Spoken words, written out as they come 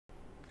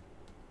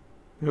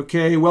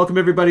Okay, welcome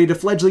everybody to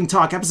Fledgeling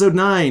Talk, episode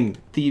 9,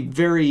 the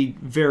very,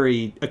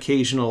 very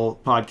occasional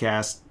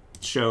podcast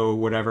show,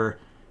 whatever,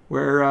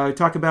 where I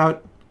talk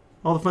about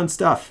all the fun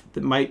stuff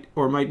that might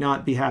or might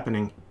not be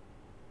happening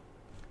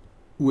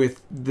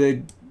with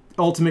the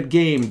ultimate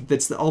game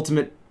that's the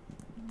ultimate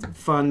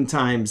fun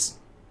times.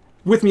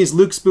 With me is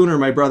Luke Spooner,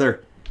 my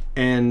brother,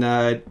 and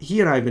he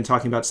and I have been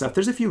talking about stuff.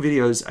 There's a few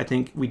videos I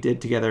think we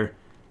did together.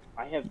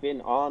 I have been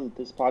on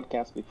this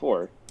podcast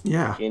before.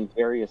 Yeah. In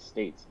various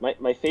states.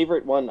 My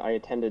favorite one I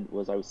attended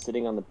was I was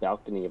sitting on the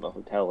balcony of a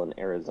hotel in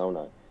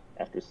Arizona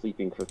after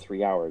sleeping for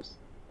 3 hours,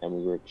 and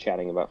we were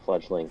chatting about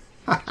fledgling.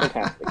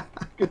 Fantastic.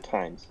 Good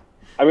times.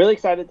 I'm really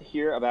excited to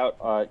hear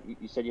about,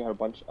 you said you had a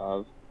bunch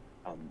of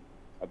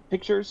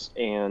pictures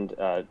and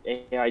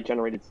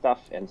AI-generated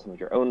stuff and some of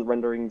your own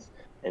renderings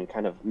and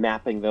kind of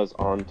mapping those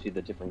onto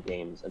the different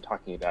games and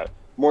talking about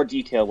more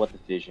detail what the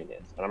vision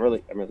is. And I'm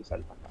really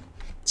excited about that.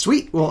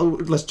 Sweet. Well,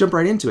 let's jump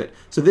right into it.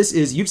 So this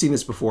is, you've seen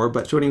this before,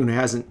 but to anyone who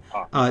hasn't,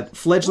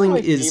 Fledgling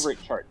is...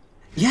 favorite charts.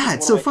 Yeah,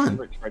 it's so fun. One of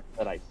my favorite charts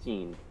that I've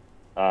seen.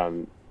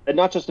 And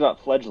not just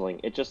about fledgling,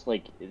 it's just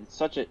like, it's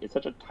such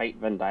a tight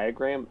Venn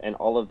diagram, and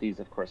all of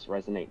these, of course,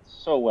 resonate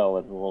so well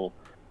in the little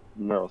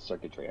neural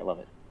circuitry. I love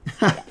it.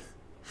 Yeah.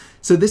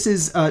 So this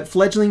is,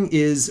 Fledgling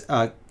is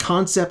a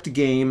concept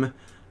game.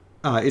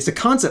 It's a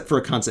concept for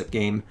a concept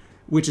game,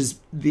 which is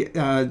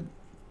the...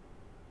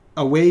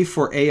 a way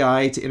for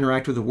AI to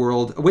interact with the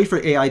world, a way for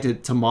AI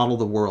to model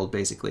the world,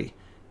 basically.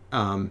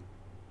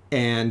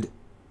 And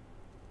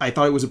I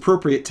thought it was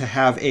appropriate to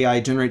have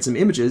AI generate some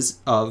images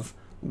of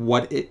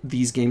what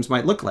these games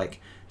might look like.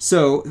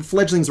 So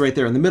Fledgling's right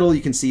there in the middle.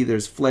 You can see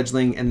there's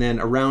Fledgling, and then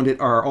around it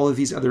are all of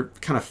these other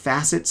kind of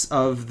facets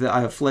of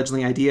the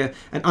Fledgling idea.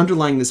 And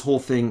underlying this whole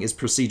thing is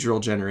procedural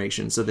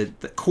generation. So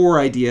that the core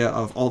idea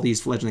of all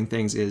these Fledgling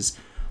things is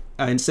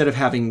instead of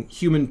having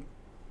human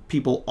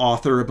people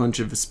author a bunch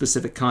of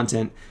specific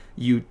content,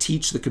 you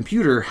teach the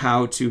computer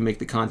how to make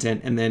the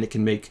content, and then it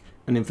can make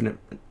an infinite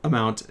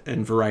amount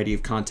and variety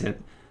of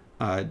content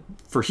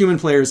for human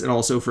players and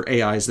also for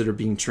AIs that are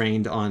being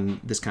trained on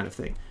this kind of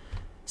thing.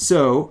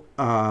 So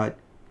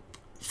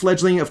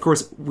Fledgling, of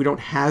course, we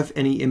don't have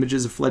any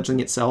images of Fledgling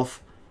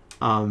itself,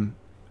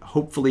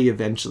 hopefully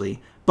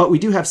eventually, but we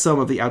do have some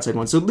of the outside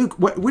ones. So Luke,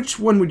 which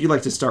one would you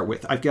like to start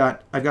with? I've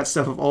got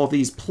stuff of all of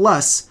these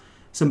plus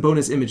some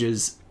bonus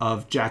images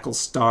of Jackal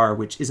Star,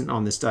 which isn't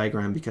on this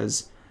diagram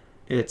because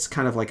it's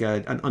kind of like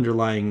an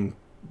underlying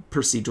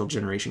procedural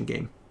generation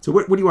game. So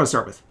what do you want to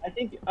start with? I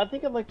think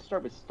I'd like to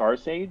start with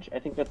StarSage. I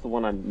think that's the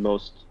one I'm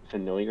most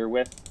familiar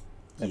with.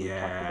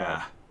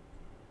 Yeah.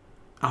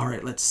 All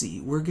right, let's see.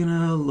 We're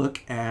gonna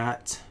look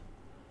at.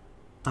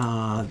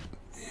 We're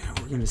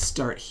gonna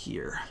start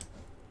here.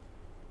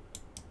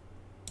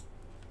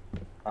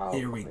 Oh,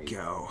 there we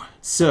go.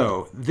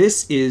 So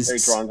this is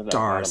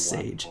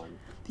StarSage.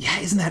 Yeah,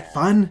 isn't that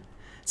fun?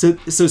 So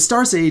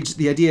StarSage,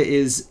 the idea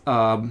is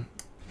kind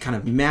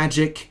of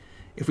magic.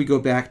 If we go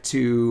back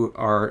to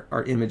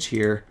our image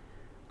here,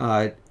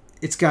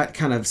 it's got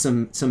kind of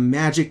some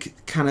magic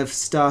kind of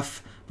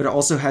stuff, but it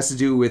also has to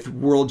do with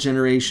world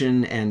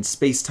generation and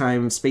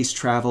space-time, space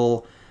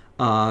travel,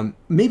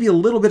 maybe a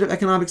little bit of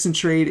economics and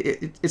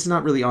trade. It's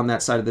not really on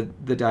that side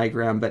of the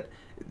diagram, but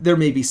there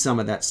may be some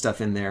of that stuff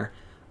in there.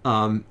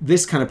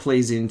 This kind of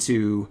plays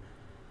into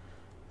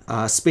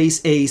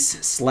Space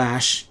Ace /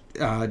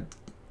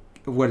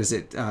 what is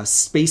it?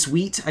 Space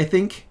Wheat, I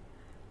think.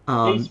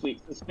 Space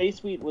Wheat. The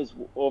Space Wheat was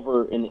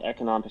over in the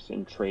economics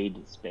and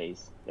trade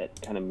space that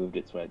kind of moved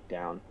its way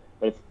down,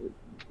 but it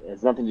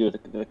has nothing to do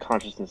with the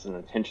consciousness and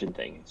attention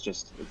thing.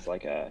 It's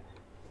like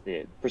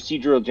the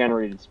procedural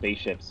generated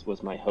spaceships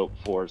was my hope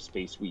for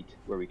Space Wheat,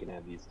 where we can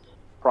have these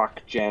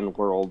proc-gen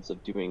worlds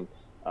of doing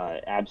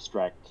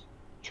abstract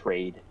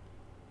trade.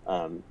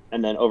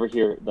 And then over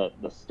here, the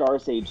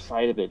StarSage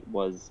side of it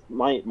was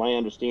my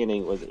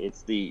understanding was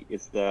it's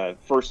the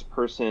first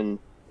person,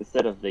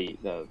 instead of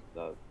the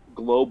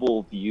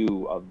global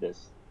view of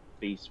this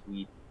space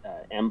wheat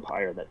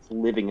empire that's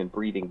living and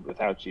breathing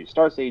without you.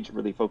 StarSage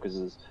really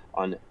focuses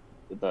on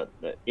the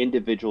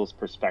individual's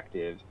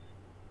perspective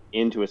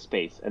into a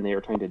space, and they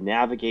are trying to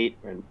navigate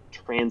and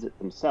transit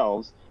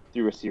themselves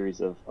through a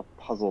series of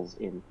puzzles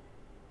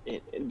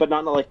but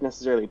not like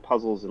necessarily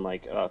puzzles in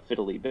like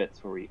fiddly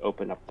bits where we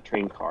open up the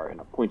train car in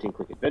a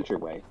point-and-click adventure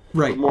way.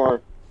 Right. But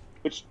more,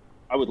 which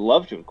I would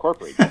love to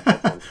incorporate.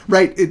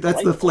 Right.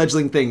 That's the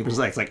Fledgling thing. It's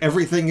like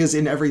everything is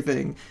in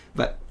everything.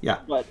 But yeah.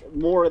 But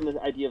more in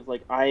the idea of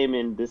like I am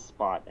in this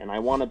spot and I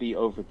want to be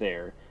over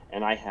there,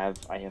 and I have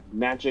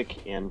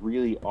magic and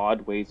really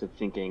odd ways of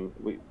thinking.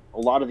 A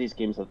lot of these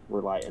games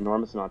rely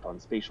enormous amount on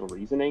spatial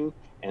reasoning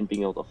and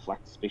being able to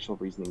flex spatial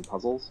reasoning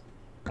puzzles.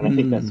 And I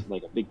think that's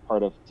like a big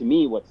part of, to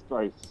me, what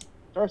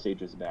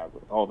StarSage is about,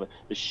 with all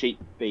the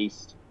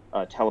shape-based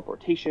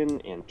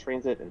teleportation and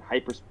transit and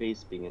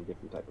hyperspace being in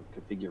different type of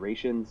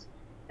configurations,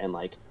 and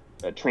like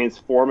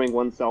transforming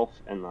oneself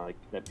and like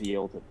that be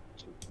able to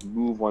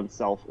move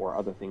oneself or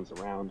other things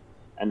around,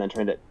 and then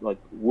trying to like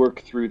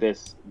work through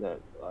this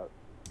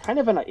kind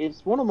of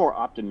it's one of the more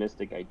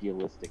optimistic,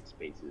 idealistic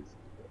spaces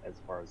as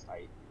far as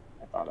I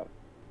thought of.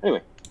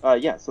 Anyway,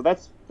 yeah, so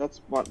that's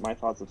what my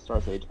thoughts of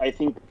StarSage. I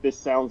think this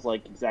sounds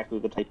like exactly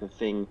the type of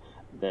thing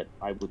that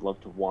I would love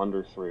to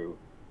wander through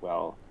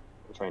while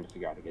trying to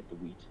figure out how to get the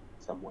wheat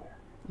somewhere.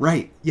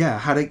 Right. Yeah.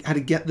 How to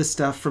get the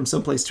stuff from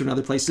some place to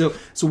another place. So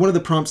one of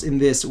the prompts in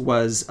this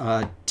was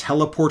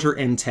teleporter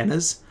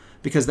antennas,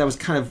 because that was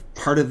kind of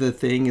part of the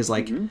thing, is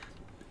like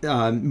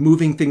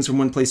moving things from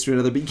one place to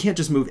another. But you can't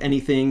just move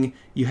anything.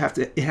 You have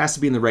to. It has to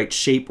be in the right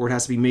shape, or it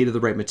has to be made of the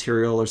right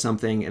material or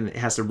something, and it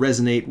has to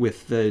resonate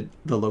with the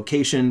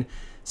location.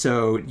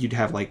 So you'd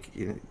have like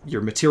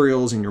your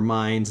materials and your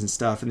mines and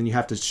stuff, and then you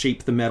have to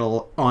shape the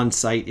metal on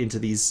site into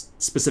these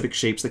specific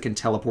shapes that can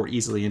teleport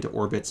easily into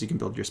orbit, so you can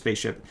build your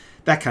spaceship,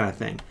 that kind of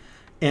thing.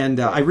 And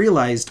I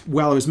realized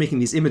while I was making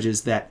these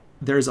images that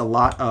there's a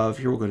lot of,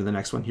 here we'll go to the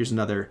next one, here's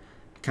another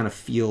kind of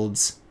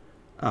fields,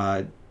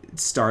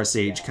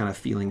 StarSage kind of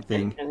feeling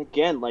thing. And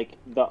again, like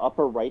the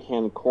upper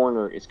right-hand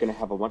corner is going to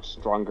have a much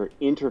stronger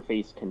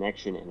interface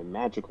connection in a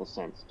magical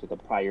sense to the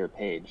prior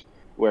page.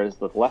 Whereas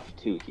the left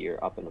two here,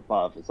 up and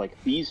above, is like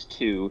these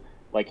two,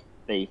 like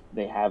they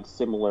have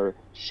similar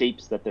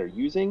shapes that they're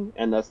using,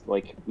 and thus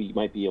like we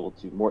might be able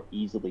to more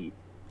easily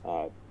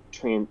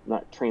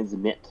transmit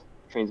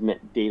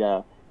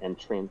data and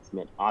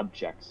transmit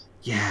objects.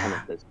 Yeah. In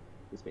kind of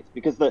this space,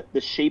 because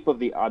the shape of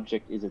the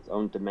object is its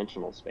own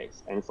dimensional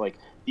space, and it's like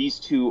these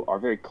two are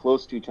very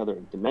close to each other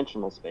in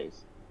dimensional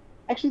space.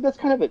 Actually, that's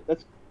kind of it.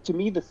 That's to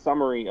me the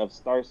summary of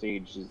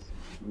StarSage's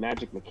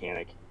magic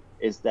mechanic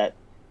is that.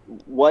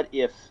 What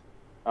if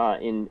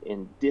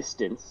in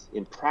distance,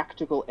 in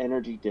practical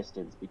energy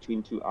distance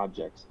between two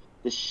objects,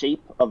 the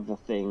shape of the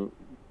thing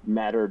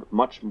mattered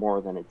much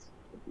more than its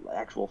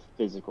actual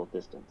physical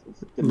distance?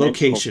 It's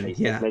location,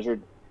 yeah. It's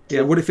measured.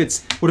 Yeah. What if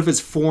its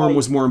form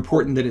was more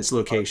important than its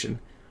location?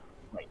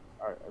 Right.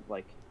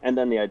 Like, and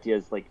then the idea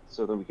is like,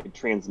 so then we could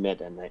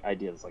transmit, and the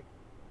idea is like,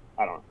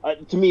 I don't know.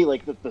 To me,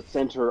 like the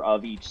center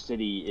of each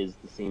city is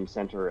the same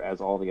center as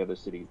all the other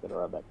cities that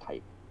are of that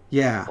type.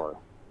 Yeah.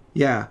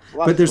 Yeah,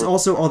 but there's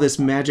also all this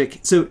magic.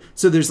 So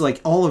there's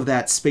like all of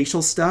that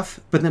spatial stuff.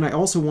 But then I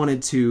also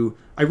wanted to.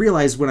 I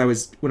realized when I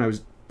was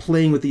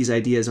playing with these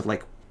ideas of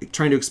like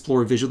trying to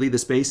explore visually the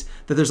space,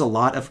 that there's a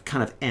lot of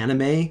kind of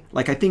anime.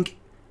 Like I think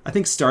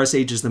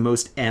StarSage is the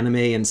most anime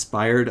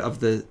inspired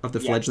of the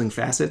fledgling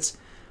facets.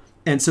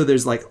 And so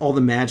there's like all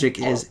the magic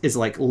is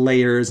like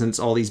layers, and it's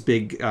all these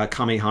big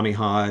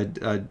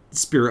Kamehameha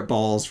spirit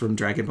balls from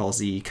Dragon Ball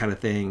Z kind of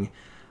thing.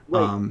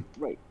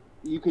 Right.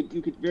 You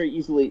could very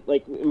easily,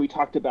 like when we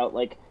talked about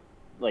like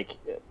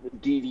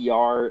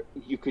DDR,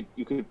 you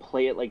could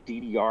play it like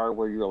DDR,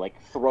 where you're like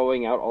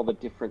throwing out all the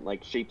different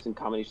like shapes and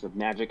combinations of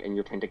magic, and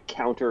you're trying to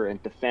counter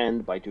and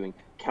defend by doing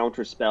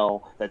counter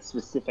spell that's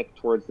specific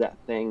towards that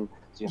thing.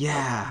 So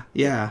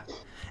yeah.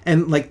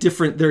 And like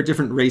there are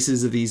different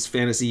races of these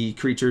fantasy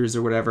creatures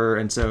or whatever,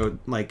 and so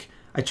like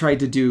I tried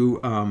to do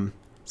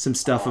some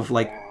stuff of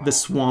like the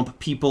swamp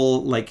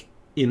people like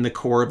in the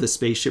core of the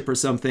spaceship or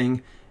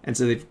something, and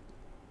so they've.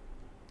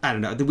 I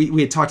don't know.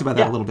 We had talked about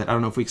that a little bit. I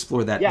don't know if we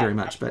explored that very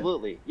much, but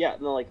absolutely, yeah.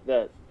 No, like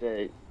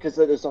because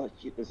there's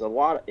a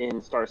lot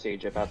in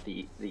StarSage about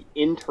the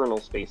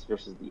internal space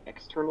versus the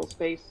external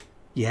space.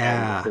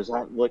 Yeah. And there's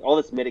like all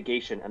this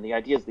mitigation, and the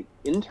idea is the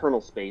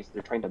internal space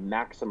they're trying to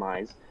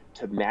maximize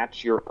to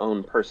match your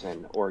own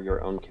person or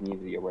your own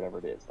community or whatever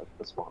it is, like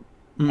the swamp.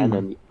 And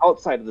then the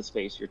outside of the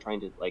space you're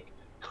trying to like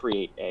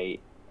create a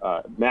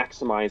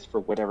maximize for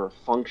whatever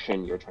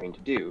function you're trying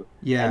to do.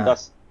 Yeah. And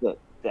thus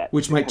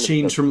which might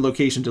change from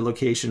location to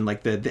location,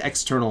 like the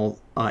external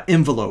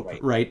envelope,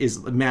 right,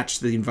 is matched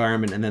to the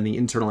environment, and then the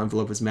internal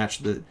envelope is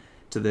matched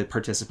to the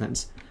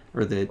participants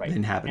or the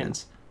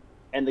inhabitants.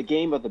 And the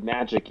game of the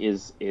magic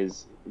is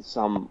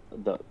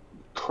the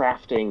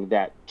crafting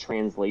that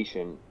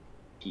translation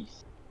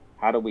piece.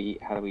 How do we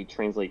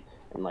translate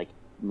and like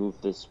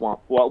move the swamp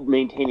while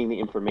maintaining the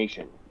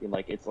information?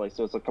 Like it's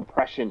a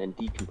compression and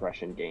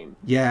decompression game.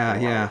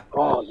 Yeah.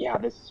 Oh yeah,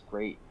 this is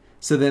great.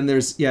 So then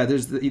there's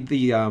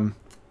the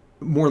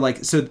more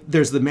like, so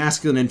there's the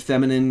masculine and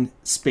feminine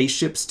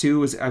spaceships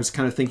too. I was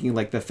kind of thinking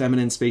like the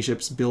feminine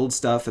spaceships build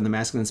stuff and the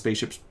masculine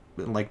spaceships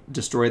like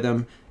destroy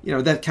them.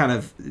 That kind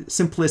of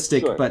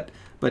simplistic but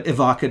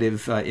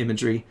evocative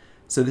imagery.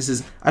 So this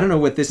is, I don't know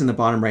what this in the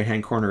bottom right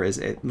hand corner is.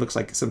 It looks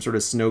like some sort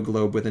of snow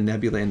globe with a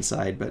nebula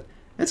inside, but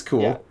it's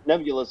cool. Yeah,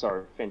 nebulas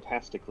are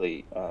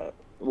fantastically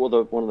one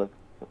of the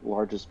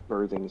largest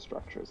birthing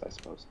structures, I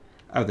suppose.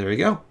 Oh, there you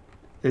go.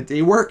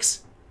 It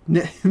works.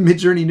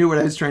 Midjourney knew what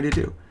I was trying to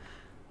do.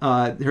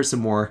 Here's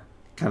some more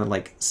kind of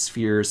like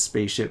sphere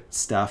spaceship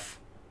stuff.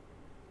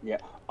 Yeah.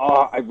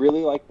 I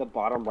really like the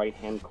bottom right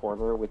hand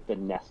corner with the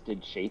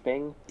nested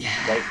shaping.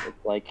 Yeah. Right?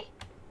 It's like,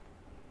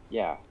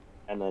 yeah.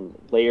 And then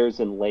layers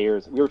and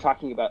layers. We were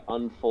talking about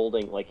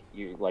unfolding, like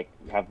you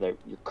have your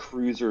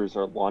cruisers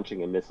are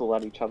launching a missile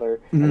at each other,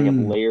 and you have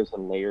layers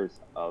and layers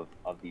of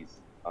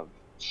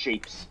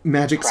shapes,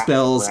 magic craft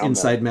spells around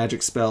inside them.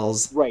 magic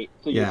spells. Right.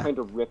 So you're Yeah. trying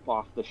to rip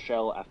off the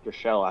shell after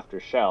shell after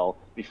shell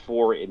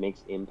before it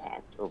makes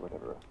impact or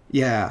whatever.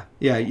 Yeah,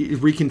 yeah, you're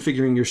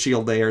reconfiguring your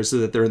shield layers so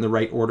that they're in the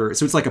right order.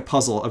 So it's like a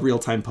puzzle, a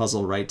real-time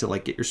puzzle, right? To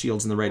like get your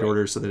shields in the right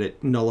order so that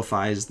it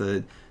nullifies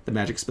the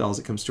magic spells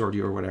that comes toward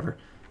you or whatever.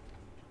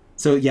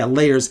 So yeah,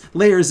 layers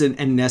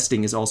and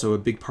nesting is also a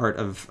big part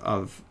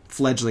of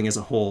fledgling as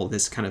a whole.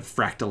 This kind of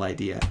fractal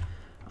idea.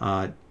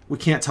 We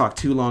can't talk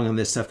too long on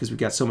this stuff because we've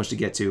got so much to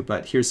get to.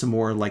 But here's some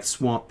more like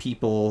swamp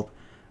people,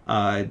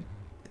 kind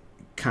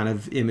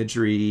of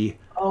imagery.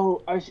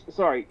 Oh,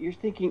 sorry. You're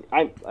thinking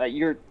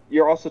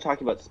you're also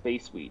talking about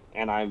Space Suite,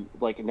 and I'm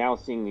like now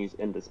seeing these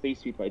in the Space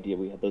Suite idea.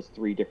 We have those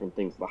three different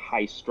things: the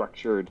high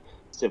structured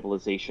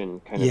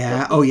civilization kind of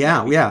Yeah. stuff, Oh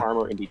yeah. Yeah.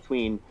 armor in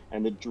between,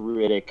 and the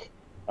druidic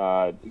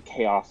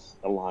chaos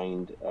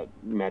aligned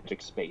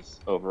magic space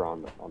over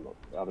on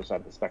the other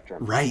side of the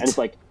spectrum. Right. And it's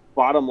like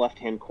bottom left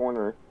hand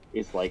corner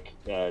is like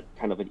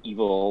kind of an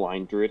evil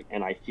aligned druid,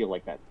 and I feel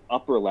like that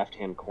upper left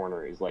hand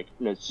corner is like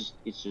it's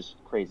just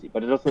crazy,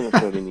 but it doesn't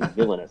necessarily mean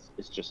villainous.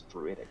 It's just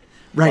druidic.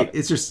 Right. But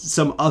it's just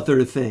some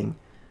other thing.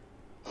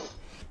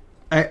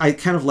 I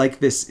kind of like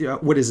this.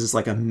 What is this,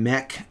 like a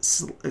mech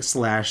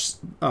slash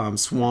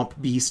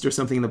swamp beast or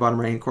something in the bottom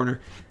right hand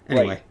corner?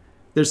 Anyway, right.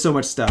 There's so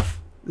much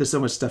stuff. There's so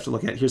much stuff to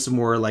look at. Here's some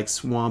more like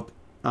swamp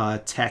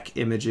tech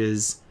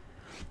images.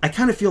 I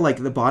kind of feel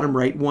like the bottom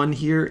right one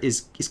here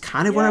is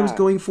kind of what I was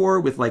going for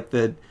with like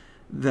the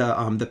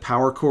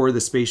power core, the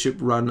spaceship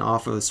run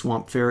off of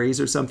swamp fairies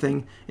or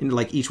something, and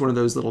like each one of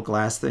those little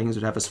glass things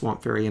would have a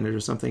swamp fairy in it or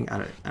something.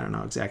 I don't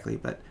know exactly,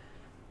 but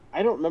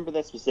I don't remember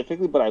that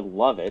specifically, but I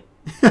love it.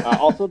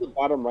 Also, the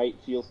bottom right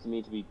feels to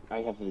me to be I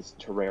have this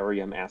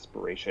terrarium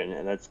aspiration,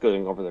 and that's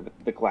going over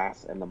the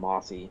glass and the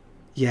mossy.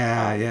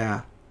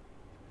 Yeah.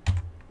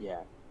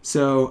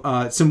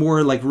 So some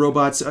more like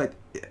robots.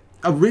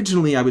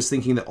 Originally, I was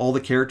thinking that all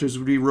the characters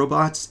would be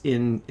robots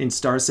in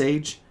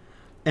StarSage,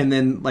 and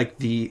then like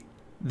the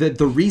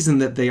reason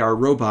that they are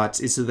robots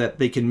is so that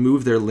they can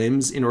move their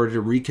limbs in order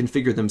to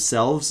reconfigure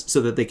themselves so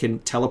that they can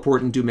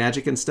teleport and do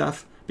magic and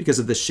stuff because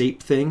of the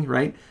shape thing,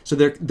 right? So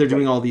they're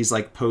doing all these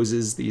like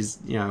poses, these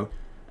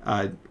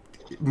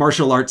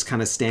martial arts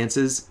kind of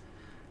stances.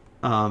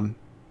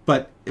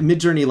 But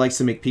Midjourney likes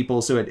to make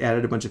people, so it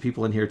added a bunch of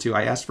people in here too.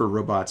 I asked for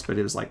robots, but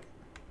it was like,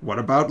 what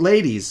about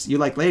ladies? You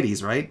like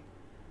ladies, right?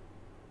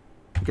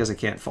 Because I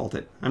can't fault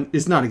it.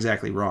 It's not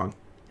exactly wrong.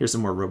 Here's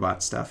some more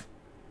robot stuff.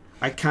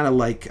 I kind of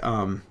like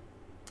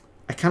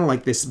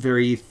this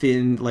very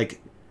thin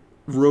like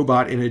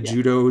robot in a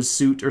judo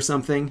suit or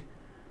something.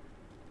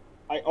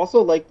 I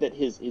also like that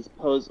his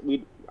pose.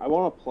 I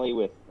want to play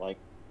with like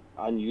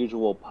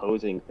unusual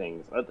posing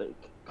things. I think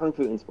Kung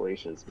Fu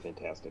Inspiration is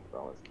fantastic for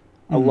all this.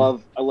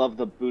 I love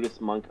the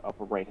Buddhist monk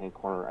upper right hand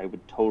corner. I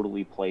would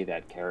totally play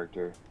that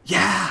character.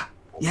 Yeah.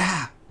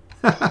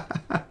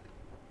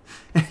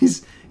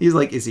 He's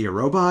like, is he a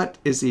robot?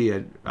 Is he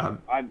a?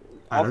 I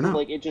don't know.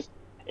 Like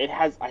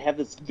I have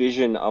this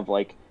vision of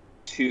like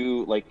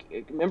two like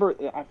remember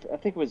I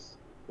think it was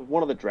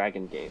one of the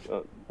Dragon Gate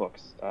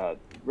books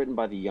written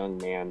by the young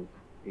man.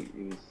 He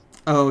was.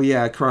 Oh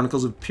yeah,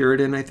 Chronicles of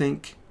Puritan, I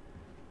think.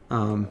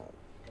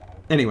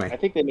 Anyway, I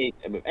think they made.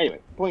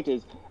 Anyway, the point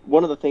is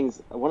one of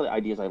the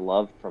ideas I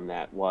loved from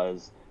that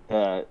was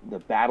the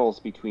battles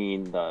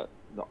between the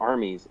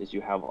armies is you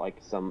have like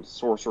some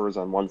sorcerers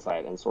on one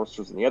side and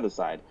sorcerers on the other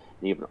side,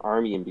 and you have an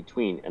army in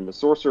between, and the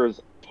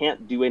sorcerers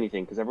can't do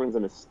anything because everyone's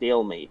in a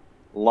stalemate,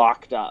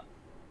 locked up,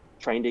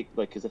 trying to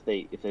like because if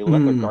they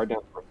let their guard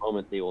down for a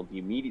moment, they will be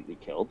immediately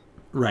killed.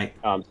 Right.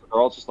 So they're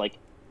all just like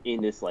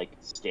in this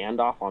like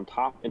standoff on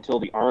top until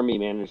the army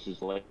manages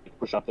to like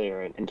push up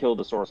there and kill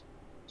the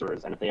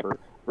sorcerers, and if they ever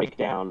break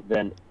down,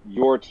 then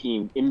your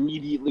team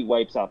immediately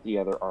wipes out the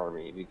other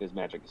army because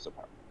magic is so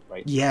powerful,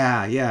 right?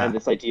 Yeah. And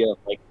this idea of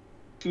like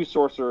two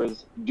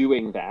sorcerers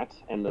doing that,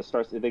 and the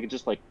stars they could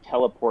just like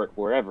teleport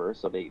wherever,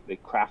 so they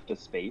craft a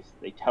space,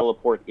 they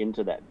teleport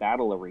into that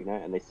battle arena,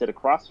 and they sit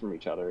across from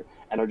each other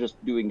and are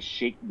just doing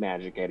shake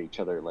magic at each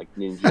other like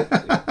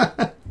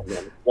ninjas. And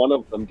then one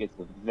of them gets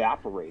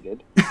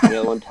evaporated, and the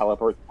other one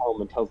teleports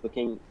home and tells the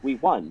king, "We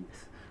won."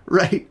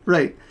 Right.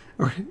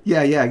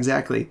 Yeah,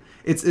 exactly.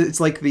 It's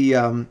like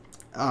the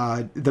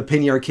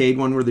Penny Arcade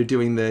one where they're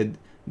doing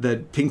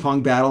the ping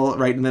pong battle,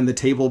 right? And then the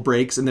table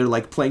breaks and they're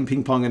like playing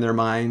ping pong in their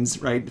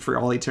minds, right? For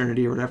all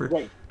eternity or whatever.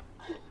 Right.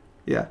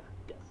 Yeah.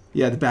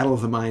 Yeah, the Battle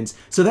of the Minds.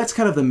 So that's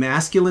kind of the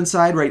masculine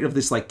side, right? Of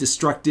this like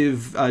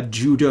destructive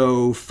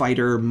judo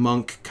fighter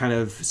monk kind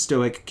of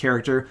stoic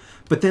character.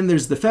 But then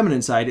there's the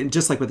feminine side, and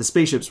just like with the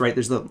spaceships, right?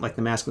 There's the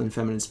masculine,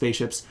 feminine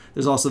spaceships.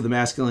 There's also the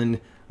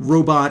masculine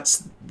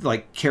robots,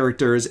 like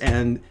characters,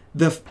 and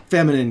the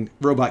feminine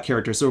robot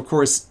character. So of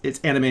course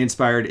it's anime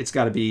inspired. It's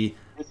got to be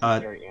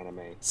very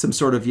anime. some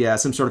sort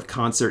of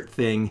concert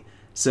thing.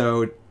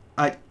 So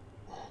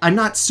I'm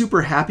not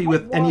super happy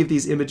with any of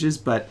these images,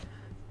 but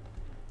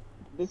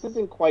this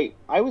isn't quite.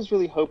 I was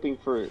really hoping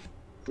for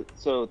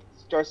so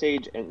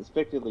StarSage and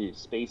particularly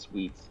Space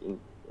Suites in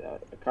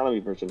economy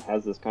version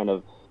has this kind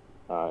of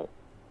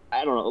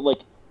I don't know,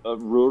 like a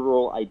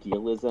rural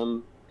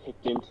idealism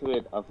picked into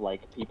it of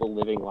like people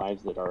living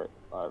lives that are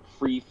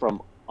free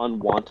from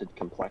unwanted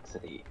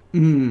complexity,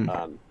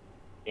 and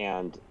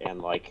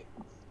like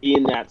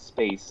in that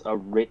space, a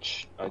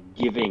rich,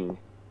 giving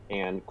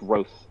and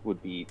growth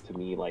would be to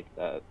me like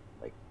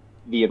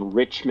the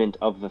enrichment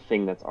of the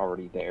thing that's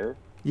already there.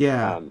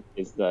 Yeah.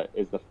 Is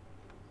the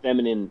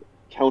feminine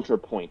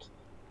counterpoint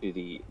to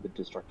the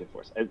destructive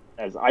force.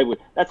 As I would,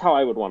 that's how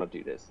I would want to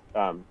do this.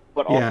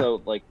 But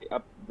also like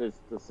there's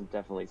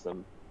definitely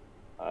some.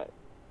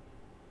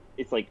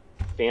 It's like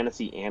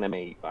fantasy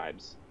anime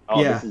vibes.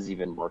 Oh, this is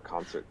even more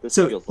concert. This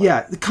feels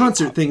like the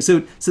concert thing. So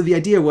the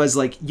idea was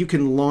like you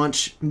can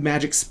launch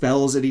magic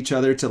spells at each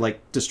other to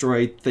like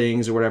destroy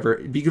things or whatever.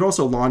 But you could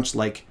also launch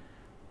like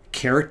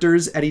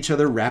characters at each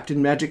other wrapped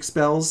in magic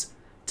spells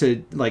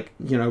to like,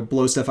 you know,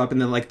 blow stuff up,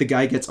 and then like the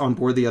guy gets on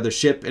board the other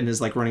ship and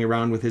is like running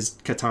around with his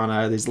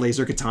katana, his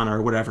laser katana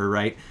or whatever,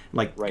 right?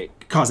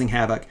 Like causing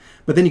havoc.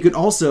 But then you could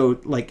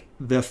also like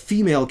the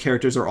female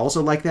characters are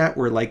also like that,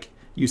 where like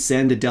you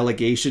send a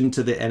delegation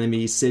to the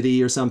enemy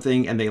city or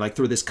something, and they like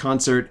throw this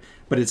concert,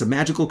 but it's a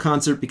magical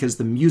concert because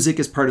the music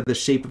is part of the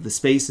shape of the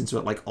space, and so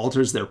it like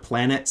alters their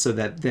planet so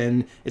that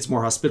then it's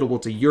more hospitable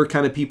to your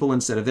kind of people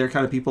instead of their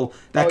kind of people.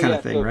 That kind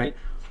of thing, so right?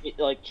 It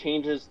like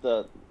changes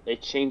the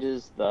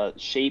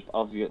shape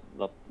of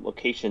the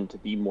location to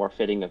be more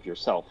fitting of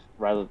yourself,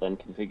 rather than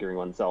configuring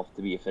oneself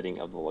to be a fitting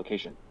of the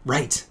location.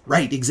 Right,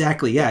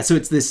 exactly. Yeah, so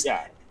it's this.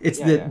 Yeah. It's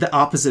the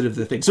opposite of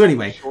the thing. So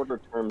anyway, shorter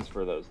terms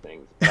for those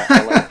things.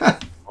 I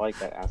like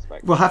that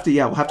aspect. We'll have to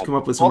come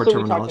up with some more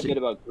terminology. Also, we talked a bit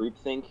about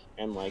groupthink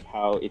and like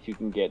how if you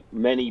can get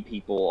many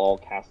people all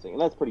casting,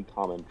 and that's a pretty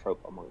common trope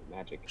among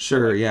Magic.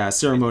 Sure, like,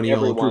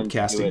 ceremonial group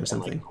casting or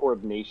something. And, like,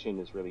 coordination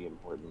is really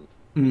important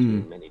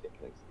between many different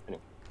things.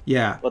 Anyway,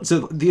 yeah. So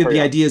the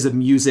ideas of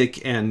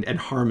music and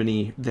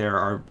harmony there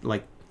are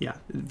like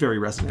very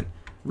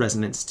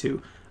resonance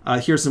too.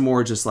 Here's some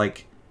more just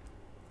like.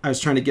 I was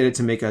trying to get it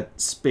to make a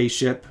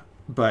spaceship,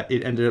 but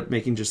it ended up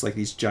making just like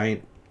these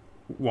giant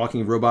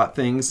walking robot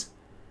things,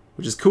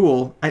 which is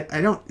cool.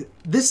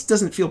 This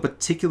doesn't feel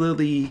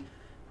particularly.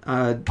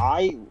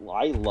 I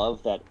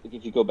love that.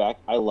 If you go back,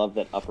 I love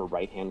that upper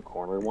right hand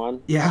corner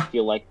one. Yeah. I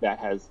feel like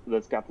that's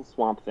got the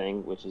swamp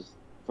thing, which is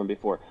from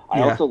before.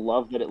 I also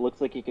love that it looks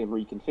like it can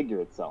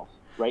reconfigure itself.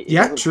 Right.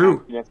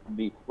 True. It has to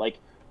be like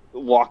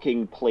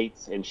walking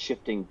plates and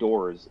shifting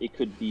doors. It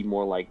could be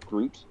more like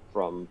Groot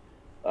from.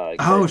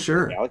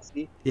 Sure.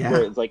 Galaxy,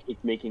 where it's like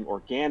it's making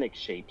organic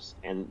shapes,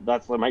 and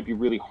that might be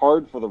really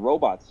hard for the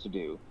robots to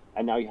do.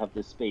 And now you have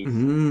this space,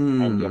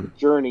 and you have a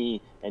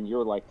journey, and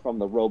you're like from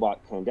the robot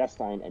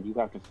clandestine, and you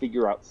have to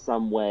figure out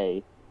some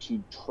way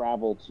to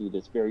travel to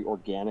this very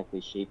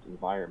organically shaped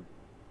environment.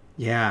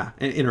 Yeah,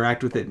 and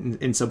interact with it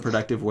in some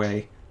productive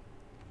way.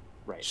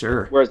 Right.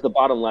 Sure. Whereas the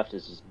bottom left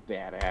is just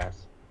badass.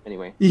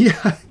 Anyway.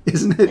 Yeah,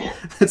 isn't it?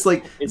 It's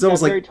like it's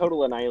almost very like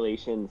Total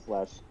Annihilation /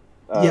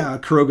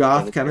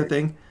 Krogoth kind of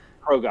thing.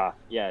 Krogoth.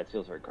 Yeah, it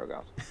feels very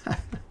Krogoth.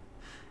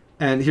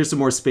 And here's some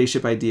more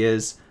spaceship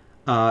ideas.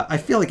 I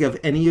feel like of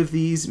any of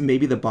these,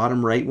 maybe the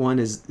bottom right one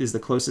is the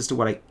closest to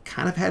what I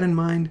kind of had in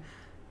mind.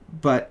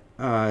 But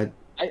I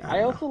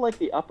also like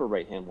the upper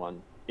right hand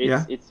one.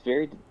 It's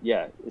very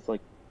it's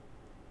like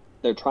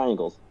they're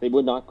triangles. They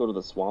would not go to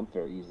the swamp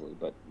very easily,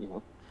 but you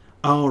know.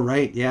 Oh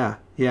right, yeah.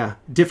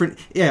 Different,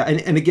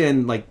 and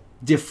again, like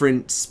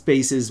different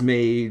spaces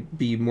may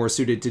be more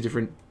suited to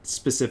different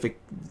specific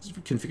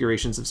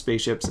configurations of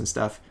spaceships and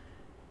stuff.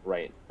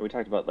 Right. We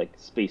talked about like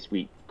space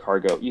suite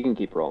cargo. You can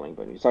keep rolling,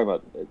 but you talk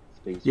about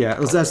space. Yeah,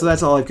 so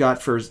that's all I've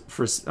got for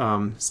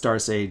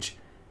StarSage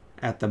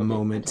at the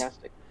moment.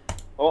 Fantastic.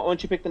 Well, why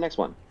don't you pick the next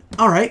one?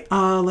 All right.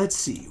 Let's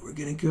see. We're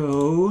gonna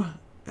go.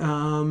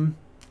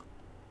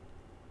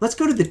 Let's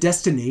go to the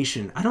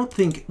destination. I don't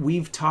think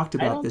we've talked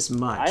about this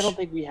much. I don't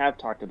think we have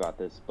talked about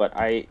this, but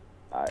I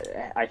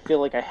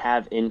feel like I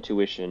have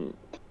intuition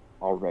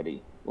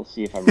already. We'll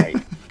see if I'm right.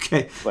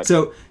 Okay. But,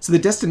 so the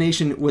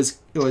destination was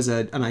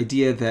an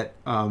idea that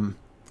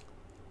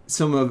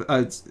some of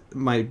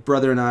my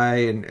brother and I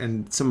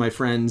and some of my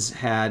friends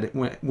had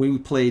when we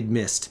played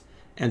Myst.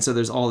 And so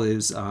there's all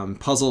those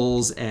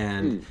puzzles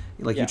and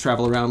you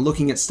travel around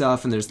looking at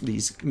stuff, and there's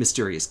these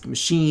mysterious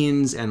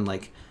machines, and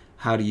like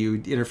how do you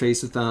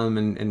interface with them,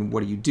 and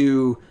what do you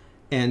do?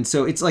 And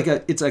so it's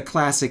a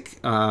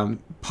classic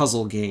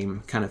puzzle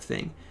game kind of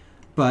thing.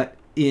 But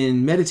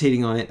in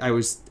meditating on it, I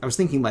was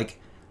thinking like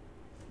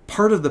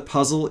part of the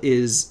puzzle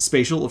is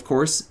spatial, of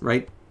course,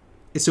 right?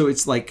 So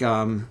it's like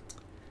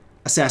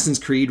Assassin's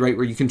Creed, right,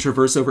 where you can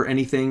traverse over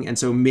anything, and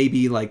so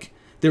maybe like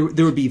there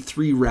would be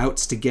 3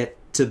 routes to get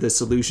to the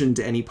solution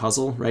to any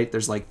puzzle, right?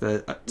 There's like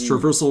the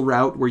traversal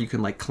route where you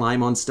can like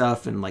climb on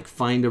stuff and like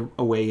find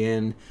a way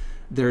in.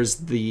 There's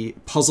the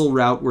puzzle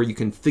route where you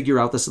can figure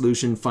out the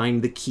solution,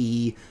 find the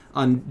key,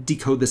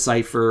 decode the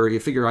cipher, you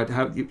figure out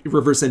how you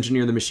reverse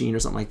engineer the machine or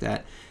something like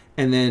that.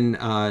 And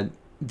then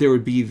there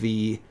would be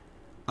the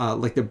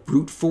like the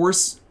brute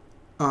force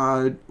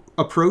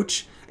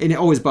approach. And it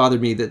always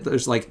bothered me that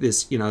there's like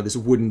this, this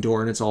wooden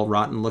door and it's all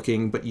rotten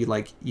looking, but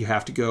you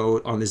have to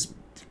go on this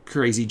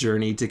crazy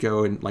journey to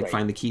go and like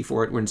find the key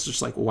for it, when it's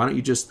just like, well, why don't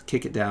you just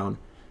kick it down?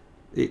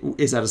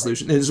 Is that a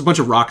solution? And there's a bunch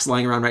of rocks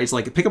lying around, right? It's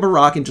like, pick up a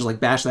rock and just like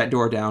bash that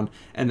door down,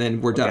 and then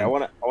we're done. I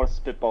want to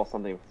spitball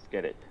something. Let's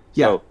get it.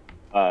 Yeah.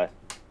 So,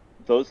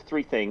 those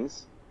three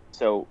things.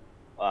 So,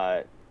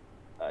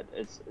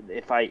 it's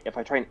if I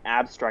try and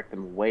abstract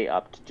them way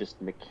up to just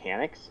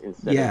mechanics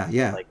instead of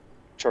like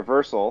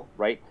traversal,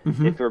 right?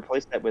 Mm-hmm. If you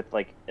replace that with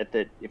like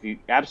if you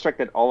abstract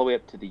that all the way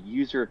up to the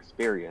user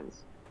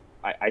experience,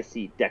 I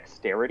see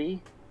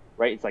dexterity,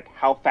 right? It's like,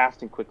 how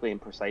fast and quickly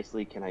and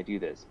precisely can I do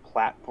this?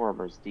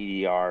 Platformers,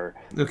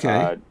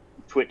 DDR,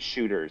 Twitch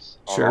shooters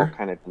are all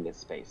kind of in this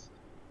space.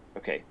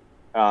 Okay.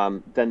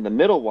 Then the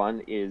middle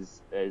one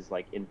is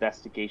like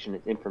investigation,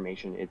 it's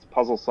information, it's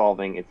puzzle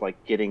solving, it's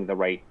like getting the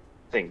right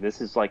thing.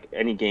 This is like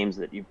any games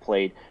that you've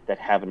played that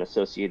have an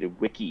associated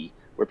wiki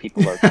where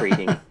people are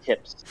trading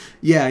tips.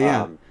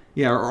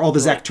 Or all the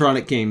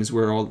Zachtronic games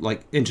where all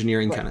like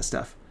engineering kind of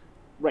stuff.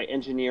 Right,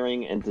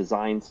 engineering and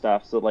design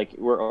stuff. So like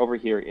we're over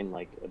here in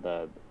like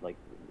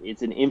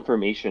it's an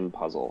information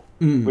puzzle,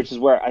 which is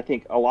where I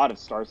think a lot of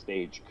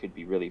StarSage could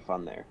be really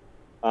fun there.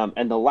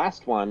 And the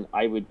last one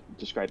I would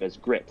describe as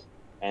grit,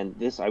 and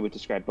this I would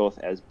describe both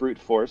as brute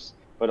force,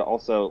 but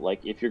also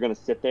like if you're gonna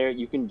sit there,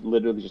 you can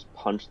literally just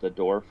punch the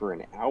door for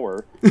an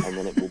hour and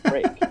then it will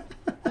break.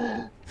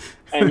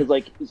 And it's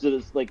like, so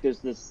there's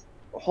this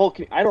whole,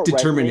 I don't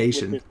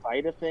determination with this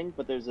side of thing,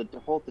 but there's a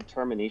whole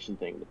determination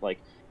thing with like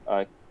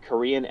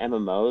Korean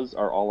MMOs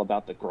are all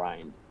about the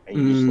grind, and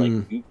you just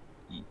like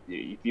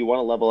if you want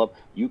to level up,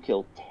 you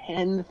kill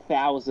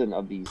 10,000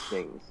 of these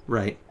things,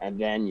 right? And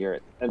then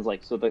and it's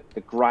like, so the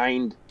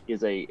grind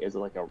is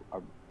like a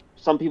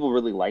some people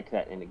really like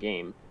that in a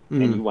game,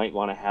 and you might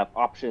want to have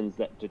options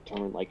that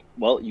determine like,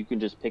 well, you can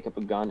just pick up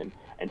a gun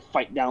and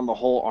fight down the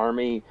whole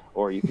army,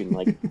 or you can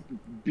like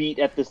beat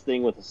at this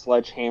thing with a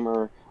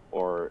sledgehammer,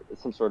 or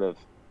some sort of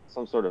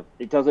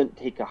it doesn't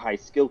take a high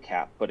skill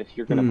cap, but if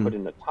you're going to put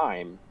in the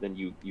time, then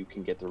you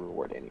can get the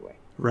reward anyway.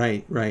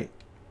 Right.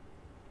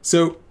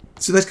 So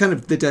that's kind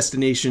of the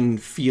destination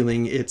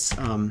feeling. It's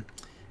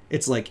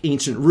like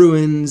ancient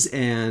ruins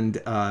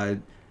and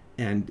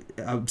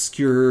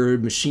obscure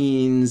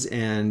machines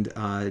and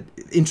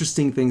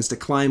interesting things to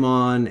climb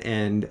on,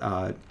 and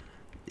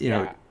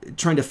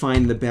trying to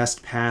find the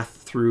best path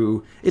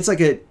through. It's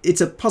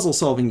a puzzle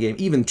solving game.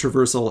 Even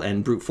traversal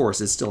and brute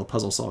force is still a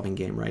puzzle solving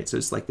game, right? So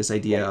it's like this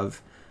idea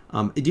of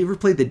did you ever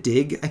play The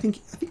Dig? I think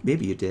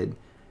maybe you did.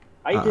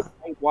 I did.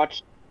 I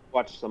watched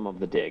some of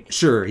The Dig.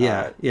 Sure,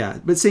 yeah.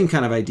 But same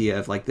kind of idea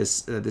of like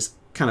this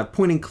kind of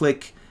point and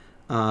click,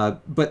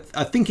 but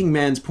a thinking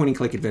man's point and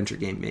click adventure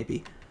game,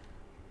 maybe.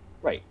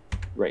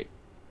 Right.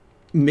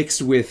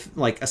 Mixed with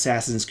like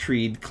Assassin's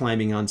Creed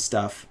climbing on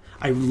stuff.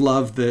 I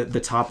love the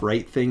top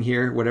right thing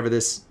here, whatever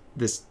this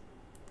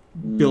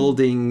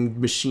building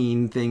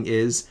machine thing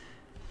is.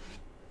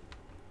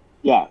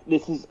 Yeah,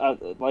 this is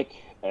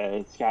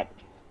it's got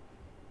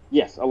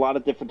a lot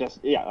of different.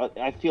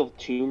 I feel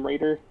Tomb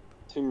Raider.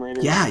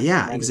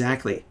 Yeah,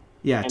 exactly.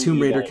 Yeah, Tomb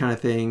Raider kind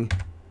of thing.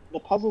 The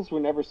puzzles were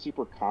never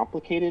super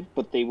complicated,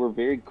 but they were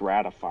very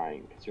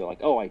gratifying, because you're like,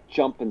 oh, I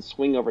jump and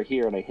swing over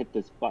here and I hit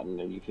this button,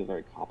 and you feel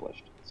very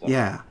accomplished. So.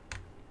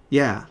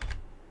 Yeah.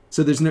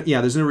 So there's no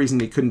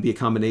reason it couldn't be a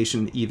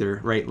combination either,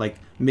 right? Like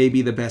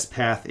maybe the best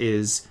path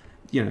is,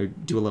 do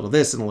a little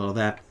this and a little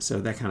that.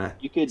 So that kind of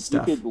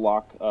stuff. You could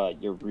lock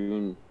your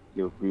rune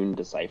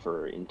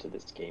decipherer into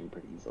this game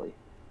pretty easily.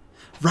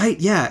 Right.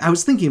 Yeah, I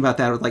was thinking about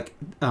that with like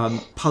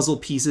puzzle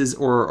pieces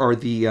or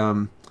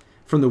the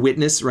from The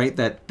Witness, right?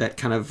 That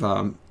kind of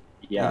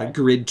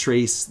grid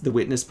trace The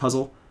Witness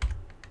puzzle.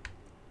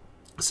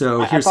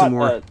 So here's some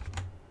more.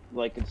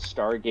 Like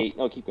Stargate.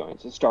 Oh, keep going.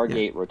 So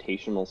Stargate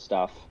rotational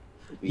stuff.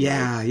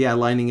 Yeah,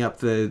 lining up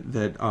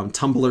the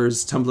tumbler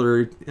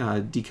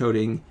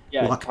decoding,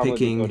 lock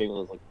picking. Decoding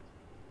was like,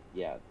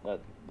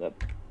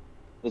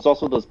 there's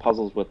also those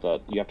puzzles with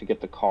you have to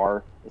get the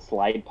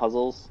slide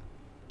puzzles,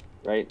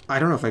 right? I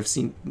don't know if I've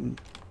seen.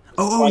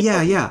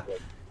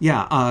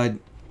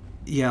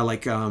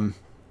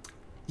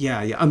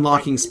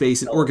 Unlocking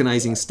space and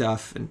organizing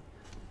stuff and.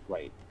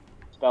 Right.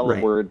 Spell a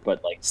word,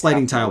 but like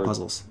sliding tile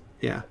puzzles.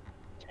 Yeah.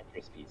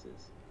 Tetris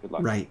pieces. Good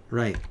luck.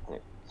 Right.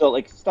 So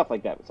like stuff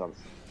like that sounds.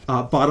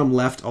 Bottom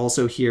left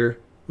also here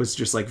was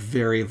just like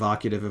very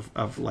evocative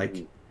of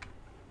like,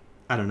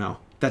 I don't know.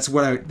 That's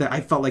what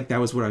I felt like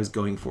that was what I was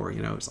going for.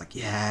 It's like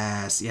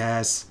yes,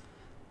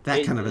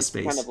 that kind of a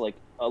space. It's kind of like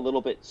a little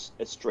bit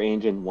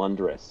strange and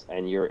wondrous,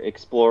 and you're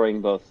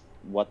exploring both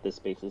what this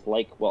space is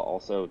like while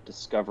also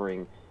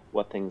discovering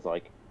what things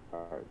like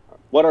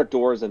what are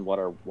doors and what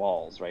are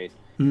walls, right?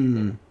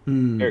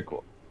 Very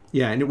cool.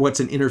 Yeah, and what's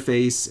an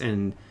interface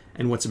and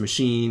what's a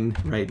machine,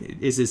 right?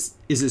 Is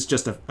this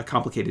just a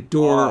complicated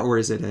door, or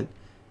is it a,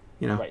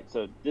 Right.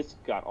 So this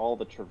got all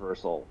the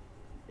traversal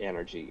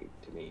energy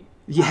to me.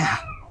 Yeah.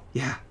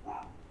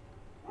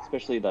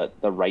 Especially the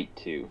right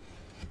two.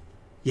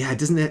 Yeah,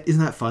 isn't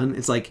that fun?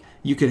 It's like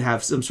you could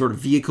have some sort of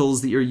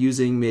vehicles that you're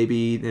using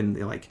maybe, and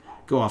they like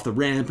go off the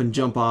ramp and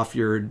jump off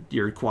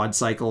your quad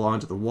cycle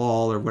onto the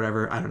wall or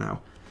whatever. I don't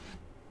know.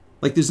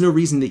 Like there's no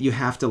reason that you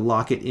have to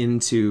lock it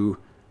into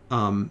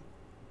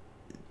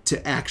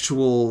to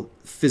actual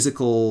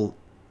physical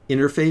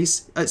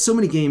interface. So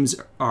many games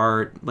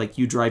are like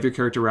you drive your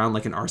character around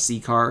like an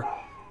RC car,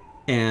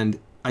 and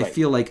I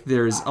feel like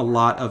there's a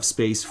lot of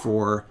space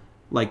for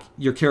like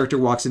your character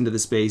walks into the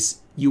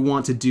space, you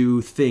want to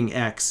do thing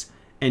X,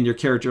 and your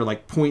character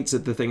like points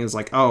at the thing and is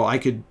like, oh, I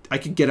could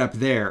get up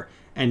there,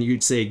 and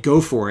you'd say go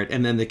for it,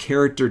 and then the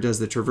character does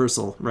the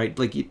traversal, right?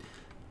 Like,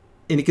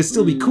 and it could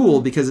still be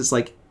cool because it's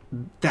like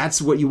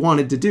that's what you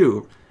wanted to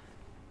do.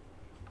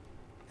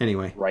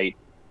 Anyway, right.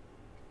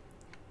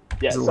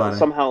 Yeah, so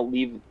somehow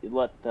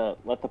let the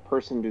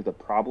person do the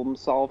problem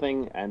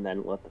solving, and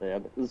then let the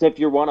other. So if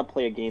you want to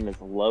play a game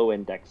that's low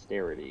in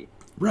dexterity,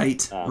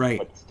 right,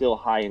 but still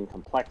high in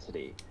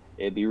complexity,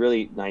 it'd be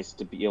really nice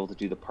to be able to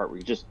do the part where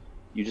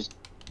you just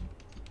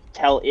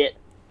tell it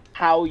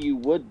how you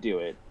would do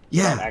it,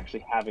 without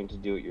actually having to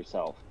do it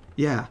yourself.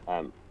 Yeah.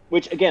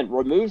 Which again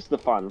removes the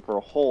fun for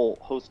a whole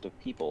host of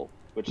people.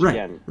 Which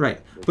again,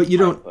 but you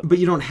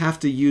don't have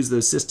to use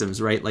those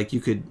systems, right? Like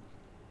you could.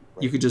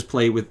 You could just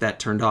play with that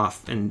turned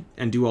off and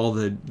do all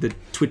the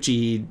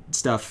twitchy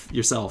stuff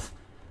yourself.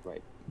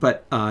 Right.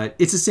 But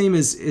it's the same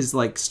as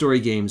like story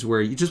games where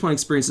you just want to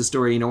experience the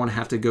story. You don't want to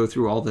have to go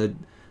through all the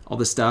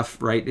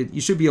stuff, right? You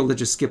should be able to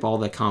just skip all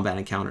the combat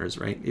encounters,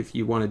 right? If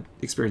you want to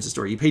experience the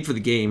story. You paid for the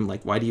game.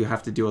 Like, why do you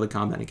have to do all the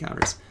combat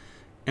encounters?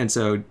 And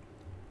so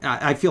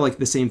I feel like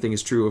the same thing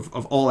is true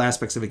of all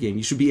aspects of a game.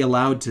 You should be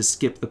allowed to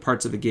skip the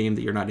parts of a game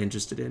that you're not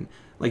interested in.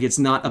 Like, it's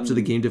not up to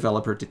the game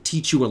developer to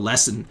teach you a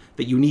lesson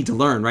that you need to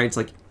learn, right? It's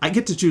like, I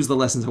get to choose the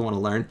lessons I want to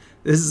learn.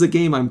 This is a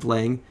game I'm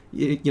playing.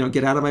 You know,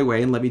 get out of my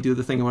way and let me do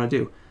the thing I want to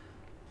do.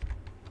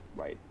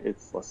 Right.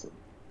 It's listen.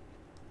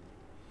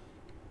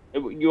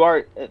 You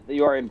are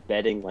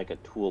embedding like a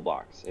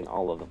toolbox in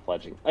all of the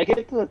fledgling. Like,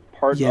 it's a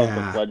part of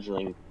the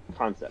fledgling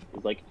concept.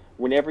 It's like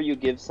whenever you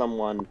give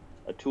someone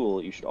a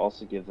tool, you should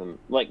also give them,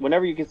 like,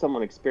 whenever you give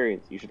someone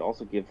experience, you should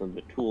also give them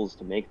the tools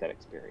to make that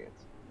experience.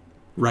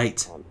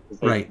 Right.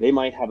 They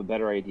might have a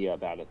better idea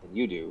about it than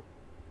you do.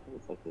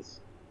 It's like this.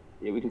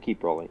 Yeah, we can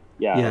keep rolling.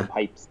 Yeah.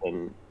 Pipes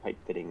and pipe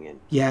fitting in.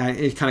 Yeah,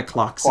 it kind of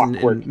clocks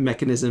and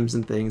mechanisms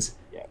and things.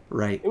 Yeah.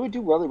 Right. It would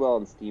do really well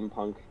in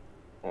steampunk.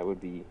 That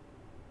would be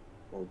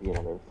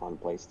another fun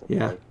place to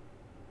play.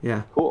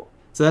 Yeah. Cool.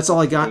 So that's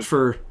all I got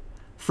for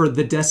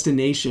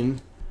TheDestination.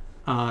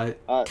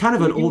 Kind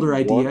of an older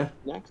idea.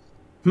 Next.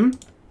 Do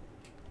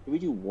we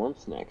do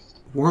warmth next?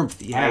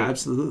 Warmth, yeah,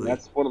 absolutely.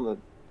 That's one of the.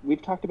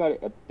 We've talked about it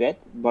a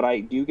bit, but I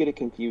do get it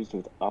confused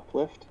with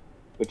Uplift,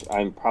 which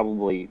I'm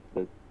probably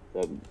the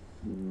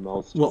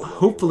most. Well,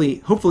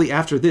 hopefully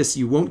after this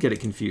you won't get it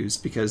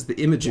confused because the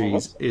imagery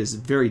is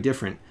very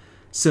different.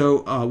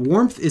 So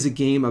Warmth is a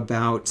game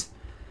about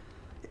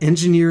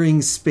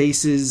engineering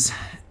spaces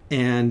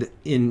and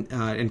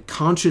in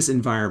conscious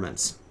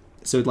environments.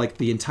 So like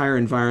the entire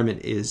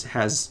environment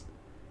has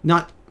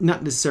not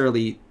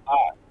necessarily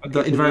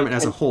the environment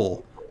as a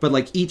whole, but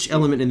like each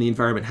element in the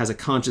environment has a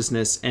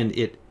consciousness and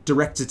it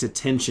directs its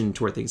attention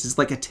toward things. It's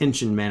like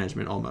attention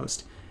management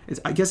almost.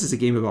 I guess it's a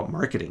game about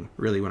marketing,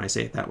 really, when I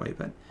say it that way.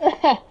 But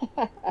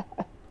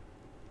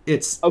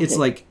it's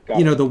like,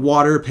 you know, the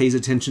water pays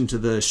attention to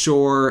the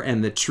shore,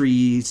 and the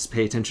trees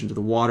pay attention to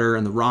the water,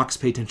 and the rocks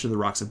pay attention to the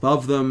rocks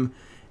above them.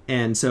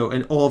 And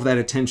all of that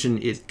attention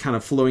is kind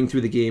of flowing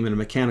through the game in a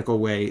mechanical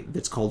way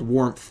that's called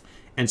warmth.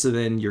 And so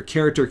then your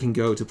character can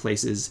go to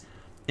places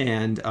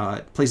and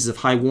places of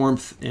high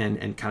warmth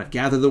and kind of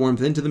gather the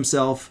warmth into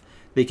themselves.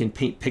 They can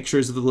paint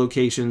pictures of the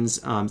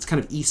locations. It's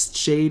kind of east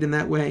shade in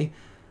that way.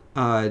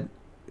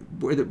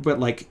 But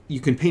like you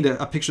can paint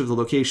a picture of the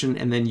location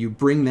and then you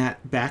bring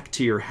that back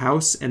to your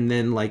house, and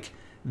then like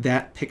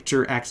that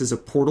picture acts as a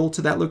portal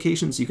to that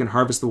location, so you can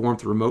harvest the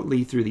warmth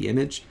remotely through the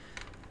image.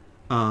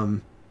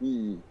 And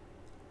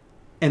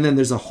then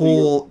there's a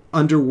whole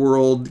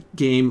underworld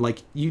game. Like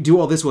you do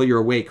all this while you're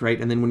awake, right?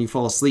 And then when you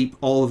fall asleep,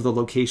 all of the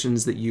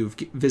locations that you've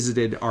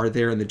visited are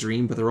there in the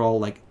dream, but they're all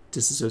like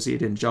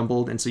disassociated and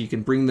jumbled. And so you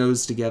can bring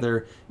those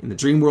together in the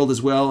dream world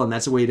as well. And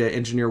that's a way to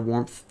engineer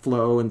warmth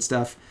flow and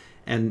stuff.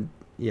 And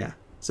yeah,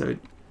 so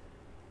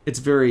it's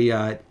very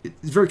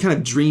kind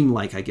of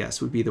dreamlike, I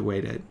guess, would be the way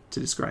to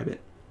describe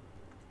it.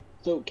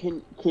 So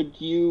could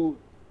you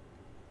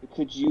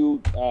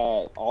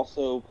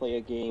also play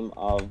a game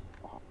of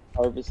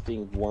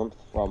harvesting warmth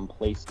from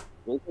places?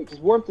 Because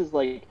warmth is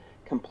like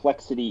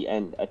complexity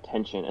and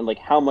attention, and like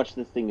how much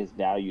this thing is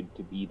valued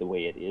to be the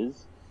way it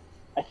is.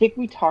 I think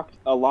we talked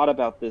a lot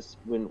about this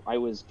when I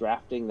was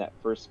drafting that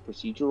first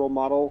procedural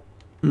model.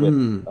 With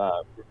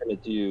we're going to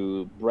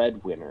do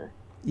Breadwinner.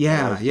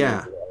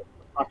 Yeah.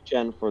 Proc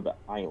gen for the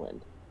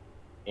island,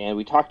 and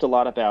we talked a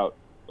lot about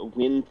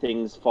when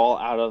things fall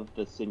out of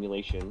the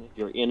simulation. If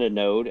you're in a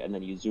node and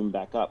then you zoom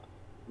back up,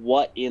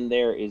 what in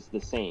there is the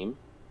same,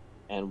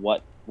 and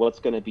what's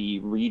going to be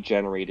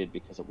regenerated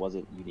because it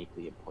wasn't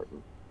uniquely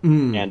important.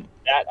 And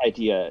that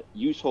idea,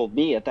 you told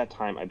me at that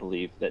time, I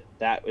believe, that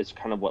that was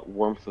kind of what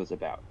warmth was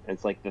about. And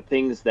it's like the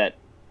things that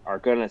are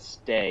going to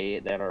stay,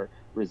 that are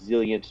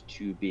resilient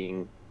to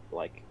being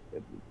like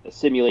the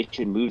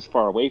simulation moves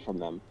far away from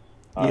them,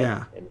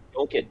 Yeah. and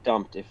don't get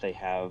dumped if they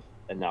have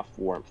enough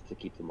warmth to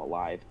keep them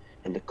alive.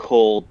 And the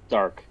cold,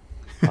 dark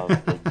of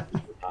the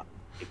not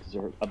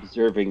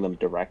observing them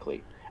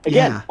directly.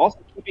 Again, Yeah. also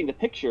keeping the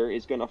picture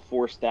is going to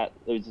force that.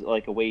 There's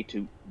like a way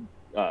to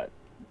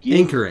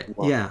Anchor it.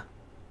 warmth. Yeah.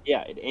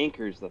 Yeah, it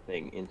anchors the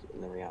thing in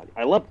the reality.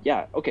 I love.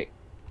 Yeah, okay.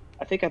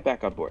 I think I'm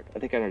back on board. I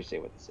think I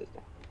understand what this is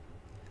now.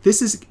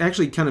 This is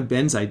actually kind of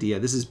Ben's idea.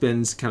 This is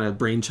Ben's kind of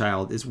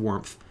brainchild, is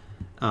warmth.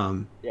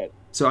 Yeah.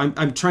 So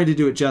I'm trying to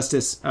do it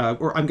justice,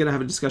 or I'm going to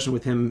have a discussion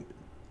with him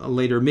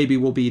later. Maybe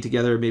we'll be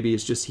together. Maybe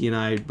it's just he and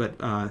I,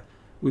 but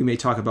we may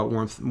talk about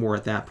warmth more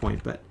at that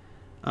point. But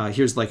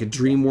here's like a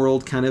dream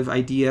world kind of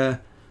idea.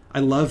 I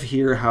love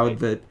here how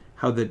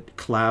the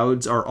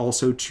clouds are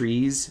also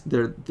trees.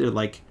 They're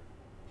like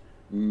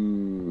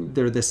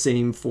they're the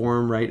same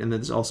form, right? And then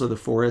there's also the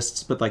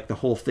forests, but like the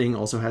whole thing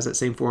also has that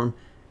same form.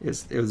 It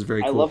was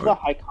very cool. I love the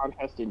high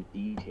contrast in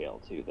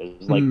detail too.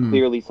 There's like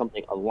clearly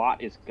something, a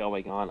lot is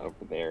going on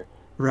over there,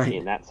 right,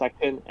 in that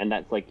section, and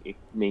that's like it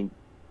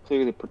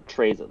clearly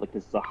portrays it like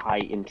this is a high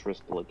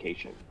interest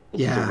location.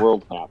 This is a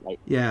world map. Like,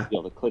 yeah, be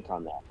able to click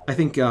on that. I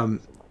think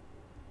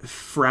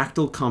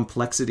fractal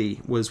complexity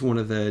was one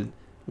of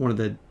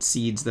the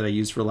seeds that I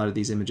used for a lot of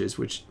these images,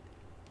 which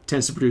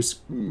tends to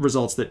produce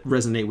results that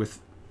resonate with,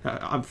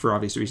 for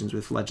obvious reasons,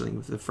 with fledgling,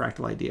 with the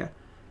fractal idea.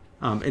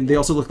 And they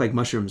also look like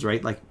mushrooms,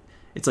 right? Like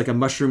it's like a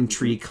mushroom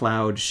tree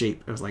cloud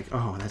shape. I was like,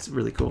 oh, that's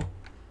really cool.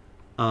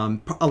 A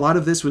lot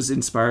of this was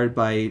inspired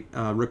by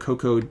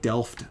Rococo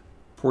Delft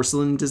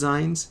porcelain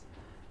designs,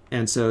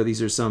 and so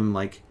these are some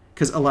like,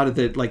 because a lot of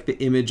the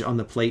image on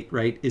the plate,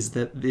 right, is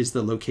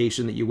the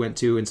location that you went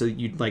to, and so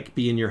you'd like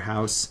be in your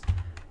house,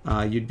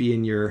 you'd be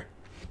in your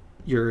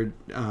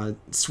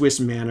Swiss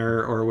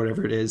manor or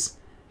whatever it is,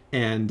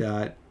 and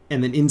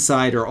then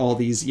inside are all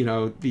these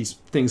these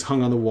things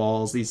hung on the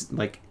walls, these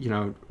like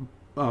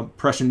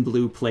Prussian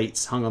blue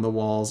plates hung on the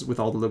walls with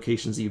all the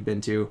locations that you've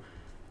been to.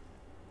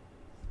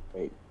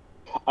 Great.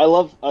 I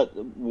love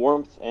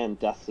warmth and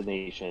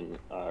destination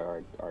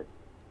are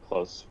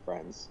close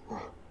friends.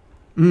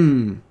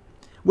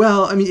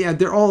 Well, I mean, yeah,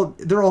 they're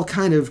all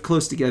kind of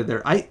close together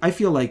there. I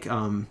feel like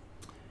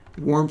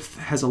warmth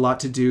has a lot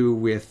to do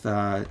with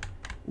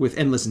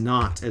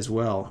EndlessKnot as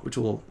well, which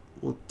we'll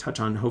touch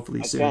on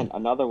hopefully soon. Again,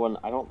 another one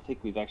I don't think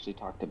we've actually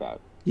talked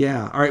about.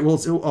 Yeah. All right. Well,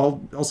 so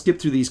I'll skip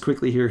through these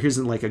quickly here. Here's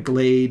like a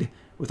glade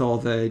with all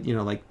the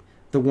like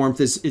the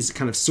warmth is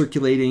kind of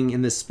circulating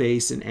in this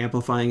space and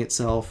amplifying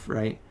itself,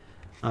 right?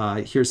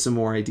 Here's some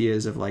more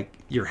ideas of like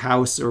your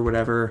house or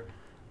whatever.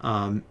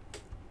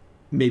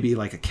 Maybe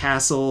like a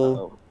castle.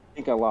 Uh-oh. I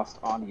think I lost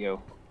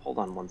audio. Hold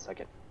on one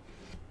second.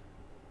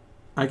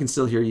 I can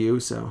still hear you,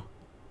 so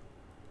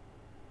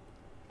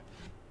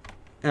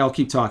I'll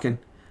keep talking.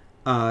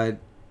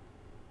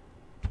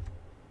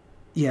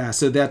 Yeah,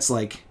 so that's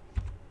like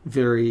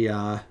very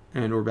and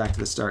we're back to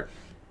the start.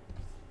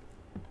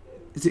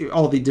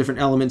 All the different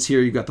elements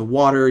here. You've got the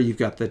water, you've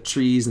got the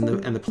trees and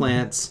the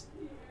plants.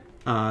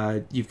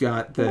 You've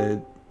got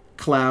the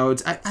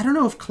clouds. I don't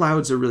know if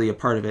clouds are really a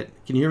part of it.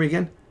 Can you hear me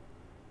again?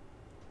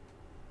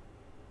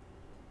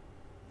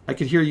 I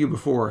could hear you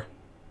before.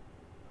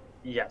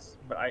 Yes,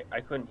 but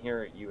I couldn't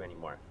hear you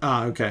anymore.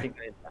 Ah, okay.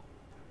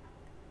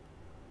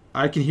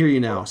 I can hear you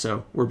now,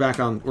 so we're back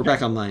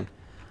online.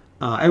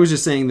 I was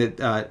just saying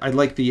that I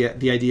like the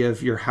idea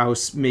of your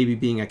house maybe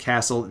being a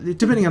castle,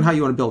 depending on how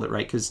you want to build it,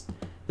 right? Because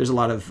there's a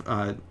lot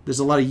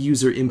of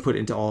user input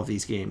into all of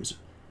these games.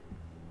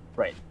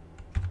 Right.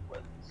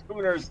 Well,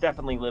 schooners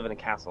definitely live in a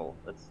castle.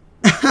 That's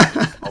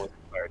always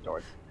inspired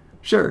towards.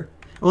 Sure.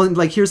 Well, and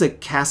like here's a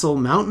castle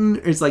mountain.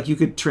 It's like you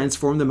could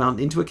transform the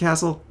mountain into a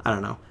castle. I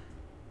don't know.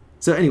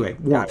 So anyway,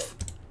 warmth.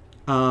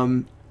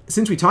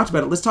 Since we talked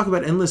about it, let's talk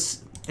about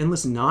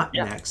EndlessKnot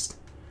next.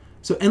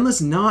 So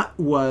EndlessKnot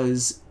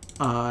was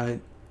a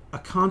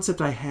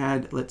concept I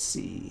had. Let's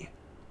see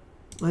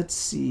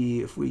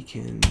if we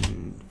can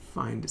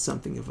find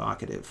something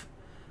evocative.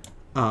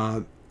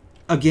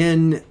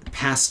 Again,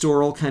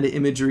 pastoral kind of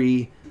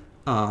imagery.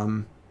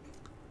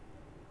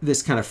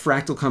 This kind of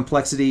fractal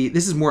complexity.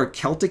 This is more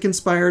Celtic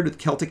inspired with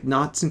Celtic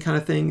knots and kind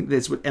of thing.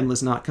 That's what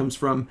EndlessKnot comes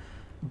from.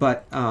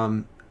 But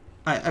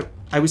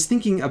I was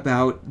thinking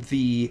about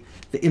the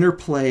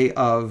interplay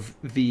of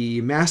the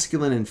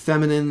masculine and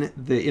feminine,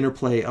 the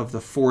interplay of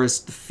the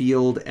forest, the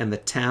field, and the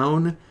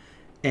town,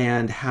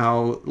 and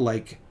how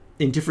like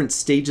in different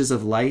stages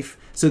of life.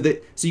 So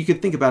you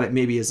could think about it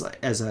maybe as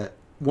a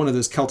one of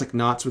those Celtic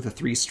knots with the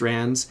 3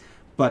 strands,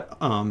 but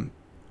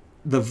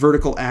the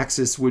vertical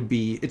axis would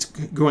be, it's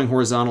going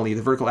horizontally.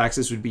 The vertical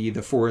axis would be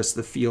the forest,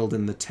 the field,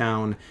 and the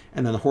town.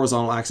 And then the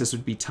horizontal axis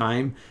would be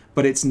time.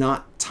 But it's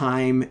not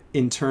time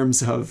in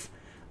terms of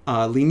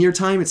linear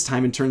time. It's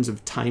time in terms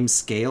of time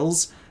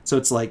scales. So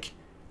it's like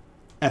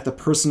at the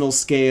personal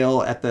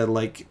scale, at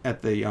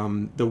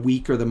the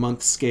week or the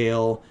month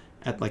scale,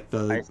 at like I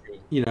the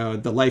see.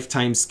 the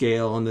lifetime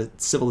scale and the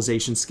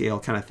civilization scale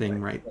kind of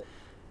thing, right?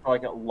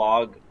 Like a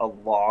log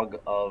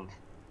of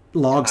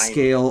Log time.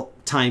 scale,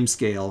 time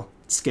scale,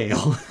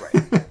 scale.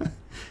 Right. Yeah.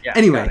 Got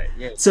Anyway, it.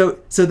 Yeah.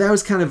 so that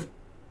was kind of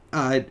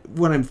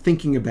what I'm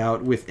thinking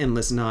about with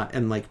EndlessKnot,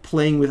 and like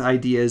playing with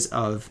ideas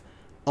of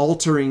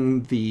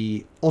altering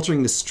the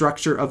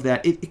structure of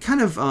that. It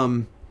kind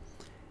of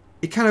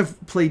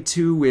played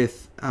too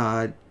with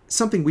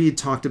something we had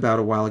talked about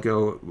a while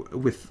ago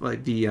with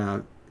like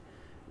the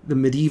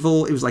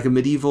medieval. It was like a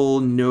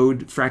medieval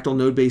fractal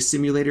node based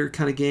simulator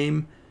kind of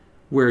game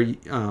where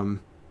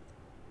I'm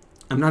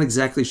not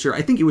exactly sure.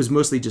 I think it was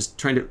mostly just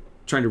trying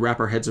to wrap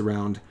our heads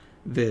around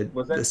the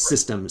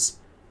systems.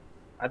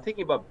 I'm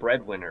thinking about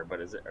Breadwinner, but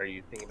are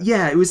you thinking about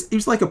Yeah, it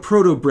was like a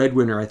proto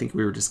Breadwinner, I think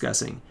we were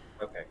discussing.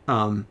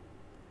 Okay.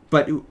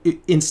 But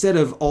instead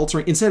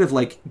of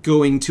like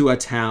going to a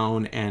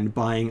town and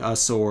buying a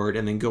sword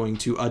and then going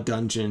to a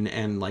dungeon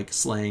and like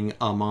slaying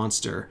a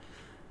monster,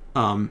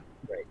 Right.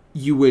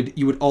 you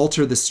would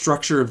alter the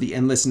structure of the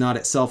EndlessKnot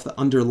itself that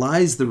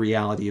underlies the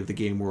reality of the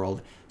game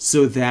world,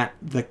 so that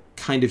the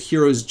kind of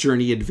hero's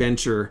journey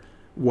adventure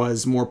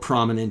was more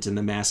prominent in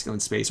the masculine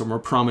space, or more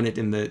prominent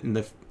in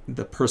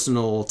the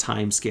personal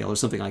time scale, or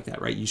something like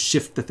that, right? You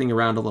shift the thing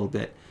around a little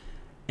bit,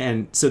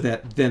 and so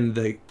that then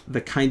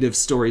the kind of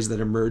stories that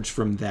emerge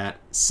from that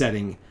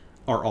setting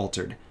are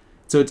altered.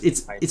 So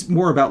it's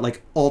more about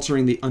like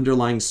altering the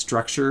underlying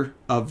structure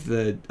of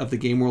the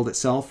game world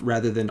itself,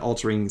 rather than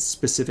altering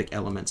specific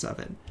elements of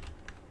it.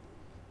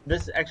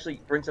 This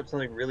actually brings up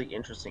something really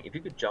interesting. If you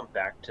could jump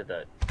back to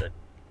the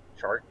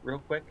chart real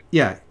quick.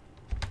 Yeah.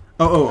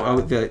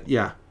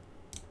 Yeah.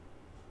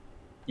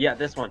 Yeah,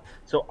 this one.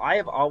 So I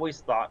have always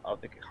thought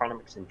of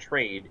economics and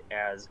trade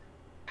as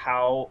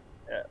how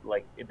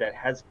like that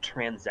has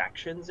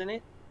transactions in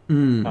it,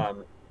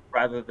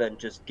 rather than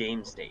just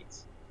game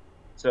states.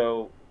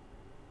 So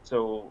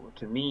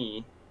to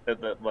me,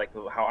 like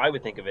how I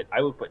would think of it,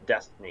 I would put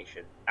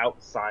destination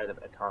outside of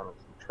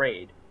economics and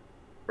trade,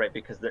 right?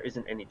 Because there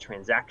isn't any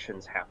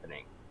transactions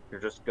happening. You're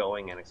just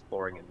going and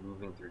exploring and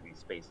moving through these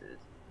spaces.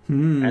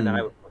 And then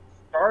I would put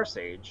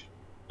StarSage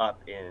up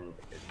in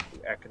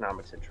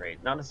economics and trade.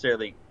 Not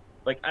necessarily,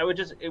 like I would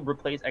just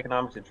replace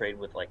economics and trade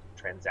with like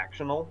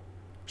transactional.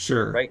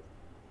 Sure. Right?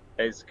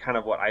 Is kind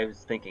of what I was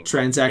thinking.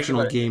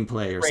 Transactional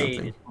gameplay or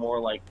something. It's more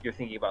like you're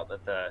thinking about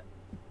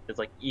it's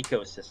like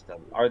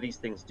ecosystem. Are these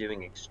things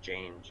doing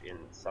exchange in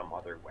some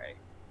other way?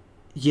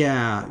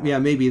 Yeah,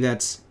 maybe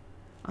that's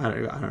I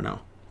don't know.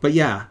 But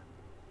yeah,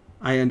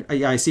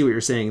 I see what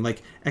you're saying.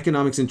 Like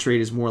economics and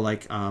trade is more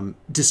like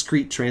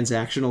discrete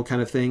transactional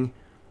kind of thing,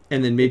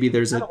 and then maybe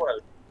there's what I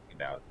was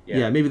thinking about.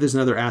 Yeah, maybe there's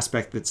another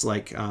aspect that's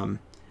like like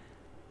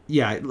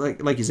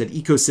you said,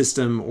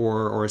 ecosystem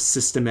or a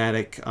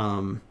systematic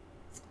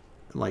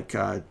like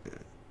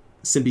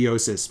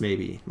symbiosis,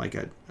 maybe like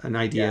an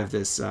idea of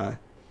this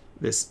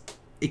this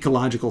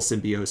ecological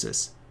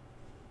symbiosis.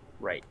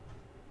 Right.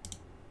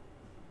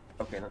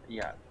 Okay.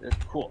 Yeah.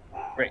 That's cool.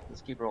 Great.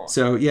 Let's keep rolling.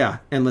 So yeah,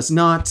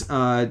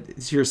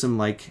 EndlessKnot. Here's some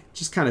like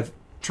just kind of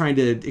trying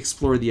to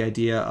explore the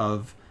idea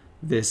of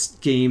this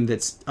game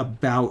that's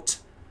about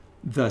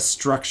the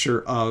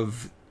structure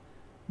of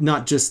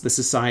not just the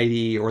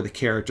society or the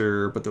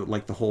character, but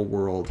the whole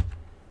world.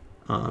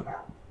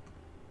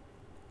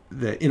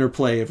 The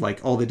interplay of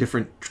like all the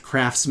different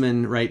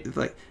craftsmen, right?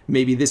 Like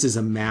maybe this is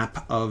a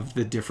map of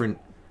the different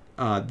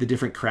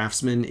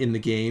craftsmen in the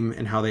game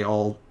and how they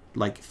all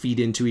like feed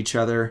into each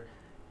other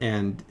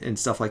and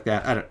stuff like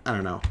that. I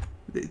don't know,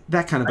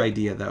 that kind of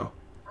idea though.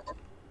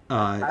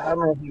 I don't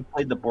know if you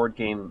played the board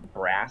game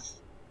Brass.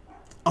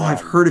 Oh,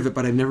 I've heard of it,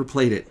 but I've never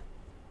played it.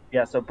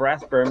 Yeah, so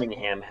Brass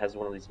Birmingham has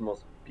one of these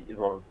most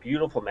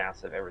beautiful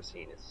maps I've ever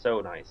seen. It's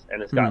so nice,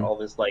 and it's got all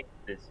this like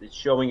it's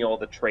showing you all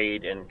the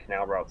trade and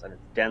canal routes, and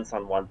it's dense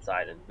on one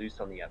side and loose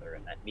on the other,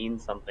 and that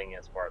means something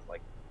as far as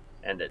like,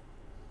 and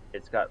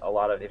it's got a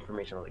lot of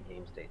information on the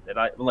game state that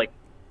I like.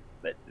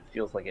 That it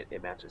feels like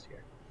it matches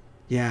here.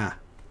 Yeah.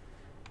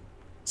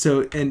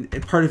 So and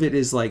part of it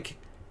is like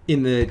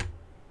in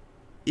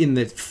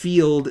the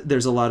field,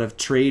 there's a lot of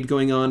trade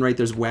going on, right?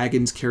 There's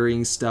wagons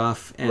carrying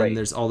stuff, and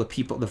there's all the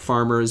people, the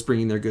farmers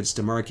bringing their goods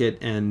to market,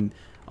 and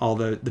all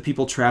the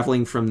people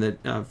traveling from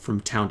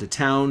from town to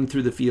town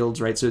through the fields,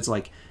 right? So it's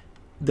like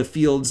the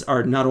fields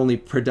are not only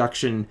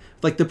production,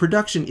 like the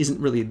production isn't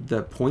really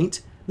the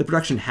point. The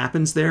production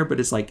happens there, but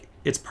it's like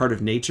it's part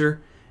of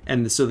nature,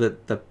 and so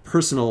that the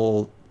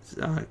personal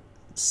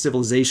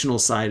civilizational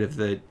side of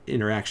the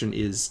interaction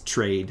is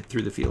trade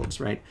through the fields,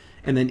 right?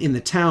 And then in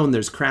the town,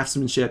 there's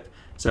craftsmanship.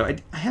 So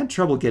I had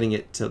trouble getting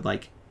it to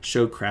like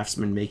show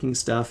craftsmen making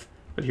stuff,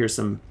 but here's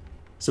some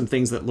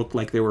things that look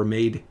like they were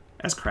made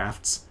as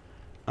crafts.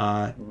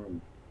 But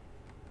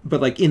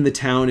like in the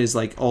town is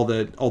like all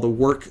the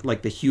work,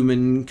 like the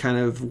human kind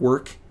of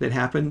work that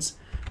happens,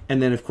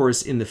 and then of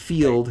course in the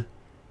field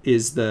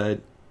is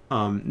the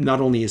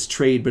not only is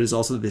trade, but is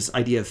also this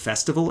idea of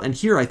festival. And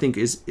here I think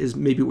is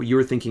maybe what you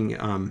were thinking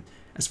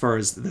as far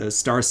as the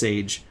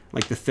StarSage,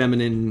 like the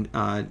feminine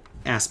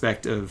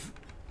aspect of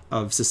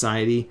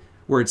society.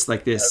 where it's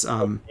like this.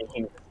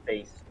 Making the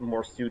space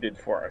more suited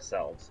for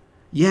ourselves.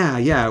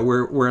 Yeah,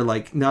 where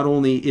like not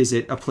only is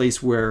it a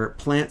place where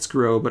plants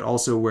grow, but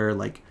also where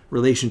like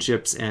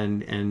relationships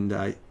and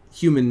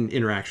human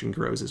interaction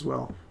grows as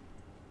well.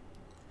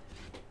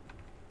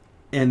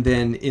 And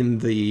then in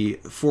the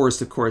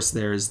forest, of course,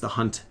 there's the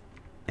hunt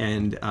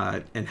and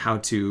how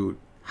to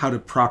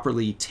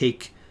properly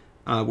take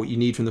what you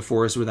need from the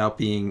forest without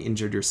being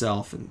injured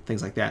yourself and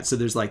things like that. So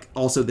there's like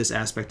also this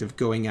aspect of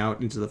going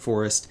out into the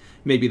forest.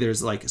 Maybe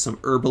there's like some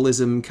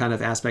herbalism kind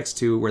of aspects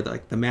too, where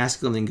like the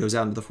masculine goes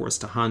out into the forest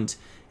to hunt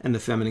and the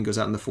feminine goes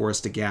out in the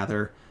forest to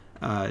gather.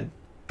 I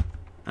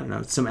don't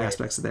know, some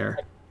aspects there.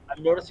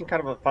 I'm noticing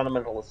kind of a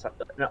fundamental,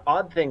 an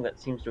odd thing that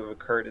seems to have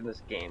occurred in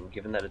this game,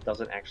 given that it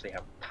doesn't actually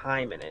have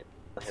time in it,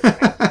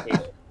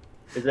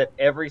 is that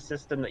every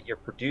system that you're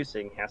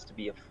producing has to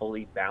be a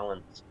fully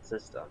balanced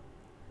system.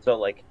 So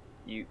like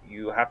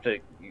you have to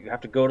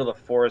go to the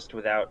forest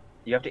without,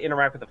 you have to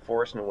interact with the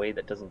forest in a way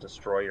that doesn't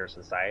destroy your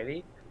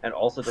society and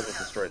also doesn't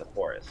destroy the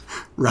forest.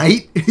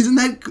 Right? Isn't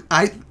that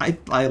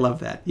I love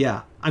that.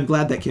 Yeah. I'm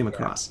glad that came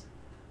across.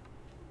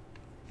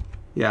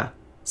 Yeah.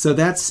 So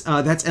that's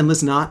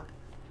EndlessKnot.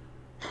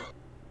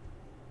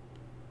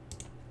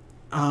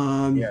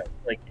 Yeah,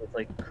 it's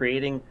like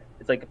creating,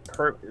 it's like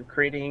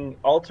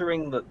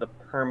altering the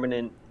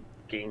permanent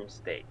game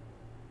state.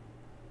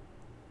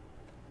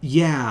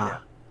 Yeah.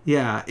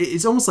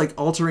 It's almost like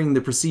altering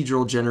the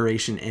procedural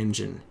generation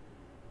engine.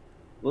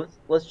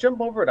 Let's jump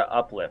over to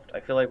Uplift.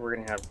 I feel like we're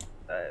gonna have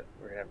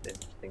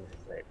interesting things to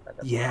say about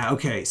that. Yeah.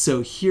 Okay.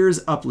 So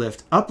here's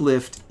Uplift.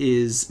 Uplift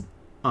is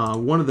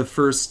one of the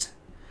first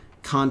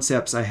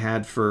concepts I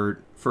had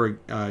for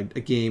a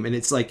game, and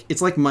it's like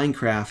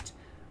Minecraft.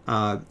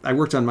 I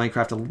worked on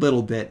Minecraft a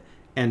little bit,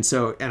 and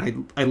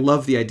I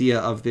love the idea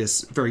of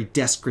this very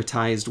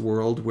descritized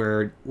world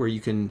where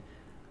you can.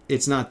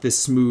 It's not this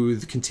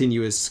smooth,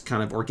 continuous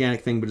kind of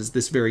organic thing, but it's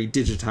this very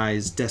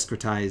digitized,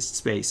 descritized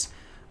space.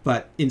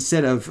 But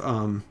instead of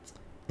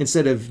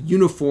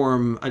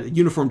uniform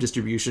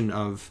distribution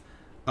of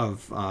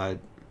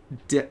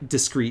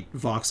discrete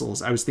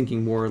voxels, I was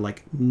thinking more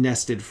like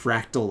nested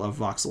fractal of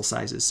voxel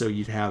sizes. So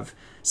you'd have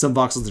some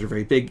voxels that are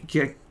very big.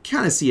 You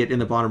kind of see it in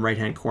the bottom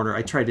right-hand corner.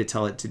 I tried to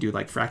tell it to do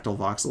like fractal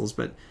voxels,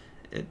 but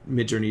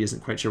Midjourney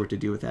isn't quite sure what to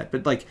do with that.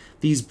 But like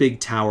these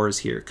big towers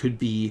here could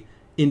be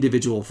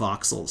individual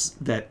voxels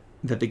that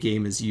the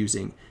game is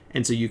using.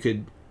 And so you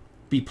could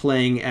be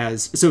playing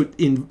as, so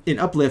in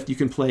Uplift, you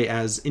can play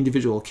as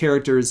individual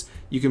characters,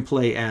 you can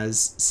play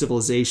as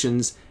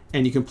civilizations,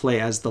 and you can play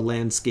as the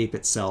landscape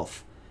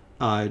itself.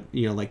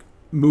 Like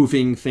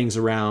moving things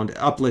around.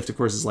 Uplift, of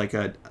course, is like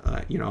a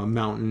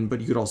mountain, but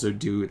you could also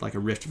do like a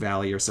Rift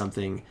Valley or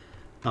something.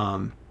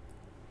 And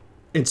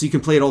so you can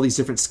play at all these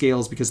different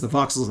scales because the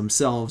voxels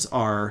themselves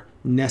are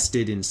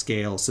nested in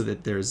scale, so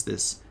that there's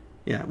this.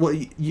 Yeah. Well,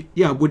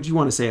 what do you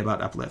want to say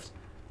about Uplift?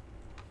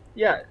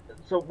 Yeah.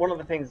 So one of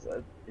the things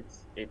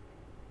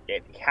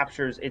it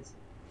captures, it's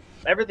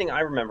everything I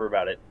remember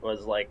about it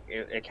was like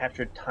it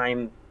captured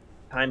time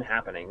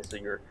happening. So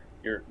you're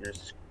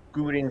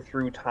scooting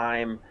through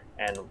time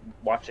and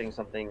watching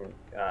something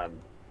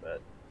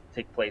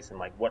take place, and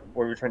like what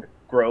we're trying to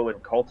grow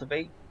and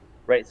cultivate,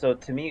 right? So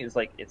to me, it's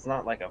like it's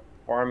not like a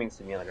farming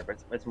simulator, but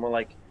it's more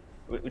like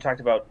we talked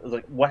about,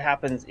 like what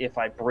happens if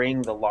I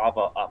bring the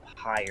lava up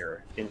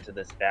higher into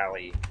this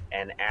valley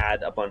and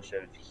add a bunch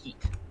of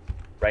heat,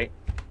 right?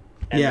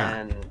 And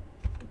then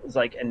it's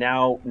like, and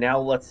now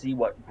let's see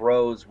what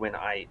grows when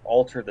I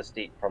alter the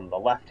state from the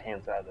left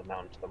hand side of the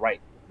mountain to the right,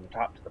 from the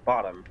top to the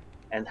bottom,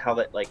 and how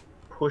that like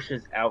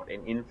pushes out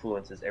and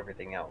influences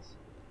everything else.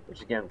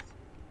 Which again,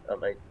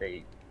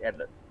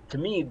 to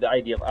me, the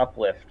idea of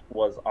Uplift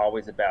was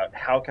always about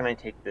how can I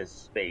take this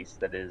space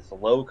that is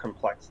low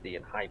complexity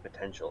and high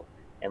potential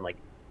and like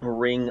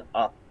bring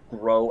up,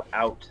 grow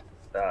out,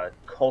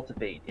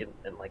 cultivate,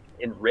 and like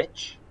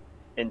enrich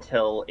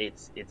until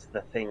it's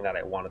the thing that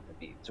I want it to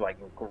be. So I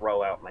can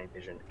grow out my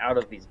vision out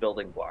of these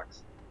building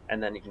blocks,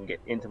 and then you can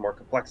get into more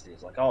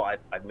complexities. Like, oh,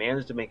 I've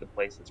managed to make a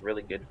place that's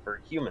really good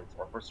for humans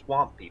or for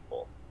swamp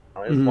people.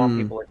 Swamp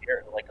people are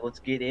here. Like, let's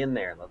get in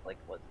there.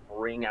 Let's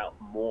bring out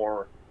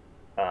more.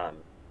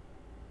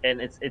 And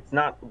it's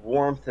not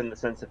warmth in the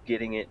sense of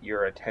getting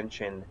your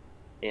attention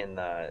in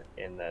the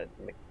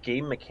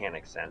game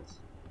mechanic sense,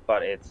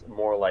 but it's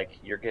more like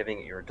you're giving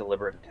it your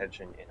deliberate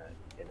attention in a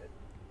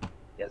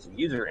as a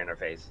user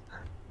interface,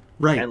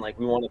 right? And like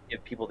we want to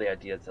give people the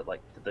ideas that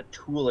like the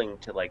tooling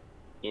to like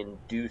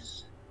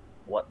induce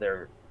what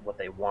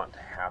they want to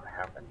have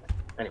happen.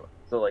 Anyway,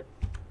 so like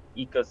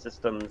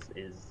ecosystems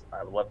is,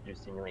 I would love to do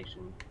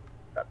simulation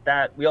about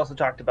that. We also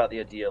talked about the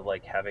idea of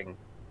like having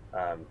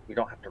we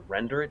don't have to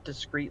render it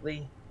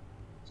discretely,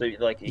 so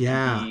like it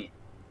can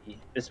be,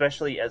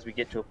 especially as we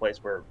get to a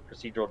place where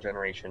procedural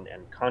generation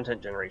and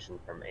content generation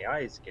from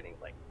AI is getting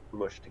like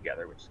mushed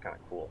together, which is kind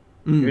of cool.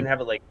 You can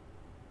have it like,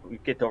 we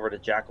get over to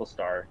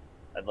JackalStar,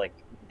 and like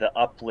the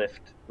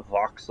Uplift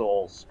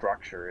voxel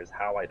structure is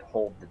how I'd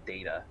hold the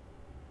data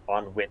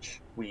on which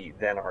we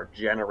then are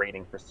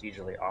generating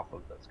procedurally off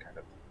of those kind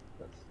of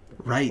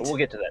Right. But we'll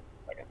get to that in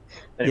a second.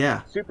 Anyway,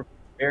 Yeah. super,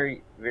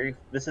 very, very.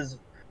 This is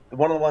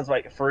one of the ones where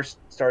I first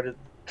started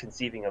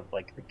conceiving of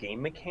like the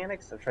game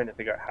mechanics. I'm trying to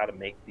figure out how to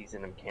make these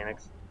into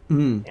mechanics,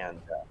 Mm. and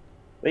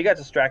we got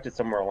distracted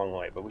somewhere along the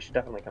way. But we should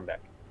definitely come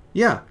back.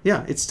 Yeah.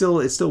 Yeah. It's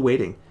still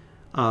waiting.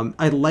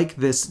 I like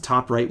this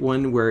top right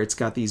one where it's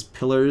got these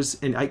pillars,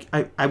 and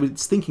I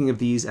was thinking of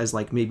these as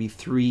like maybe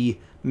 3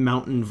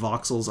 mountain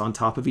voxels on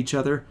top of each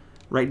other,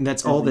 right? And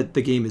that's all that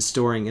the game is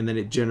storing, and then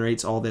it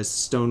generates all this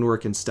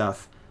stonework and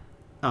stuff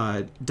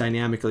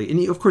dynamically.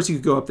 And of course, you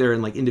could go up there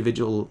and like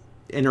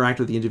interact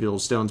with the individual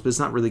stones, but it's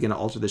not really going to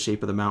alter the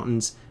shape of the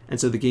mountains, and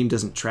so the game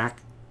doesn't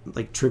track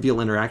like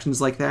trivial interactions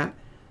like that.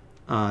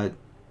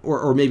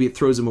 Or maybe it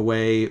throws them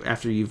away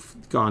after you've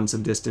gone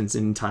some distance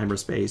in time or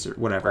space or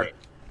whatever. Right.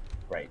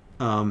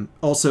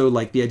 Also,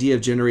 like the idea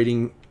of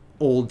generating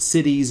old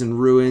cities and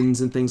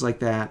ruins and things like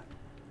that.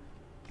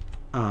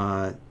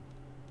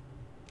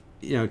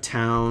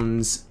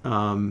 Towns.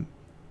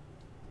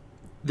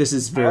 This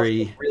is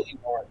very. I also really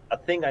want a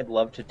thing I'd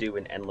love to do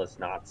in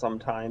EndlessKnot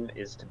sometime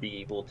is to be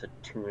able to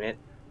tune it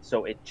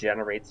so it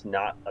generates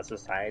not a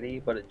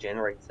society, but it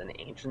generates an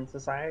ancient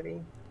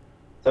society.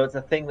 So it's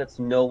a thing that's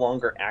no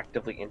longer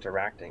actively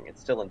interacting. It's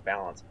still in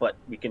balance, but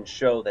we can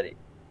show that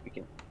we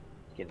can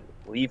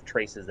leave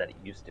traces that it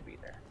used to be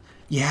there.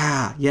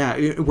 Yeah,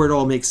 where it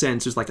all makes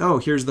sense. It's like, oh,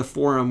 here's the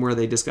forum where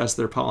they discussed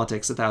their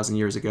politics 1,000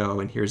 years ago,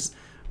 and here's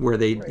where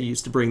they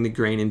used to bring the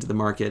grain into the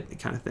market,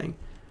 kind of thing.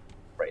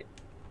 Right.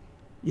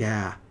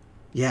 Yeah,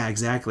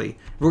 exactly.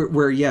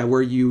 Where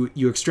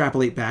you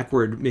extrapolate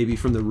backward maybe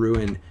from the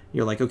ruin.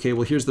 You're like, okay,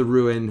 well, here's the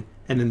ruin,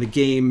 and then the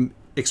game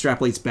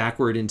extrapolates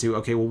backward into,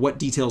 okay, well, what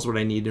details would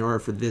I need in order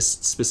for this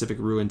specific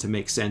ruin to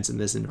make sense in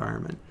this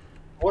environment?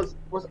 Was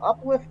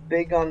Uplift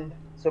big on?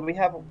 So we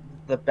have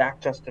the back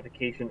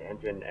justification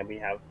engine and we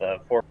have the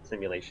forward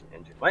simulation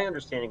engine. My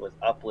understanding was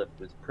Uplift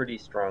was pretty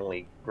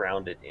strongly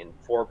grounded in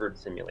forward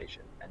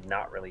simulation and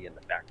not really in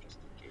the back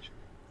justification.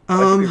 I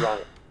could be wrong.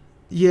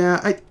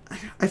 Yeah,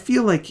 I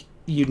feel like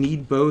you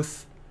need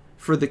both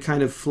for the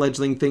kind of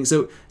fledgling thing.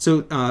 So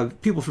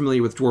people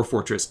familiar with Dwarf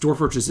Fortress. Dwarf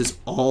Fortress is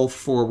all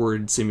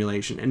forward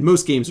simulation, and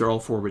most games are all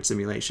forward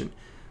simulation.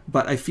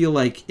 But I feel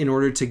like in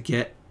order to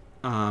get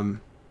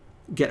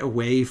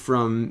away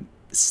from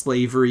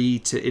slavery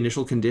to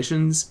initial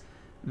conditions,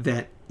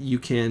 that you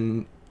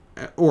can,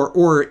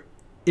 or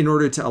in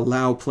order to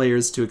allow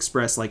players to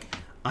express like,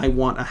 I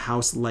want a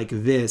house like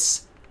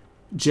this,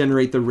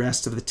 generate the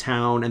rest of the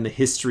town and the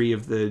history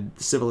of the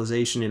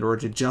civilization in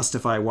order to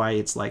justify why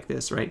it's like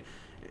this, right?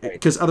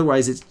 Because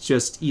otherwise it's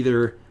just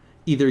either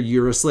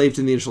you're a slave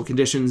to the initial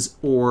conditions,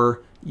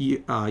 or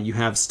you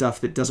have stuff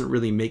that doesn't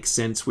really make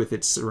sense with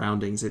its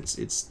surroundings.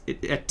 It's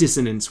at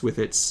dissonance with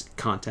its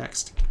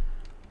context.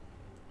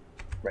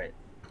 Right.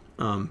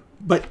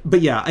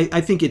 But yeah,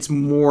 I think it's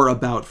more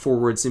about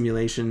forward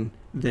simulation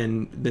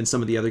than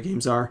some of the other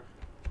games are.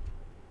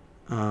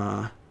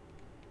 I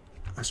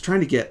was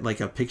trying to get like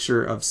a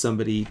picture of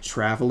somebody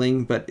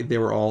traveling, but they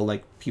were all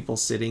like people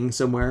sitting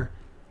somewhere.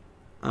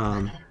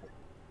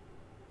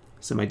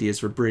 Some ideas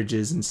for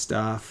bridges and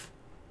stuff.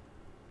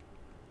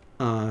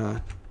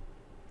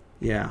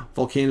 Yeah,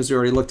 volcanoes we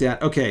already looked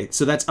at. Okay,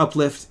 so that's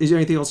Uplift. Is there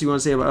anything else you want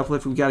to say about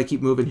Uplift? We've got to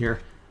keep moving here.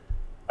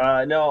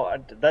 No,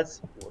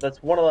 that's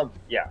one of them.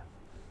 Yeah,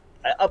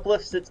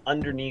 Uplift sits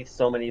underneath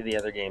so many of the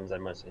other games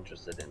I'm most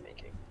interested in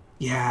making.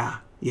 Yeah.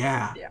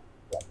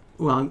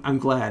 Well, I'm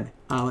glad.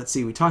 Let's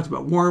see. We talked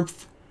about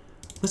Warmth.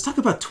 Let's talk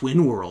about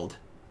TwinWorld.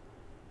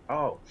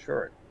 Oh,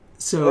 sure.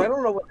 So I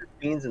don't know what this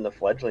means in the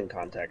fledgling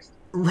context.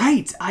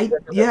 Right.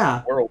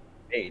 Yeah. World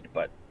made,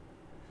 but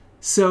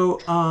so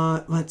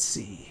let's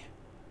see.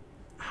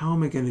 How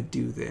am I going to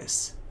do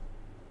this?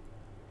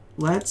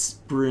 Let's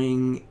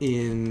bring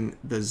in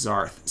the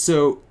Zarth.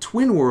 So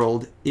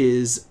TwinWorld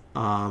is,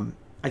 I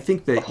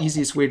think the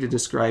easiest way to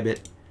describe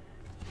it.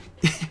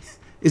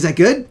 Is that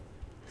good?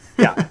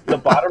 Yeah, the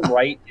bottom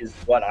right is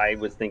what I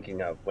was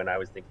thinking of when I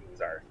was thinking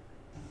Zarth.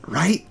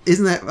 Right?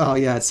 Isn't that? Oh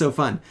yeah, it's so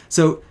fun.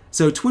 So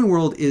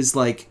TwinWorld is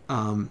like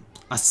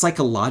a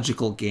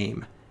psychological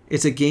game.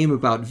 It's a game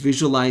about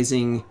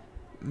visualizing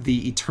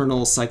the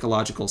eternal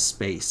psychological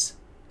space.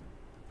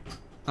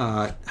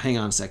 Hang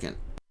on a second.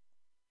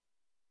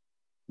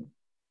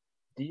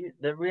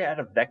 We had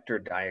a vector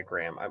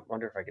diagram. I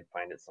wonder if I could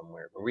find it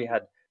somewhere. Where we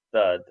had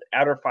the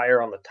outer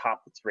fire on the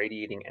top that's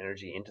radiating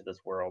energy into this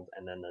world,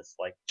 and then this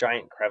like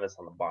giant crevice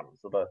on the bottom.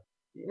 So the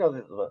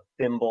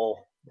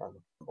thimble, not the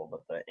thimble,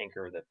 but the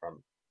anchor that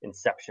from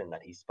Inception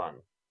that he spun.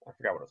 I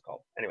forgot what it's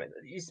called. Anyway,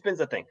 he spins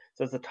a thing.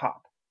 So it's the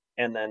top,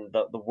 and then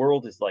the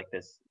world is like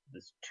this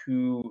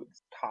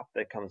top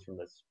that comes from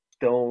this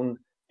stone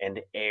and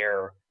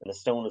air, and the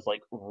stone is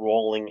like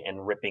rolling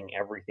and ripping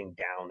everything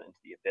down into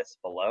the abyss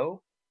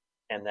below.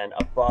 And then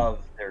above,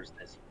 there's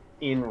this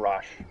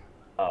inrush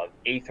of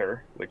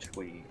aether, which is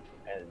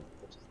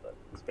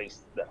the space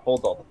that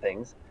holds all the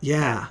things.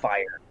 Yeah. And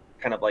fire,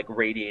 kind of like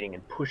radiating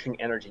and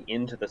pushing energy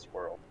into this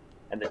world.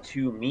 and the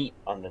two meet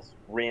on this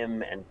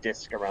rim and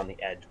disc around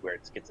the edge where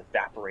it gets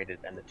evaporated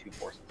and the two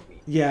forces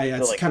meet. Yeah, yeah,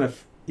 so it's like, kind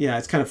of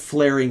it's kind of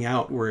flaring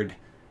outward.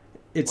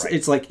 It's Right.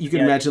 it's like you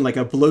can imagine like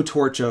a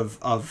blowtorch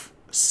of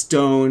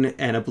stone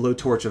and a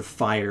blowtorch of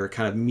fire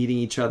kind of meeting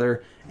each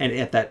other, and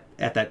at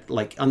that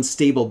like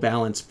unstable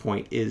balance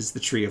point is the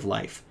tree of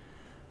life.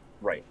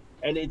 Right.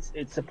 And it's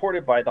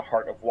supported by the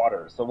heart of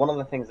water. So one of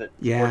the things that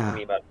works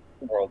me about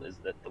the world is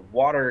that the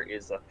water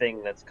is a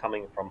thing that's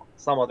coming from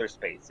some other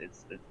space.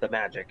 It's the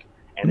magic,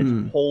 and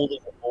it's holding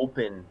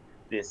open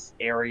this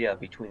area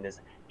between this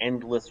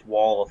endless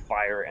wall of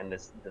fire and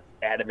this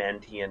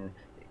adamantian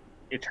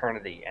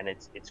eternity, and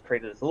it's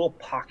created this little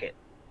pocket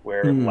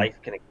where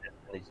life can exist.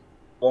 And these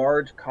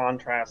large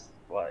contrasts,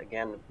 well,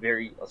 again,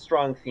 a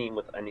strong theme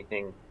with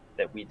anything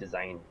that we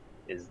design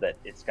is that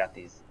it's got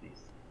these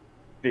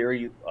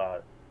very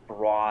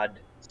broad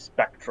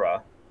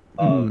spectra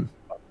of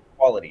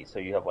quality. So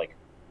you have like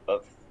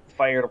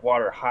fire to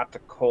water, hot to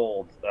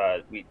cold.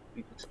 We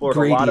explored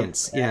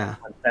Gradients, a lot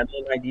of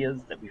feminine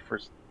ideas that we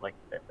first like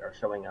that are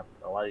showing up.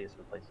 A lot of these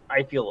places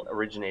I feel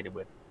originated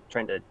with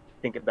trying to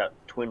think about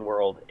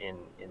TwinWorld in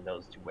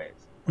those two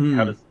ways. Like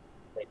how does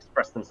they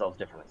express themselves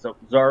differently? So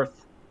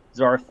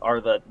Zarth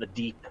are the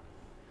deep.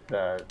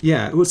 So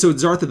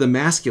Zarth are the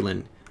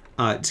masculine.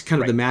 It's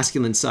kind of the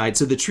masculine side.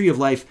 So the tree of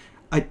life.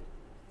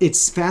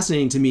 It's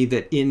fascinating to me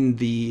that in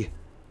the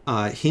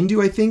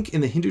Hindu, I think, in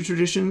the Hindu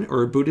tradition,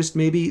 or Buddhist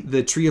maybe,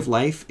 the tree of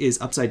life is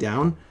upside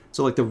down.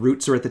 So like the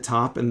roots are at the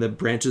top and the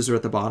branches are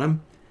at the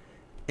bottom.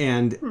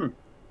 And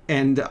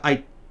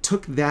I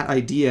took that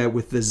idea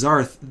with the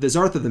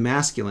Zarth of the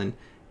masculine,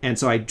 and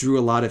so I drew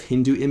a lot of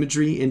Hindu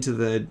imagery into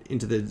the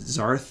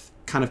Zarth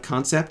kind of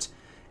concept.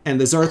 And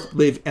the Zarth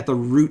live at the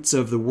roots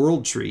of the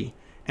world tree.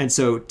 And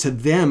so to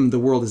them, the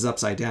world is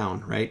upside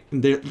down, right?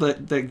 And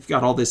they've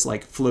got all this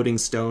like floating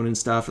stone and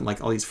stuff and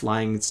like all these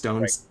flying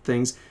stones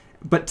things.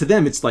 But to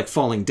them, it's like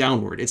falling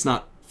downward. It's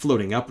not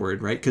floating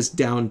upward, right? Because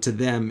down to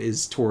them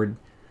is toward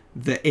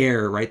the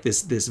air, right?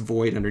 This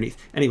void underneath.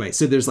 Anyway,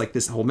 so there's like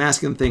this whole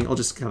masculine thing. I'll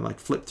just kind of like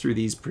flip through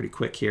these pretty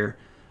quick here.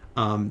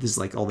 This is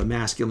like all the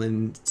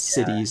masculine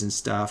cities and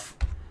stuff.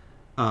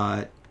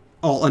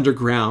 All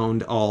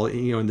underground, all,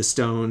 in the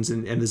stones.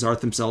 And the Zarth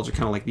themselves are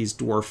kind of like these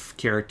dwarf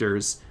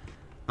characters.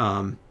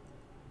 I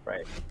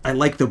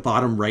like the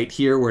bottom right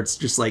here where it's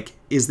just like,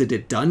 is it a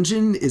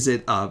dungeon? Is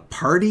it a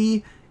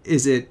party?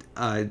 Is it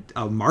a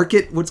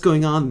market? What's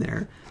going on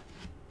there?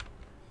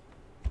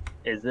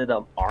 Is it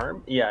an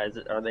arm? Yeah.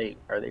 Are they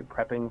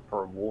prepping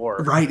for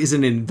war? Right. Is it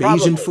an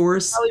invasion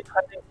force? Probably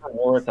prepping for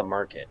war at the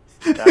market.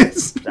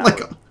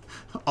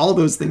 All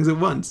those things at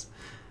once.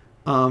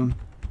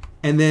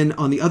 And then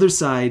on the other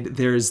side,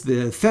 there's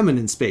the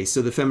feminine space.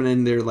 So the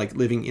feminine, they're like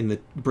living in the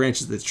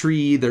branches of the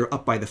tree. They're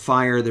up by the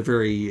fire. They're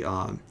very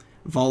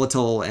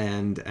volatile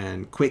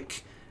and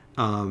quick.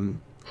 So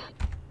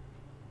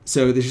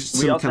there's just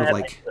some kind of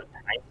like the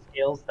time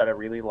scales that I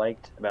really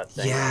liked about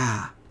saying.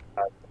 Yeah.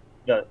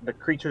 The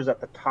creatures at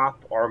the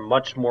top are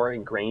much more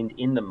ingrained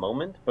in the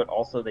moment, but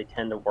also they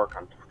tend to work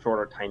on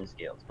shorter time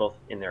scales, both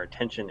in their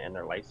attention and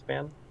their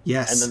lifespan.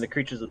 Yes. And then the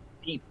creatures at the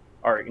deep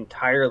are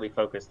entirely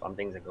focused on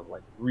things that go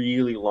like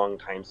really long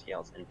time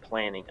scales and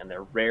planning, and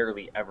they're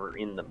rarely ever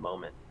in the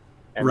moment.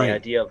 And the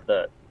idea of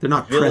they're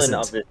not villain present.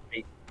 Of this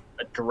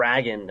a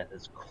dragon that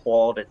has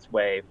clawed its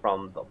way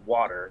from the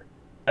water,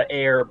 the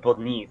air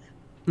beneath,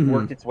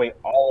 worked its way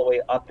all the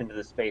way up into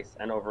the space,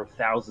 and over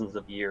thousands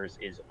of years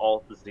he's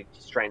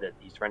trying to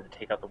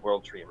take out the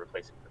world tree and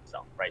replace it with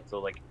himself, right? So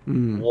like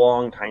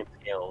long time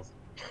scales.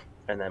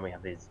 And then we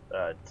have these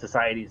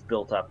societies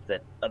built up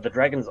that the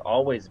dragon's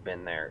always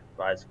been there,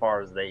 as far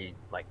as they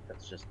like.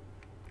 That's just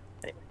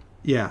anyway.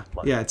 Yeah.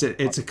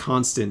 It's a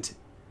constant.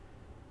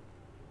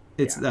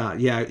 It's and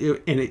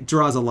it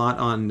draws a lot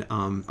on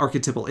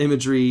archetypal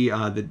imagery.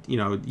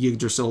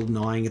 Yggdrasil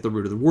gnawing at the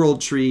root of the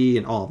world tree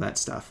and all of that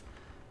stuff.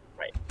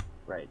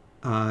 Right.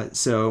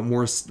 So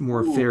more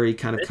fairy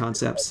kind of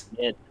concepts.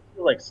 It's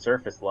like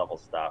surface level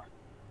stuff.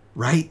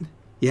 Right.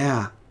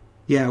 Yeah.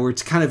 Yeah, where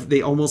it's kind of,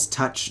 they almost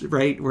touch,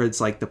 right? Where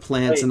it's like the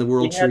plants and the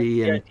world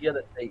tree. The idea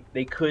that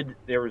they could,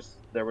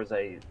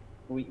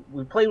 we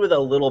played with a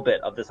little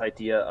bit of this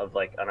idea of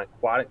like an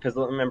aquatic, because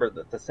remember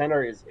the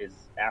center is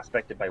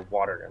aspected by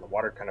water, and the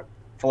water kind of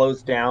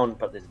flows down,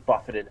 but is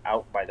buffeted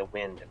out by the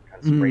wind and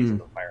kind of sprays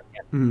into the fire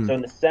again. So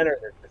in the center,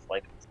 there's this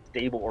like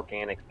stable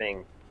organic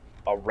thing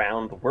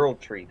around the world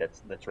tree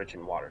that's rich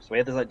in water. So we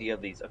had this idea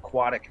of these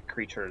aquatic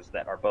creatures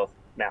that are both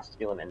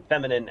masculine and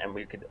feminine, and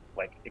we could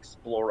like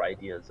explore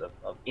ideas of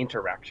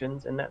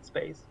interactions in that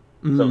space.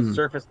 So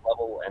surface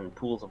level and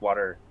pools of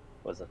water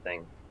was a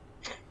thing.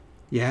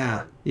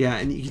 Yeah,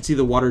 and you can see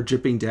the water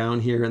dripping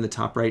down here in the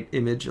top right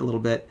image a little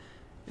bit.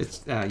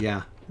 It's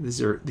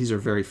these are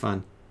very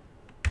fun.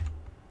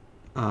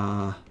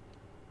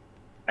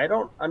 I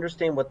don't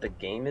understand what the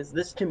game is.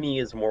 This to me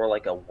is more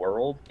like a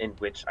world in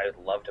which I would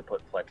love to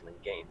put fledgling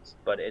games,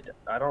 but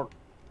I don't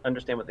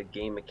understand what the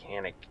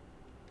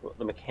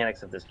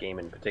mechanics of this game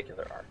in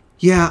particular are.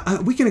 Yeah,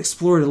 we can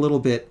explore it a little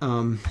bit.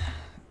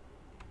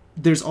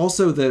 there's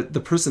also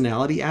the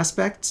personality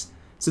aspects.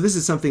 So this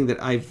is something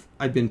that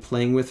I've been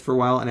playing with for a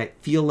while, and I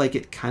feel like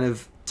it kind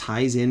of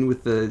ties in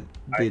with the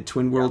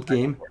TwinWorld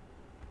game.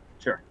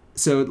 Sure.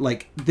 So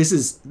like this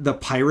is the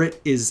pirate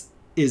is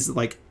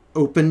like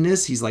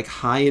openness. He's like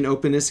high in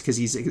openness because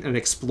he's an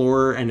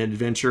explorer and an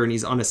adventurer, and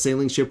he's on a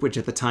sailing ship, which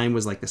at the time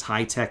was like this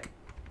high-tech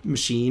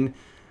machine.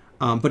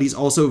 But he's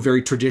also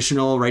very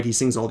traditional, right? He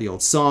sings all the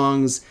old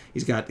songs.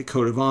 He's got the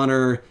code of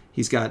honor.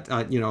 He's got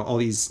all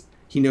these.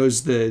 He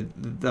knows the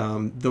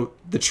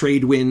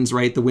trade winds,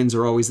 right? The winds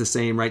are always the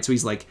same, right? So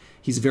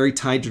he's very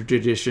tied to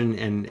tradition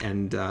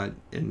and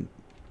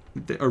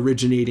the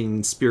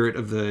originating spirit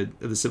of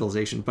the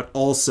civilization, but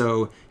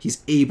also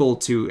he's able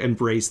to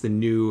embrace the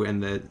new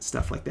and the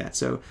stuff like that.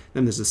 So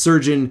then there's a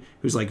surgeon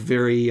who's like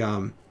very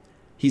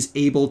he's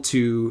able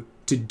to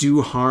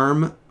do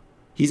harm.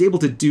 He's able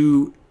to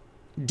do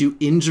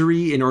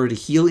injury in order to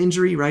heal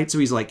injury, right? So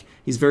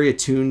he's very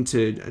attuned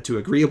to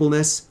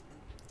agreeableness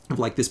of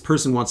like this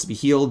person wants to be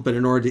healed, but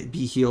in order to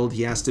be healed,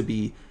 he has to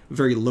be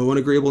very low in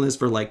agreeableness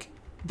for like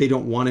they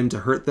don't want him to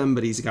hurt them,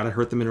 but he's got to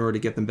hurt them in order to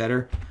get them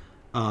better.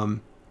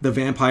 The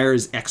vampire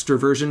is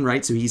extroversion,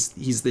 right? So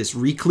he's this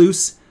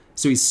recluse,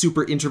 so he's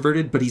super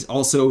introverted, but he's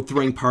also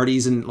throwing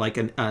parties and like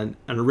an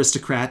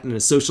aristocrat and a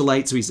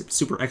socialite, so he's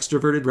super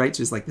extroverted, right?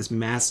 So he's like this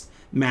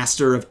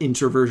master of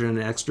introversion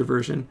and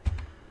extroversion.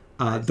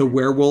 The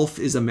werewolf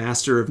is a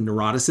master of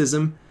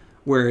neuroticism,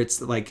 where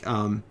it's like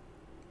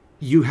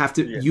you have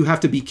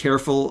to be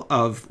careful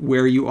of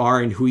where you are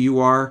and who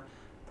you are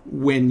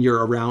when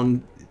you're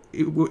around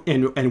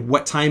and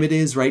what time it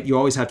is, right? You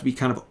always have to be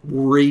kind of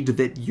worried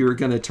that you're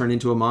going to turn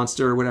into a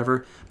monster or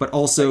whatever. But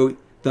also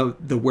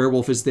the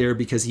werewolf is there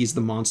because he's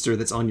the monster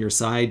that's on your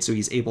side, so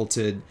he's able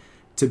to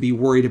be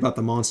worried about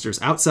the monsters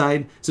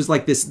outside. So it's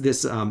like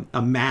this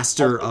a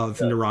master of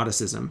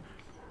neuroticism.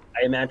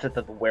 I imagine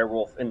that the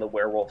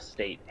werewolf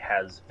state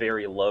has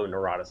very low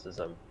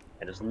neuroticism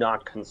and is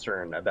not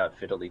concerned about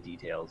fiddly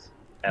details.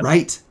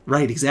 Right,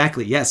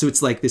 exactly. Yeah, so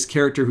it's like this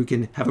character who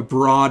can have a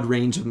broad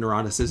range of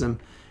neuroticism.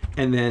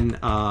 And then,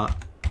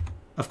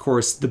 of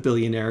course, the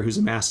billionaire who's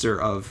a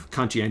master of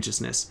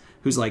conscientiousness,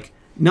 who's like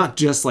not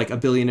just like a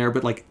billionaire,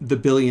 but like the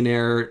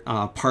billionaire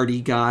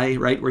party guy,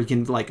 right? Where he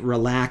can like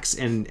relax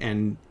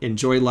and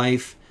enjoy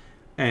life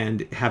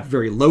and have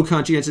very low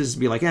conscientiousness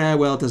and be like,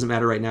 well, it doesn't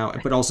matter right now.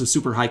 But also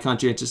super high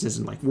conscientiousness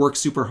and like work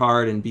super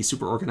hard and be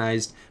super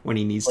organized when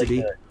he needs to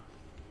be.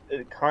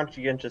 A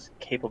conscientious,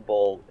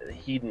 capable,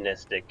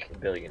 hedonistic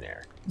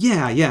billionaire.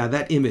 Yeah,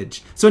 that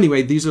image. So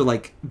anyway, these are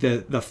like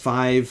the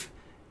five.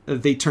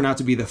 They turn out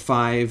to be the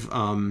five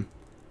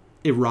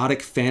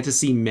erotic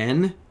fantasy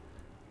men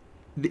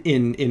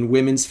in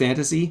women's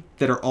fantasy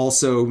that are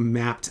also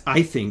mapped,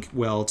 I think,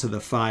 well to the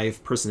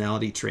five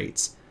personality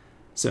traits.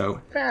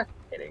 So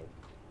fascinating.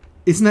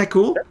 Isn't that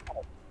cool?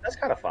 That's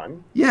kind of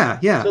fun. Yeah.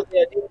 So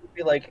the idea would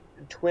be like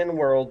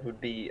TwinWorld would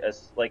be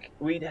like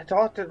we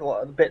talked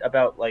a bit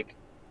about like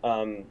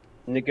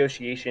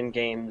negotiation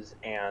games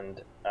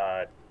and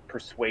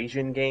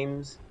persuasion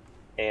games.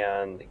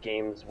 And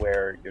games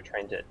where you're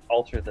trying to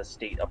alter the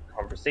state of a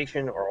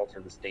conversation or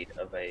alter the state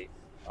of a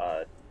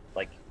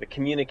like the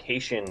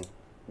communication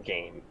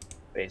game,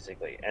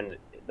 basically. And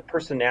the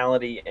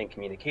personality and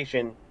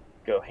communication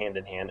go hand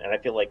in hand. And I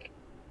feel like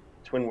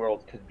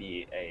TwinWorld could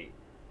be a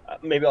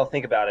maybe I'll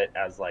think about it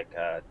as like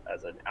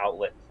as an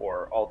outlet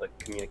for all the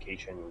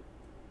communication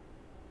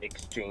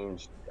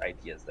exchange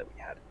ideas that we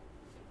had.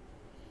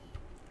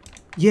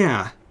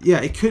 Yeah,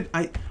 it could.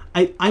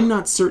 I'm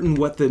not certain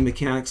what the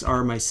mechanics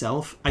are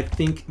myself. I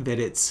think that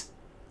it's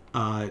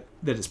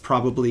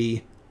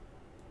probably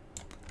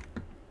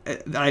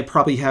I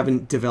probably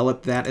haven't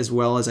developed that as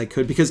well as I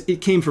could because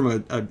it came from a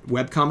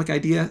webcomic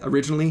idea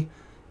originally,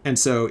 and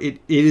so it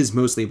is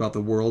mostly about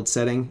the world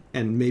setting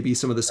and maybe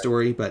some of the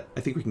story, but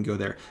I think we can go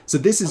there. So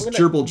this is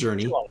Gerbil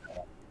Journey.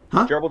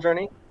 Huh? Gerbil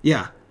Journey?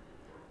 Yeah.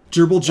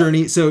 Gerbil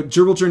Journey. So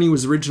Gerbil Journey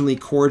was originally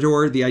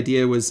corridor. The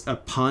idea was a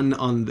pun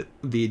on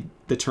the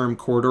term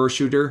corridor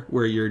shooter,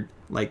 where you're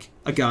like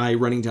a guy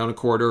running down a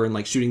corridor and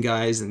like shooting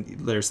guys, and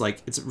there's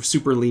like it's a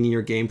super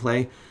linear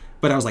gameplay.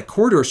 But I was like,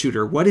 corridor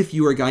shooter, what if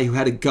you were a guy who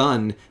had a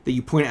gun that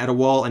you point at a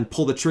wall and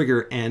pull the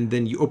trigger, and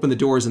then you open the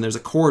doors and there's a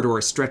corridor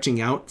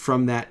stretching out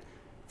from that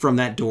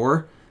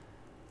door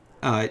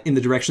in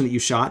the direction that you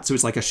shot. So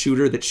it's like a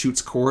shooter that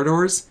shoots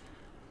corridors.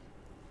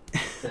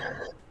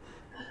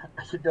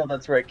 I should know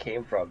that's where it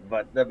came from,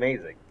 but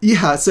amazing.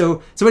 Yeah,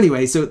 so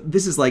anyway, so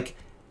this is like,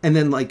 and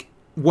then like,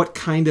 what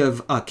kind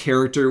of a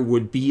character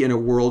would be in a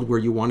world where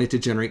you wanted to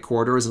generate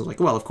corridors? And like,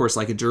 well, of course,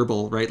 like a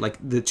gerbil, right? Like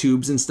the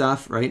tubes and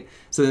stuff, right?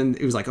 So then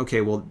it was like,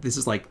 okay, well, this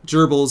is like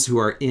gerbils who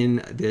are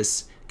in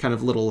this kind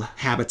of little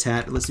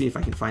habitat. Let's see if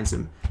I can find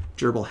some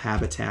gerbil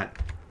habitat.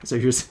 So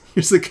here's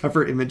the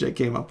cover image I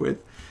came up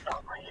with.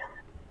 Oh my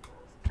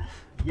god!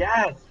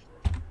 Yes.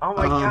 Oh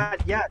my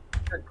god! Yeah,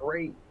 they're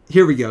great.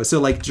 Here we go. So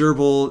like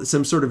gerbil,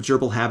 some sort of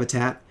gerbil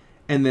habitat.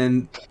 And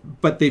then,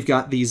 but they've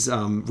got these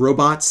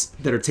robots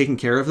that are taking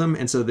care of them.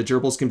 And so the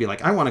gerbils can be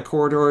like, I want a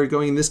corridor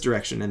going in this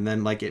direction. And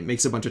then like it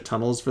makes a bunch of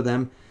tunnels for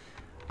them.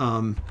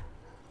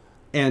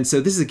 And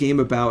so this is a game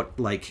about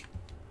like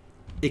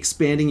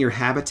expanding your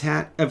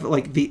habitat, of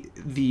like the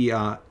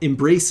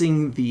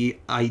embracing the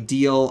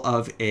ideal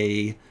of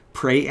a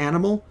prey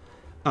animal,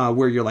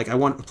 where you're like, I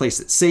want a place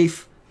that's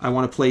safe. I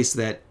want a place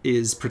that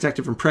is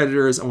protected from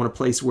predators. I want a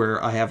place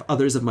where I have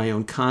others of my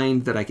own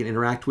kind that I can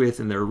interact with,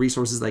 and there are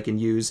resources that I can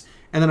use,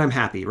 and then I'm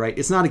happy, right?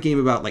 It's not a game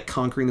about like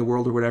conquering the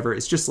world or whatever.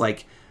 It's just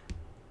like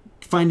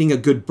finding a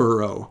good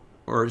burrow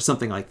or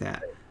something like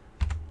that.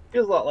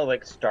 Feels a lot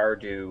like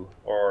Stardew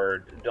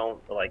or don't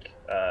like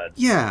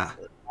Yeah.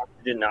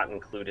 Oxygen Not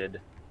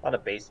Included. A lot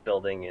of base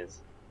building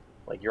is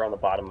like you're on the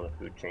bottom of the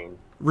food chain.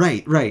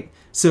 Right, right.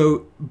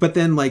 So, but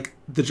then like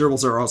the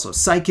gerbils are also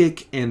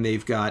psychic, and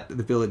they've got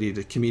the ability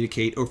to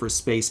communicate over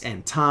space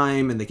and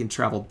time, and they can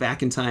travel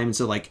back in time. And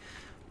so like,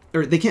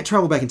 or they can't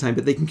travel back in time,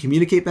 but they can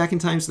communicate back in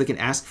time, so they can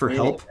ask for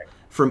help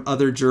from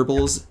other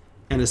gerbils,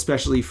 and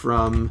especially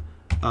from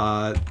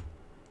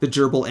the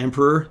Gerbil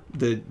Emperor,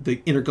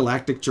 the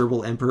intergalactic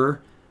Gerbil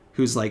Emperor,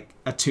 who's like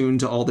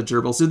attuned to all the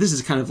gerbils. So this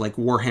is kind of like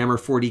Warhammer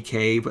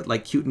 40k, but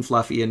like cute and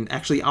fluffy and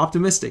actually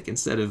optimistic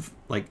instead of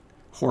like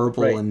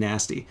horrible and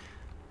nasty.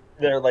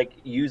 They're like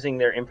using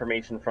their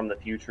information from the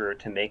future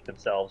to make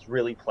themselves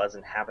really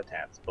pleasant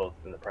habitats, both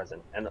in the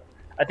present. And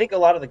I think a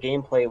lot of the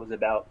gameplay was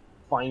about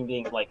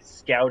finding, like,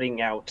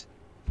 scouting out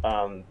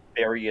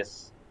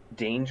various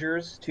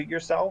dangers to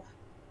yourself,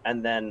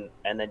 and then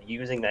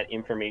using that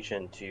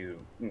information to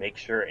make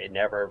sure it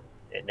never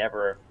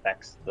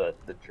affects the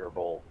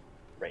gerbil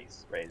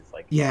race, right? It's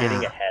like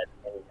getting ahead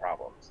of any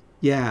problems.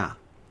 Yeah.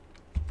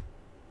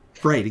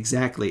 Right,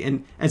 exactly.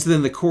 And so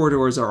then the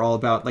corridors are all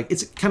about, like,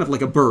 it's kind of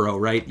like a burrow,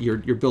 right? You're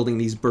building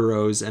these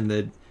burrows, and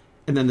then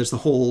there's the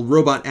whole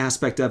robot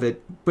aspect of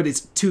it, but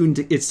it's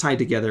tied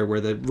together, where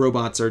the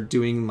robots are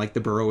doing like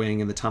the burrowing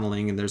and the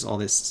tunneling, and there's all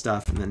this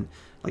stuff. And then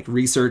like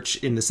research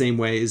in the same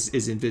way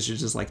is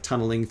envisaged as like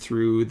tunneling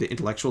through the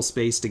intellectual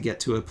space to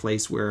get to a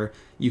place where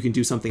you can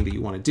do something that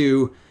you want to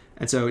do.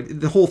 And so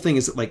the whole thing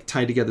is like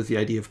tied together with the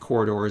idea of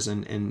corridors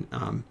and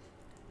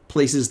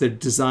places that are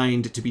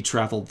designed to be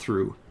traveled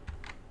through.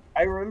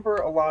 I remember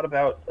a lot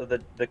about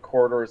the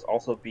corridors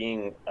also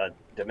being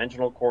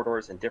dimensional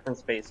corridors in different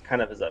space,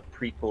 kind of as a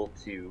prequel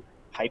to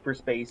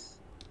hyperspace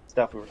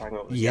stuff we were talking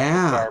about with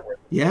JackalStar,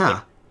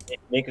 where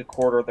make a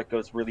corridor that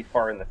goes really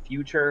far in the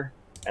future,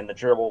 and the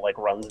gerbil like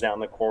runs down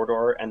the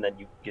corridor, and then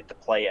you get to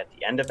play at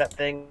the end of that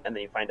thing, and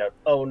then you find out,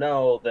 oh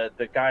no,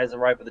 the guys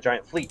arrived with a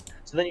giant fleet.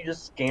 So then you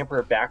just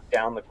scamper back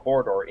down the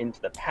corridor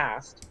into the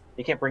past.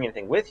 You can't bring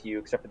anything with you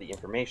except for the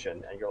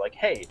information, and you're like,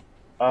 hey,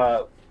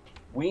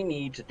 we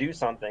need to do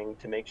something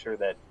to make sure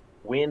that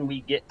when we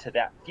get to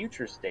that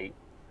future state,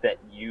 that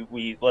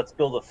let's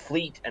build a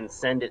fleet and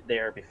send it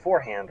there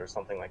beforehand or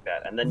something like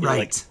that. And then you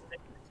like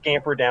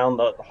scamper down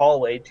the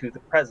hallway to the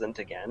present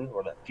again,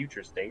 or the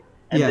future state,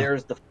 and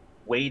there's the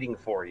waiting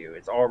for you.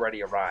 It's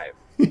already arrived.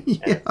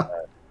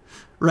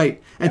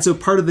 Right. And so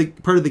part of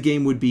the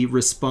game would be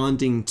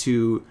responding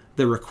to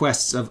the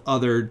requests of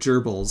other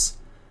gerbils,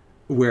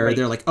 where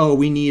they're like, oh,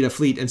 we need a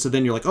fleet. And so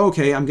then you're like, oh,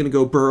 okay, I'm going to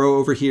go burrow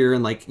over here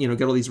and like,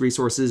 get all these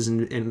resources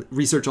and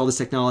research all this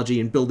technology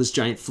and build this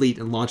giant fleet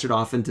and launch it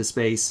off into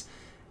space.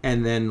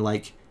 And then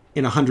like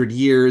in 100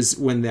 years,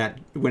 when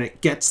it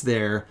gets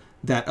there,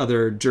 that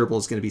other gerbil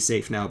is going to be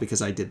safe now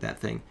because I did that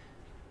thing.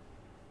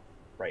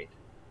 Right.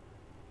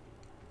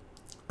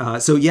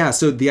 So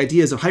the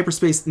idea is of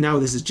hyperspace. Now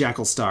this is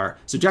Jackal Star.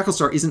 So Jackal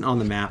Star isn't on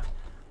the map.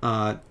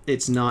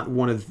 It's not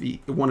one of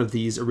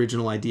these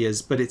original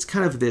ideas, but it's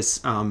kind of this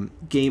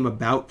game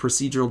about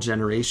procedural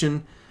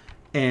generation,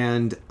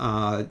 and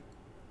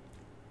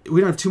we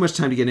don't have too much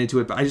time to get into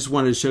it. But I just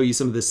wanted to show you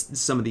some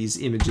of these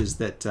images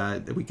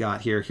that we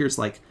got here. Here's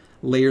like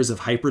layers of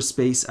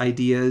hyperspace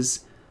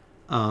ideas.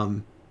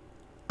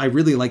 I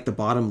really like the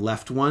bottom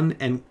left one,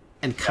 and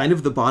kind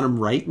of the bottom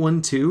right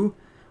one too,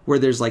 where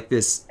there's like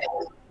this.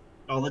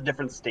 All the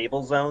different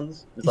stable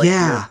zones. There's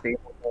like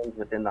stable zones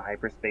within the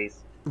hyperspace.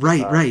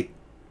 Right.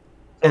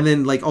 And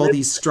then like all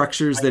these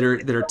structures that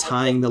are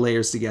tying the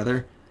layers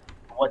together.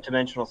 What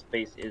dimensional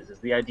space is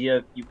the idea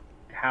of you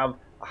have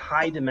a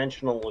high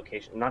dimensional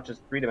location, not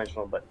just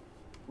 3-dimensional, but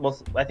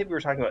I think we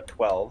were talking about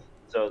 12.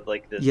 So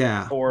like this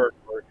 4 for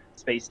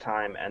space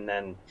time, and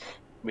then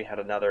we had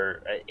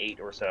another 8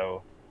 or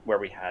so where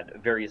we had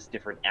various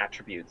different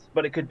attributes,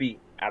 but it could be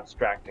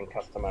abstract and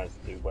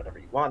customized to whatever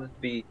you want it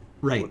to be.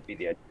 Right. That would be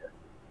the idea.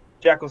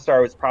 Jackal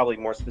Star was probably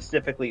more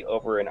specifically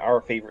over in our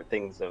favorite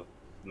things of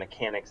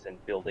mechanics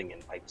and building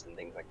and pipes and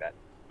things like that.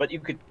 But you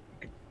could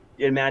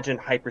imagine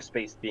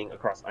hyperspace being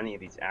across any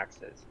of these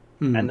axes.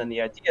 And then the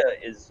idea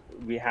is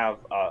we have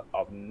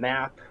a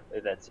map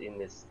that's in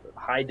this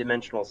high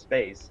dimensional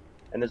space,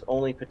 and there's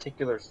only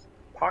particular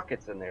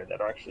pockets in there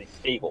that are actually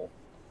stable.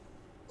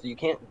 So you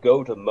can't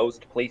go to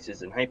most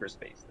places in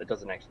hyperspace. That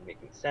doesn't actually make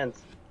any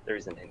sense. There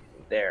isn't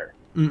anything there.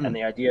 And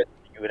the idea is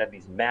you would have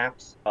these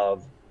maps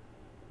of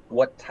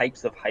what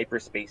types of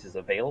hyperspace is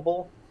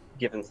available,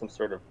 given some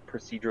sort of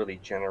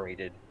procedurally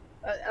generated,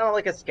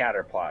 like a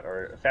scatter plot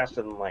or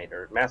Faster Than Light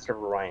or Master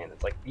of Orion.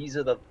 It's like these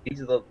are the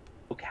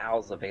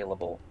locales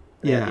available.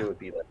 And it would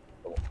be like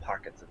little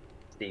pockets of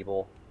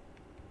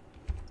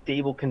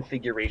stable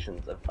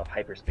configurations of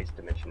hyperspace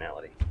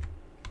dimensionality.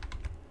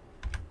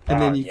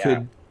 And then you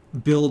could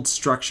build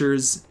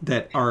structures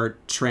that are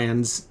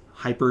trans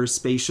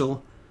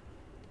hyperspatial.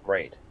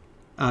 Right.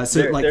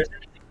 So there's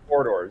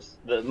corridors,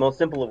 the most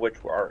simple of which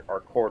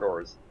are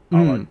corridors.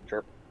 Right.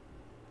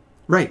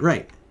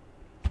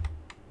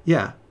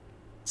 Yeah.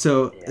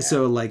 So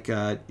like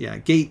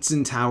gates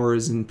and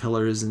towers and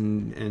pillars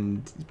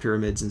and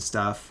pyramids and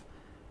stuff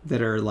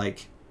that are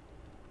like,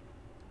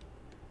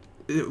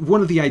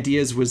 one of the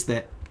ideas was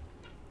that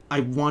I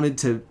wanted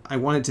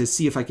to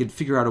see if I could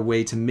figure out a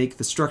way to make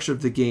the structure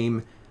of the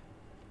game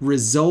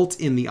result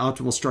in the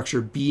optimal structure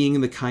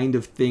being the kind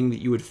of thing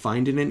that you would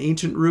find in an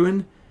ancient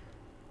ruin,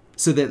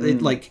 so that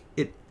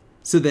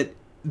so that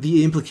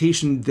the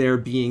implication there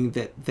being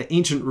that the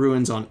ancient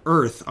ruins on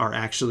Earth are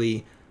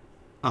actually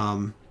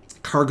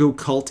cargo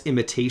cult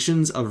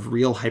imitations of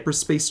real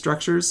hyperspace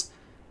structures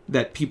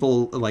that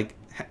people like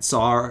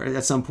saw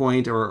at some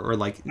point or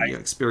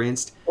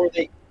experienced. Or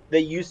they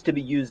used to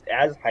be used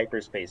as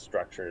hyperspace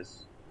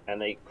structures,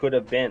 and they could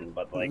have been,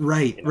 but like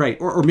right.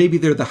 Or maybe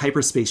they're the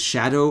hyperspace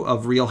shadow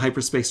of real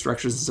hyperspace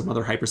structures in some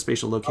other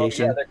hyperspatial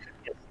location. There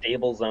could be a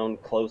stable zone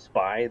close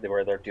by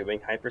where they're doing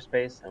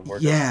hyperspace, and we're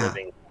just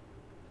living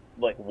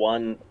like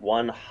one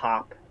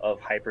hop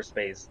of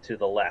hyperspace to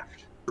the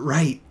left.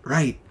 Right.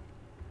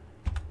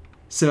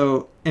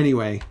 So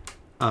anyway,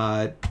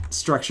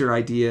 structure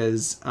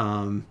ideas,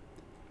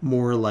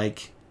 more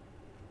like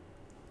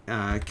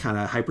kind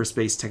of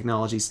hyperspace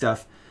technology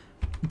stuff.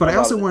 But I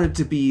also wanted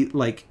to be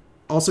like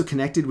also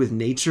connected with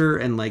nature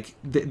and like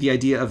the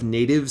idea of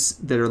natives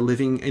that are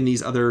living in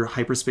these other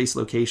hyperspace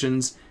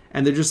locations,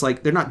 and they're just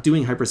like, they're not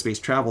doing hyperspace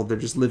travel, they're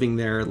just living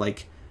there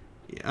like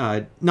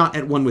not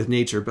at one with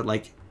nature, but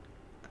like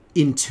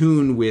in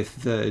tune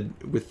with the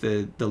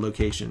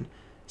location.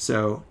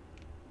 So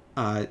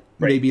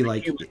maybe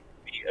like you would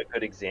be a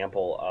good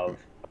example of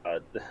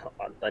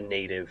a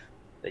native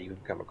that you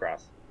would come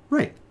across.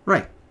 Right.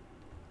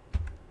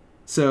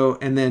 So,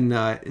 and then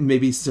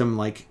maybe some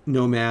like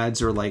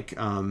nomads or like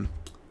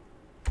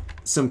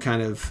some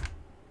kind of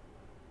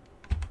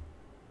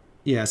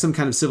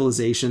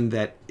civilization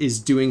that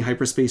is doing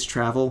hyperspace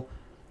travel.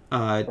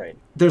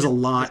 There's a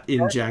lot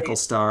in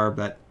JackalStar,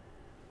 but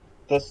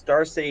the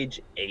StarSage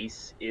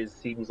Ace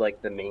seems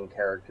like the main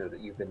character that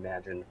you've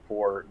imagined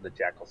for the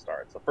Jackal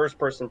Star. It's a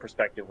first-person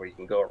perspective where you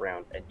can go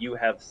around and you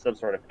have some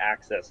sort of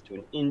access to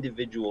an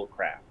individual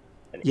craft.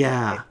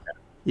 Where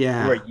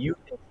you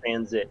can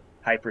transit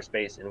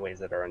hyperspace in ways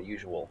that are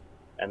unusual,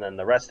 and then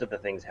the rest of the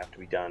things have to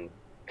be done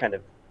kind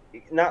of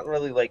not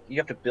really like you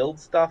have to build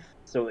stuff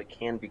so it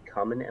can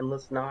become an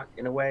EndlessKnot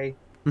in a way,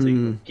 so you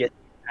can get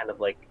kind of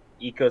like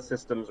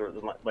ecosystems, or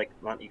like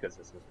not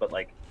ecosystems, but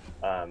like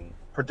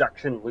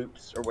production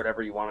loops or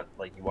whatever you want.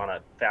 Like you want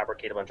to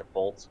fabricate a bunch of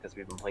bolts because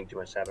we've been playing too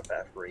much Sabbath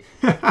Factory,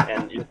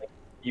 and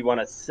you want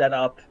to set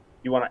up,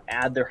 you want to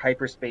add their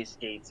hyperspace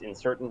gates in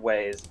certain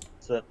ways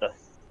so that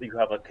you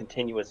have a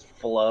continuous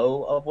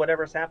flow of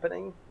whatever's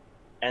happening.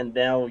 And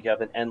now you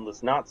have an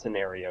EndlessKnot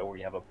scenario where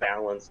you have a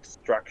balanced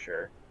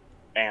structure,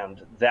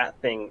 and that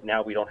thing,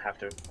 now we don't have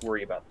to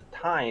worry about the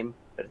time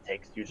that it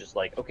takes. You just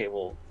like, okay,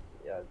 well,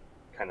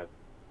 kind of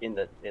in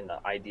the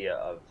idea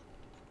of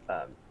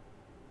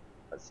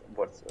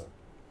what's the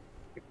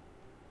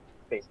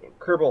space name?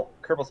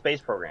 Kerbal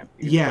Space Program.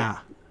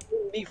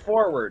 Me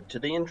forward to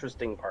the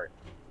interesting part.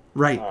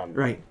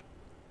 Right.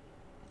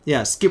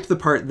 Yeah, skip the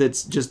part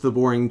that's just the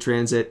boring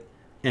transit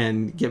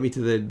and get me to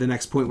the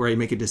next point where I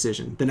make a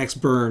decision, the next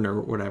burn or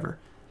whatever.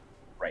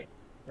 Right.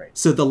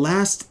 So the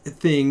last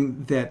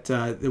thing that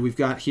we've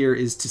got here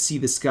is To See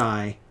the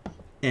Sky.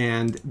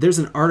 And there's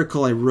an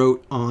article I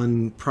wrote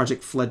on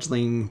Project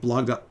Fledgeling,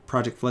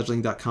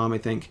 blog.projectfledgeling.com, I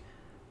think,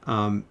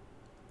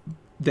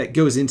 that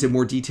goes into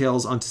more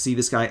details on To See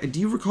the Sky. Do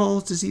you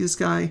recall To See the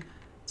Sky?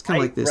 It's kind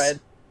of like this.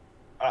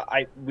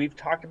 We've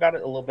talked about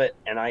it a little bit,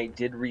 and I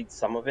did read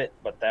some of it,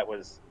 but that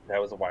was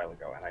a while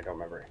ago, and I don't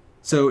remember.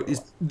 So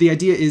the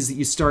idea is that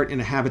you start in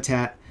a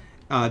habitat.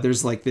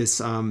 There's like this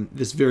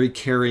very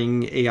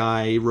caring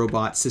AI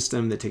robot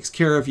system that takes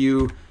care of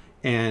you,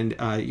 and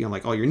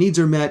like all your needs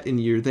are met,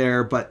 and you're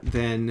there. But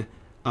then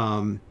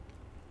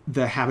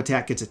the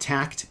habitat gets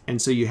attacked, and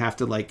so you have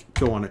to like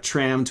go on a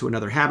tram to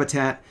another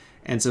habitat,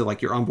 and so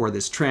like you're on board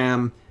this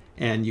tram,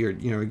 and you're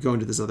going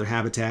to this other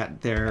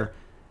habitat there,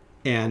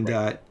 and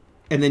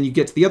and then you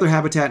get to the other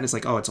habitat, and it's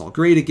like, oh, it's all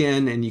great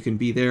again, and you can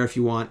be there if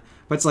you want.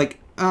 But it's like,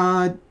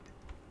 at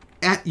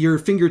your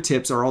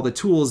fingertips are all the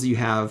tools you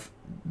have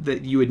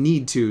that you would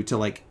need to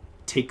like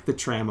take the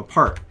tram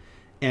apart.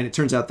 And it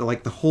turns out that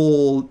like the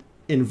whole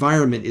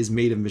environment is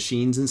made of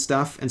machines and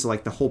stuff. And so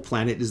like the whole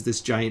planet is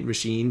this giant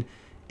machine,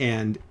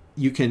 and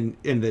you can,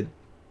 and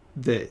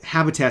the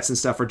habitats and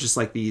stuff are just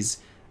like these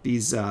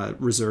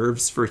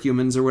reserves for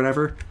humans or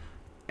whatever.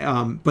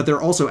 But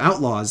they're also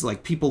outlaws,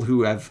 like people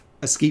who have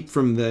escaped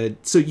from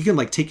so you can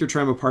like take your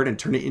tram apart and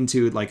turn it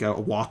into like a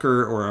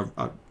walker or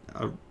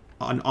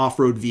an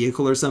off-road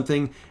vehicle or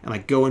something, and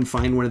like go and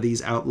find one of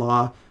these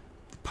outlaw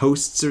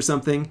posts or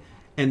something.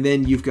 And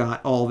then you've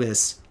got all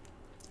this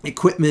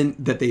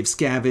equipment that they've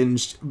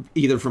scavenged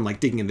either from like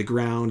digging in the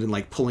ground and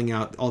like pulling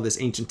out all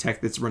this ancient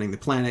tech that's running the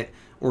planet,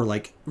 or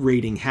like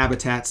raiding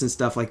habitats and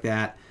stuff like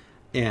that.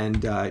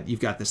 And you've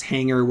got this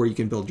hangar where you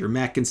can build your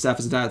mech and stuff.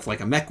 It's like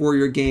a mech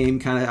warrior game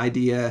kind of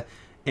idea.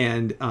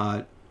 And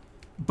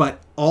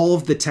but all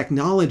of the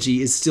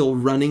technology is still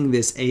running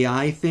this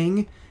AI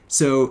thing.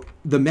 So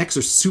the mechs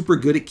are super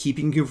good at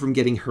keeping you from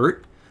getting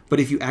hurt. But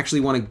if you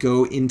actually want to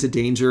go into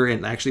danger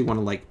and actually want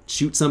to like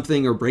shoot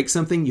something or break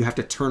something, you have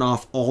to turn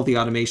off all the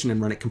automation and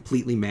run it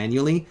completely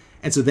manually.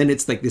 And so then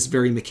it's like this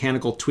very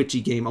mechanical,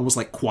 twitchy game, almost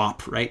like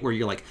QWOP, right? Where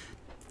you're like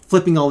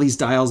flipping all these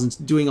dials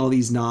and doing all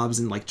these knobs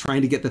and like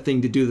trying to get the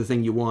thing to do the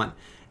thing you want.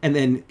 And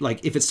then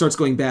like if it starts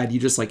going bad, you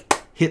just like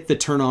hit the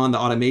turn on the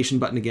automation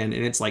button again.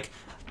 And it's like,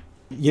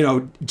 you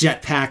know,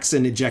 jetpacks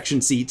and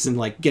ejection seats and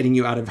like getting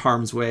you out of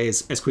harm's way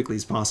as quickly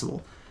as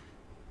possible.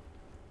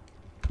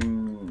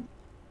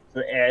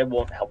 The AI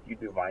won't help you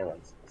do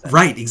violence.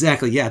 Right,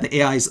 exactly. Yeah, the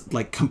AI is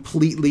like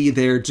completely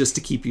there just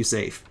to keep you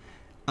safe.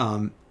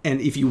 And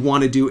if you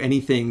want to do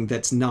anything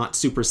that's not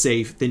super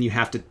safe, then you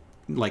have to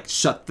like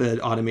shut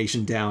the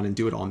automation down and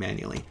do it all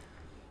manually.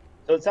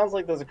 So it sounds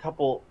like there's a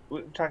couple.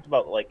 We talked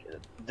about like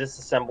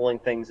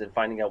disassembling things and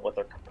finding out what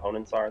their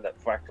components are.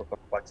 That fractal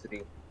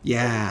complexity.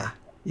 Yeah,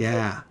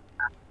 yeah.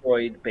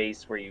 Asteroid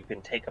base where you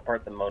can take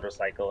apart the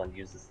motorcycle and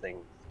use this thing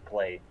to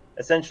play.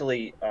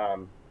 Essentially,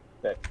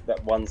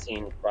 that one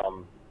scene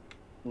from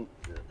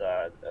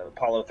the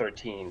Apollo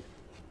 13.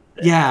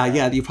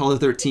 Yeah, the Apollo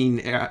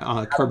 13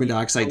 carbon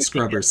dioxide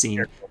scrubber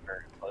scene.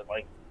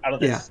 Like out of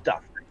this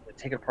stuff,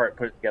 take it apart,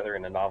 put it together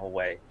in a novel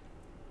way,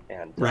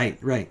 and right.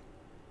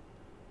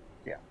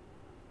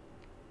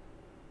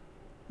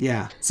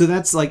 Yeah. So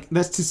that's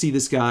to see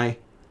this guy,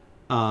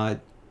 and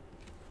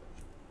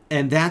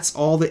that's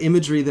all the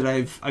imagery that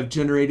I've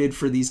generated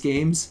for these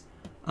games.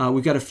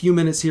 We've got a few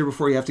minutes here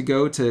before you have to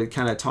go to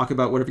kind of talk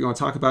about whatever you want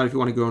to talk about. If you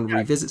want to go and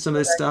revisit some of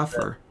this stuff,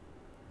 or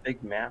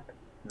big map,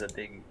 the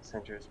big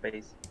center of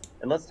space,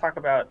 and let's talk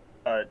about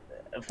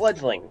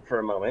Fledgling for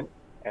a moment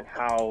and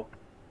how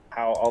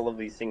all of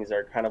these things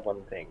are kind of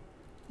one thing.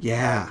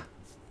 Yeah.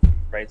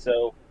 Right.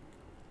 So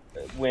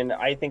when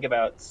I think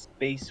about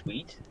Space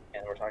Suite,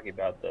 and we're talking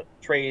about the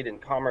trade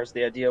and commerce,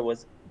 the idea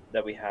was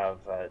that we have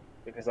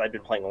because I'd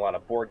been playing a lot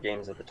of board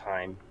games at the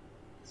time.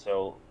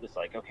 So it's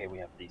like, okay, we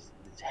have these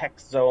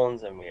hex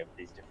zones and we have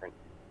these different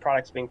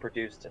products being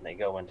produced and they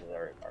go into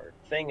our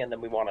thing, and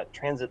then we want to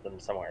transit them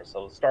somewhere.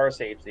 So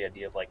StarSage, the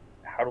idea of like,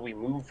 how do we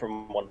move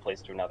from one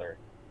place to another?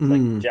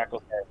 Like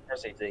Jackal Star and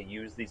StarSage, they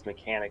use these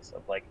mechanics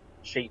of like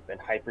shape and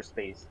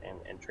hyperspace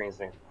and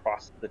transiting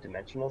across the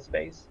dimensional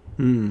space.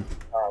 And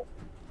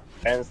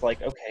it's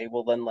like, okay,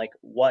 well then like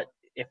what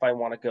if I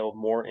want to go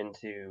more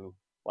into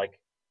like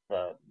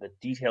the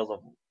details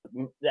of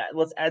that?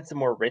 Let's add some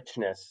more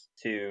richness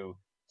to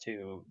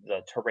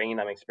the terrain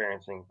I'm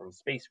experiencing from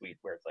Space Suite,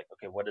 where it's like,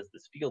 okay, what is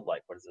this field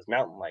like? What is this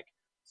mountain like?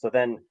 So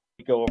then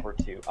we go over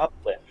to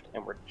Uplift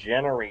and we're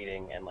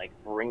generating and like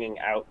bringing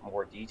out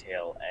more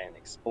detail and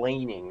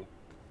explaining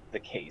the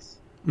case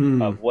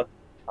of what,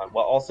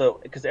 well, also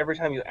because every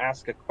time you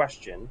ask a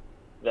question,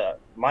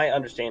 my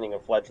understanding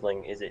of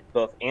Fledgling is it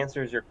both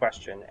answers your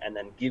question and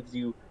then gives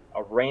you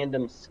a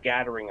random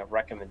scattering of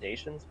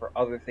recommendations for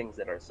other things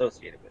that are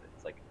associated with it.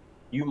 It's like,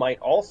 you might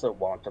also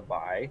want to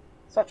buy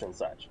such and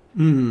such.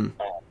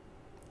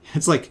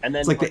 It's like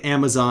the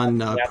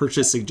Amazon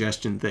purchase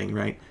suggestion thing,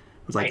 right?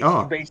 It's like,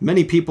 oh,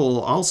 many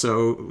people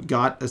also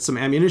got some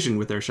ammunition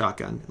with their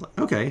shotgun. Like,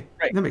 okay,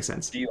 that makes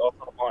sense. Do you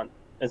also want?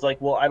 It's like,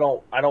 well, I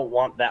don't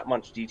want that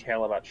much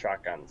detail about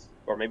shotguns,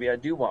 or maybe I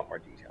do want more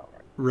detail.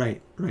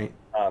 Right.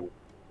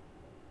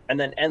 And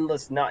then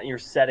EndlessKnot, you're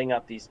setting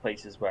up these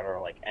places where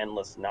are like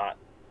EndlessKnot.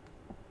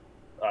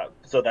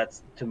 So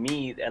that's, to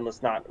me,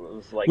 EndlessKnot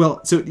was like.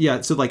 Well, so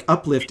like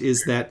Uplift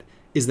is that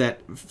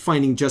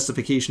finding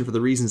justification for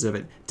the reasons of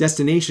it.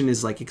 Destination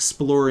is like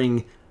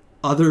exploring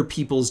other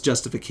people's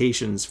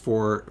justifications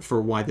for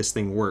why this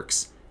thing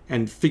works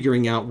and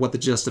figuring out what the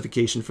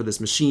justification for this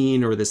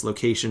machine or this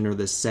location or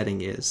this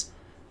setting is.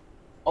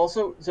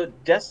 Also, so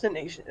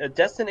Destination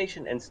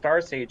and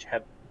StarSage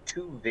have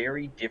two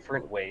very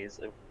different ways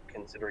of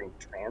considering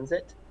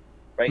transit,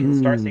 right? In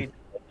StarSage,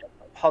 it's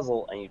a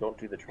puzzle and you don't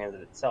do the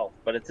transit itself,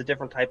 but it's a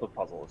different type of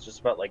puzzle. It's just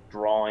about like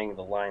drawing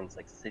the lines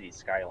like city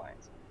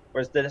skylines.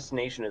 Whereas the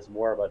Destination is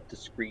more about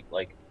discrete,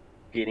 like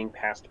getting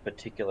past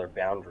particular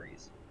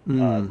boundaries,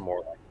 more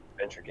like an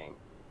adventure game.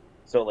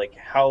 So like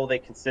how they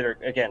consider,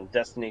 again,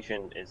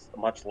 Destination is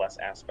much less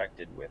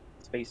aspected with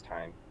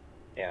space-time,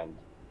 and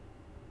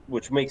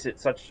which makes it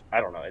such,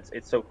 I don't know,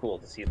 it's so cool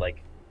to see.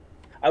 Like,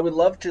 I would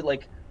love to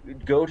like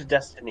go to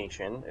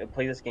Destination and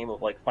play this game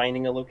of like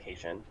finding a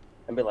location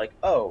and be like,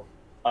 oh,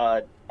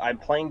 I'm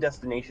playing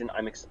Destination,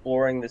 I'm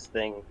exploring this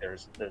thing,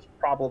 there's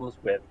problems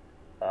with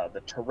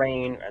the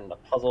terrain and the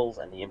puzzles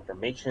and the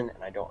information,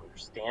 and I don't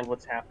understand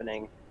what's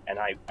happening, and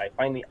I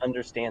finally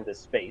understand this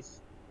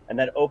space, and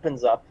that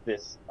opens up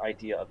this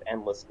idea of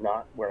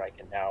EndlessKnot, where I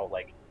can now,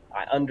 like,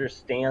 I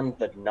understand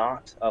the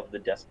knot of the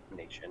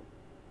destination,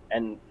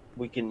 and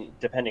we can,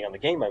 depending on the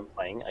game I'm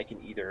playing, I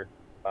can either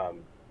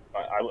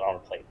I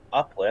want to play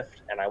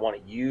Uplift, and I want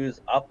to use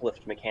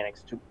Uplift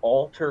mechanics to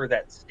alter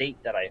that state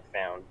that I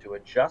found, to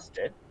adjust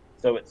it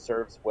so it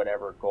serves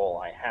whatever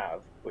goal I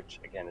have, which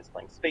again is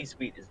playing Space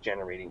Wheat, is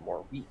generating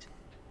more wheat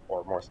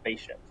or more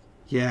spaceships.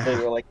 So Yeah.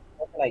 you're like,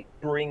 how can I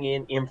bring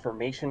in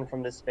information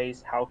from this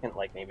space? How can,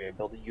 like, maybe I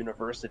build a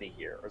university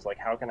here? Or it's like,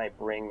 how can I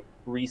bring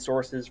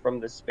resources from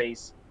this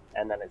space?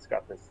 And then it's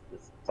got this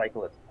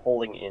cycle that's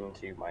pulling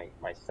into my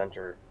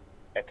center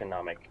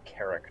economic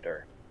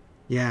character.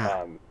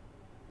 Yeah.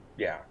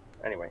 Yeah.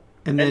 Anyway,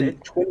 And then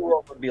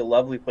TwinWorld would be a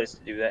lovely place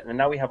to do that. And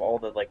now we have all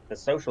the, like, the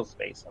social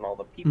space and all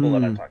the people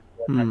that I'm talking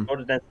about.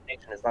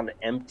 ToSeeTheSky is not an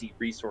empty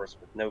resource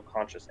with no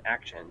conscious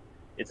action.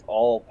 It's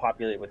all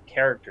populated with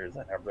characters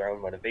that have their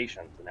own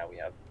motivations. And now we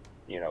have,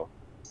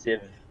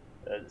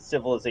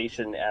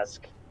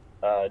 civilization-esque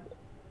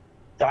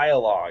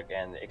dialogue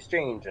and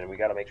exchange, and we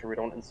got to make sure we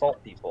don't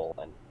insult people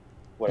and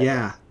whatever.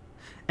 Yeah.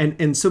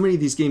 And so many of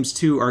these games,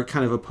 too, are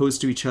kind of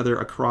opposed to each other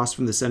across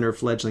from the center of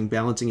Fledgling,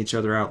 balancing each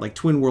other out. Like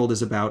TwinWorld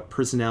is about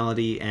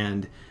personality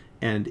and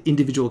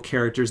individual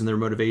characters and their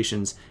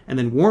motivations. And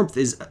then Warmth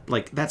is,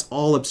 like, that's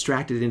all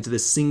abstracted into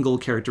this single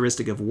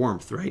characteristic of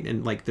Warmth, right?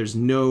 And, like, there's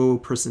no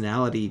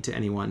personality to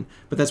anyone.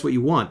 But that's what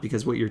you want,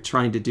 because what you're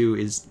trying to do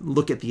is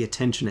look at the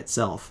attention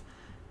itself.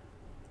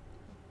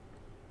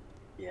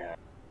 Yeah.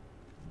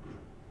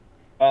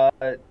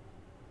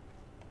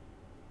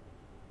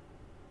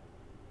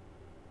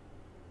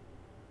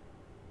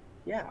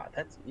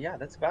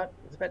 That's about.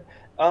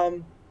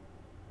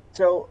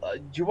 So,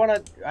 do you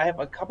want to? I have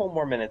a couple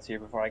more minutes here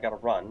before I got to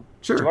run.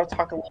 Sure. Do you want to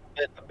talk a little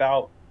bit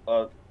about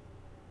the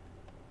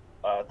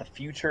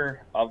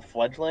future of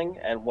Fledgling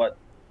and what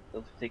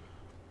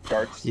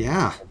starts?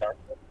 Yeah.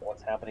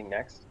 What's happening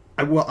next?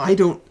 I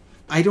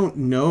don't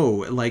know.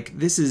 Like,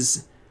 this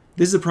is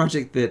a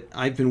project that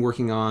I've been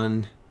working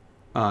on,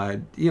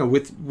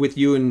 with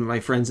you and my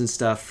friends and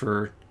stuff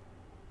for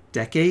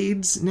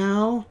decades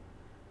now.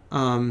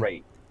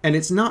 Right. And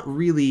it's not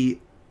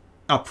really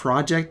a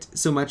project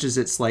so much as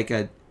it's like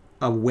a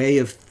way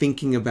of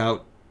thinking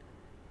about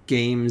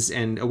games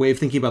and a way of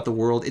thinking about the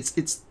world.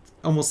 It's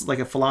almost like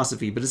a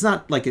philosophy, but it's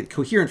not like a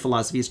coherent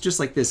philosophy. It's just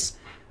like this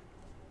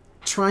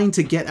trying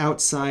to get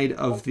outside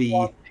of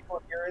the...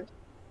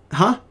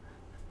 Huh?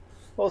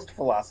 Most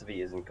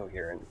philosophy isn't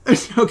coherent.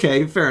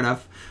 Okay, fair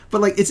enough. But,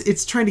 like,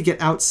 it's trying to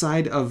get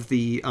outside of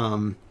the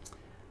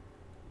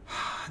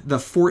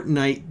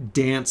Fortnite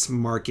dance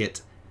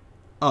market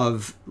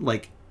of,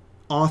 like,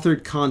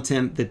 authored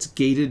content that's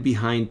gated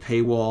behind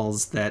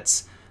paywalls,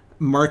 that's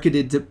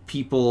marketed to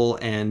people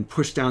and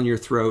pushed down your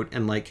throat,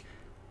 and, like,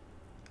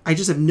 I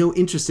just have no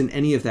interest in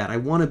any of that. I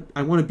want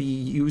to be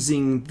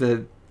using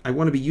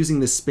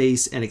the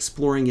space and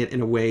exploring it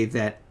in a way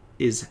that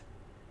is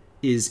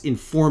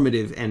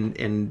informative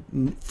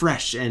and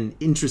fresh and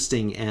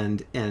interesting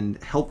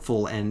and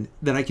helpful, and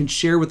that I can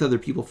share with other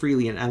people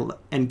freely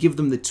and give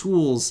them the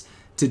tools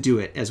to do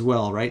it as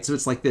well, right? So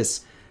it's like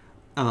this,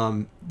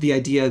 the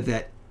idea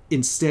that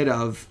instead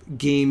of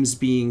games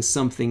being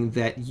something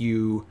that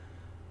you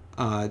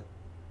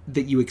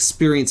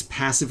experience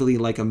passively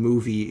like a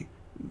movie,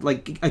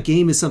 like a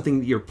game is something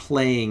that you're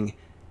playing,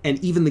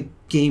 and even the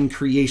game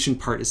creation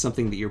part is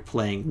something that you're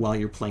playing while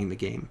you're playing the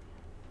game.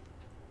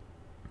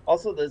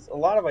 Also, there's a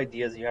lot of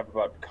ideas you have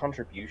about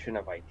contribution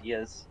of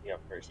ideas. You have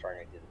very strong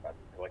ideas about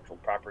intellectual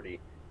property.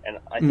 And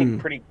I think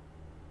pretty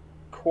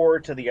core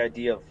to the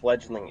idea of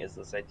Fledgling is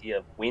this idea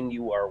of when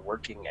you are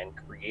working and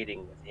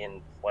creating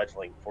within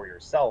Fledgling for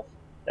yourself,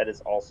 that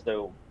is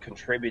also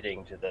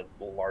contributing to the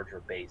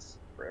larger base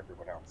for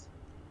everyone else.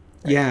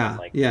 Right? Yeah,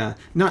 like, yeah.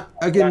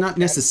 Not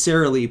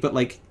necessarily, but,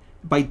 like,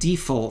 by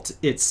default,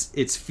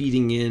 it's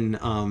feeding in,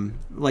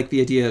 like the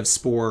idea of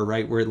Spore,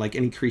 right? Where, like,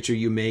 any creature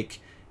you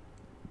make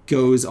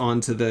goes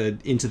into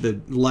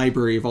the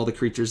library of all the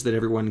creatures that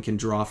everyone can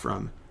draw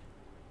from.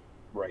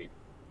 Right.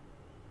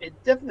 It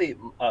definitely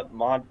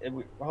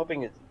we're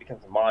hoping it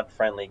becomes a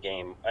mod-friendly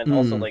game, and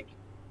also, like,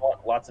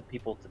 want lots of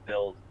people to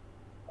build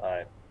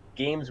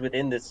games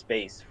within this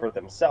space for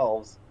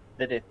themselves.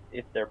 That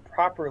if they're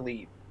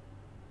properly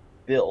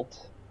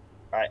built,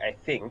 I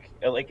think,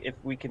 like, if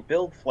we can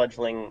build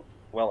Fledgling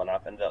well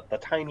enough, and the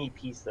tiny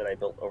piece that I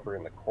built over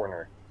in the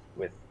corner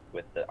with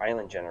the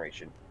island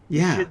generation,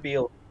 you should be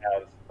able to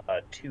have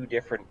 2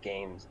 different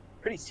games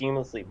pretty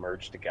seamlessly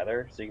merged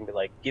together. So you can be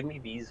like, give me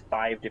these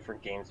 5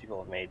 different games people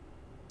have made,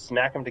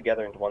 smack them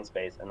together into one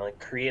space, and then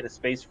create a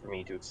space for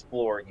me to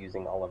explore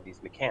using all of these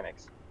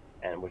mechanics.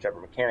 And whichever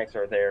mechanics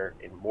are there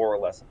in more or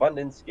less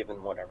abundance,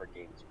 given whatever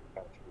games you're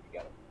trying to put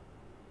together.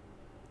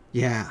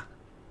 Yeah.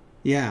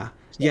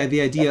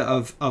 The idea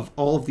of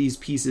all of these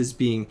pieces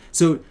being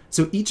so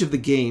each of the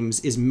games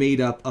is made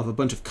up of a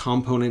bunch of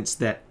components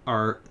that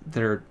are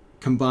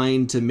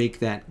combined to make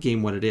that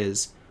game what it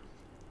is.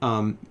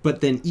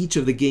 But then each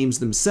of the games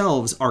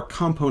themselves are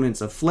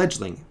components of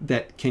Fledgling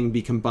that can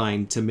be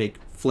combined to make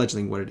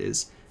Fledgling what it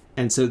is.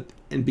 And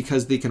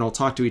because they can all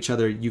talk to each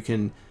other, you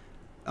can,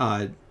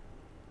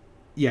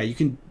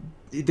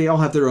 they all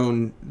have their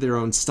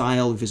own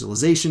style of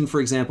visualization, for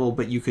example,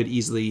 but you could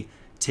easily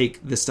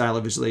take the style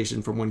of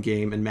visualization from one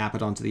game and map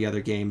it onto the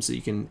other game, so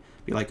you can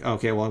be like,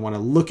 okay, well, I want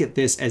to look at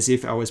this as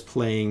if I was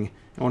playing,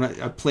 I want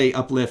to play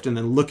Uplift and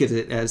then look at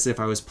it as if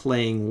I was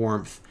playing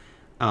Warmth,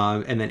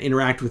 and then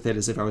interact with it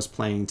as if I was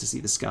playing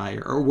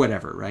ToSeeTheSky or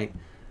whatever, right?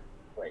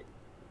 Right.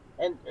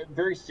 And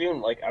very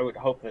soon, like, I would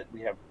hope that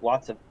we have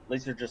lots of,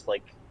 these are just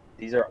like,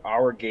 these are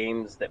our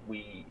games that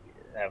we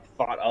have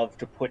thought of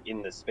to put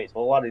in this space.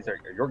 Well, a lot of these are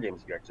your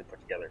games you actually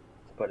put together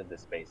to put in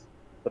this space.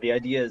 But the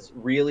idea is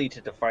really to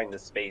define the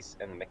space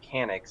and the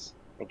mechanics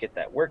and get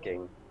that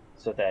working,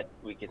 so that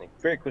we can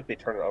very quickly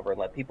turn it over and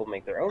let people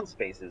make their own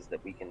spaces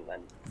that we can then...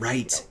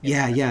 Right.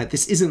 Yeah.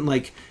 This isn't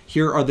like,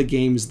 here are the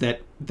games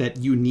that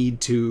you need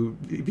to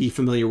be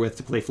familiar with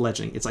to play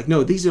Fledgling. It's like,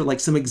 no, these are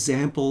like some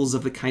examples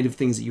of the kind of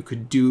things that you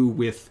could do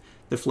with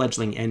the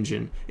Fledgling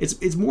engine.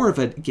 It's more of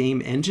a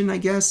game engine, I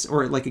guess,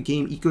 or like a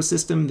game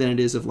ecosystem than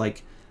it is of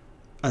like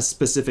a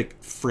specific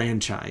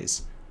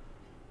franchise.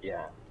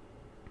 Yeah.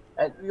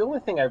 And the only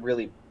thing I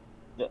really...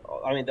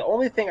 the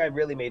only thing I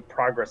really made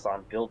progress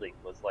on building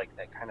was like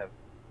that kind of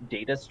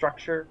data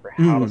structure for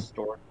how to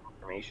store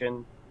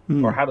information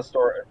or how to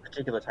store a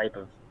particular type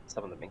of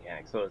some of the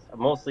mechanics. So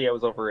mostly I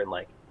was over in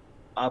like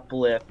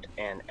Uplift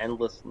and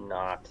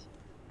EndlessKnot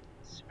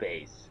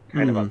space,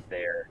 kind of up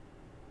there.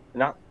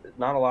 Not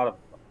a lot of,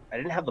 I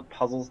didn't have the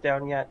puzzles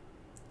down yet.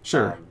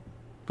 Sure.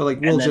 But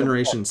like world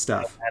generation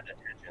stuff.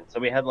 So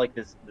we had like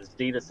this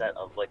data set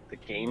of like the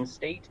game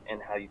state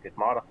and how you could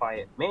modify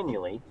it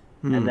manually.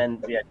 And then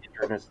the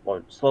idea is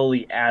to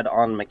slowly add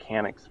on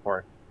mechanics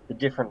for the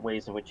different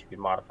ways in which you can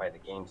modify the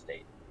game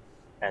state.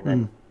 And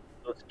then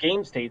those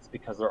game states,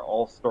 because they're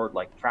all stored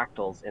like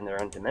fractals in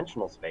their own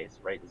dimensional space,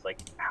 right? It's like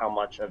how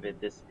much of it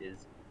this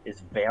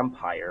is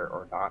vampire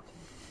or not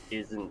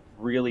isn't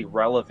really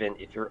relevant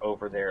if you're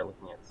over there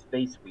looking at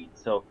Space Wheat.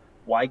 So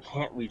why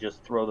can't we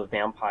just throw the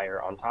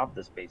vampire on top of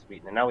the Space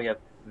Wheat? And now we have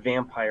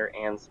vampire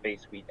and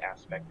Space Wheat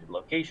aspected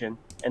location,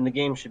 and the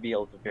game should be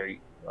able to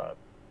very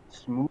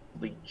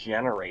smoothly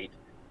generate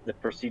the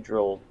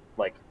procedural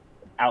like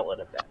outlet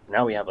of that.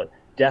 Now we have a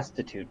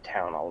destitute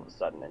town all of a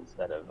sudden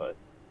instead of a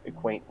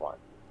quaint one.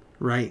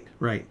 Right.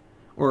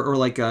 Or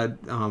like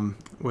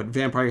what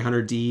Vampire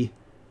Hunter D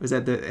was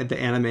at the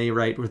anime,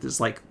 right, where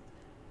there's like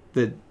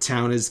the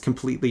town is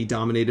completely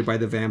dominated by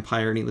the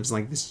vampire and he lives in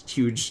like this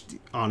huge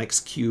onyx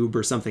cube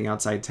or something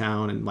outside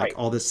town, and like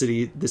all the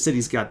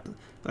city's got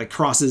like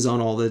crosses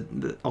on all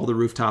the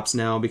rooftops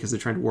now because they're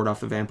trying to ward off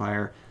the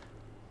vampire.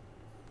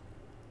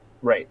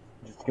 Right.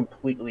 Just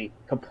completely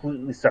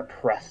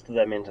suppressed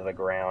them into the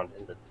ground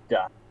in the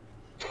dust.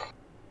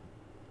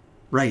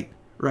 Right.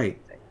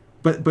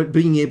 But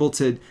being able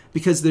to,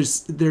 because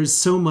there's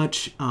so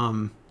much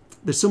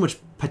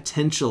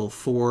potential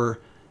for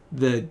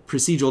the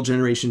procedural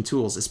generation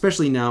tools,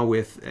 especially now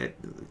with,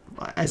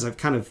 as I've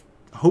kind of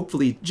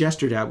hopefully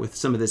gestured at with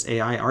some of this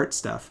AI art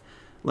stuff.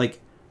 Like,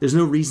 there's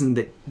no reason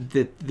that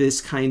this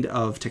kind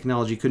of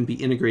technology couldn't be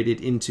integrated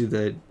into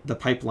the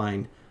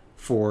pipeline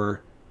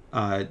for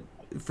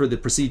the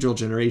procedural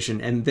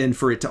generation, and then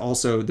for it to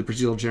also, the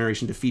procedural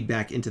generation to feed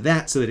back into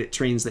that so that it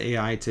trains the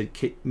AI to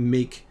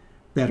make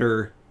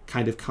better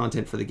kind of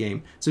content for the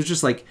game. So it's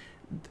just like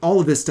all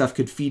of this stuff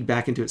could feed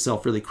back into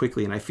itself really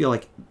quickly. And I feel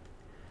like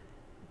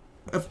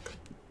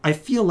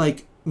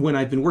when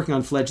I've been working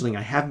on Fledgling,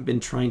 I haven't been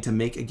trying to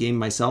make a game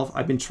myself.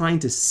 I've been trying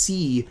to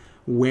see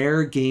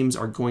where games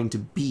are going to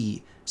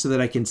be so that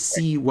I can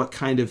see what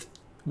kind of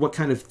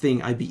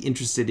thing I'd be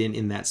interested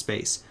in that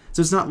space.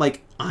 So it's not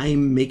like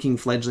I'm making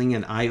Fledgling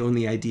and I own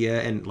the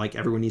idea and like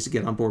everyone needs to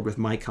get on board with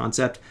my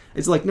concept.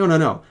 It's like,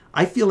 no.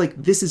 I feel like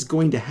this is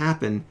going to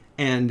happen,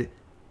 and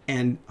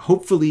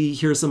hopefully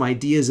here are some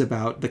ideas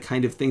about the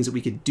kind of things that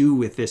we could do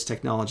with this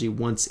technology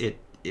once it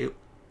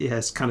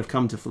has kind of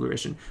come to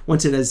fruition.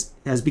 Once it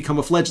has become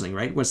a Fledgling,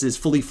 right? Once it is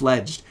fully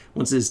fledged,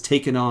 once it is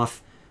taken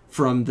off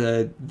from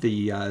the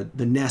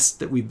nest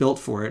that we built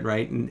for it,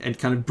 right? And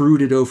kind of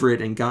brooded over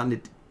it and gotten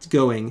it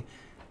going.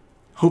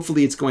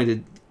 Hopefully it's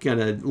going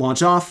to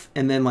launch off,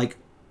 and then like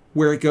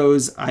where it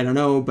goes, I don't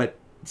know, but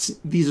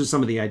these are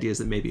some of the ideas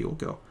that maybe it will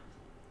go.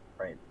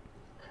 Right.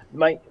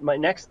 My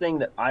next thing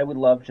that I would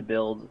love to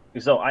build,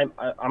 so I'm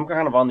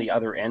kind of on the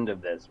other end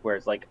of this, where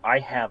it's like I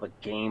have a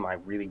game I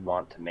really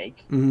want to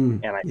make,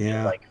 and I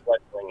feel like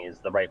Fledgling is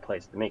the right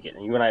place to make it.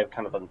 And you and I have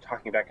kind of been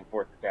talking back and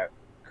forth about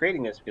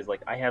creating this because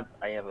like I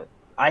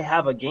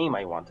have a game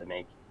I want to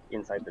make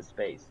inside this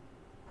space,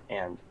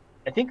 and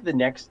I think the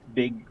next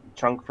big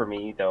chunk for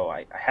me, though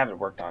I haven't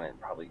worked on it in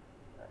probably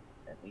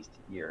at least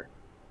a year,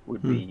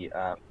 would be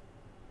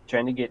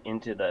trying to get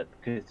into the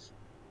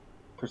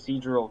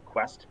procedural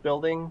quest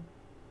building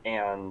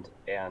and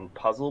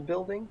puzzle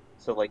building.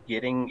 So like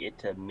getting it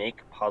to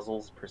make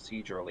puzzles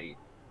procedurally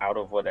out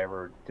of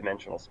whatever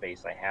dimensional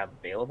space I have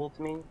available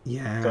to me.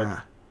 Yeah. So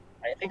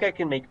I think I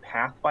can make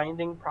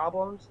pathfinding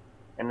problems,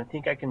 and I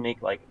think I can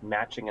make like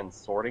matching and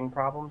sorting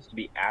problems to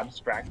be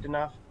abstract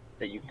enough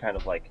that you can kind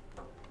of like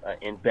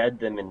embed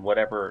them in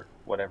whatever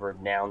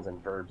nouns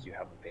and verbs you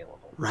have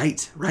available.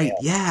 Right.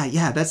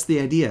 Yeah. That's the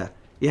idea.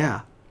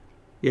 Yeah.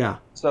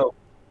 So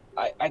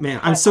Man,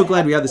 I'm so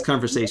glad we had this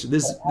conversation.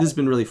 This has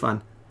been really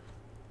fun.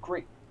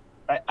 Great.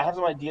 I have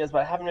some ideas,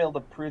 but I haven't been able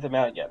to prove them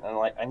out yet. And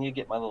I need to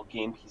get my little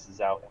game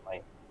pieces out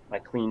and my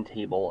clean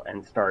table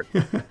and start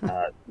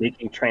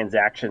making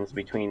transactions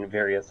between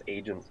various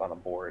agents on a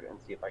board and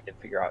see if I can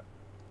figure out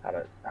how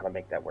to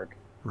make that work.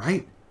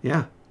 Right.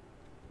 Yeah.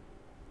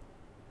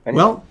 And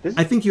well,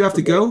 I think you have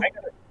to go. I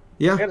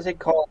got to take a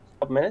call in a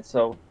couple minutes.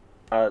 So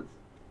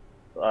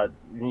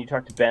when you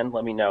talk to Ben,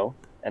 let me know,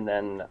 and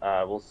then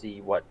we'll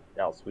see what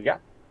else we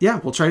got. Yeah,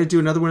 we'll try to do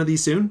another one of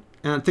these soon.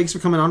 Thanks for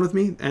coming on with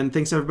me, and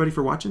thanks everybody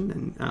for watching.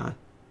 And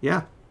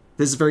yeah,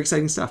 this is very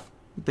exciting stuff.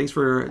 Thanks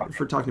for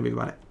talking to me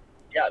about it.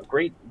 Yeah,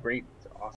 great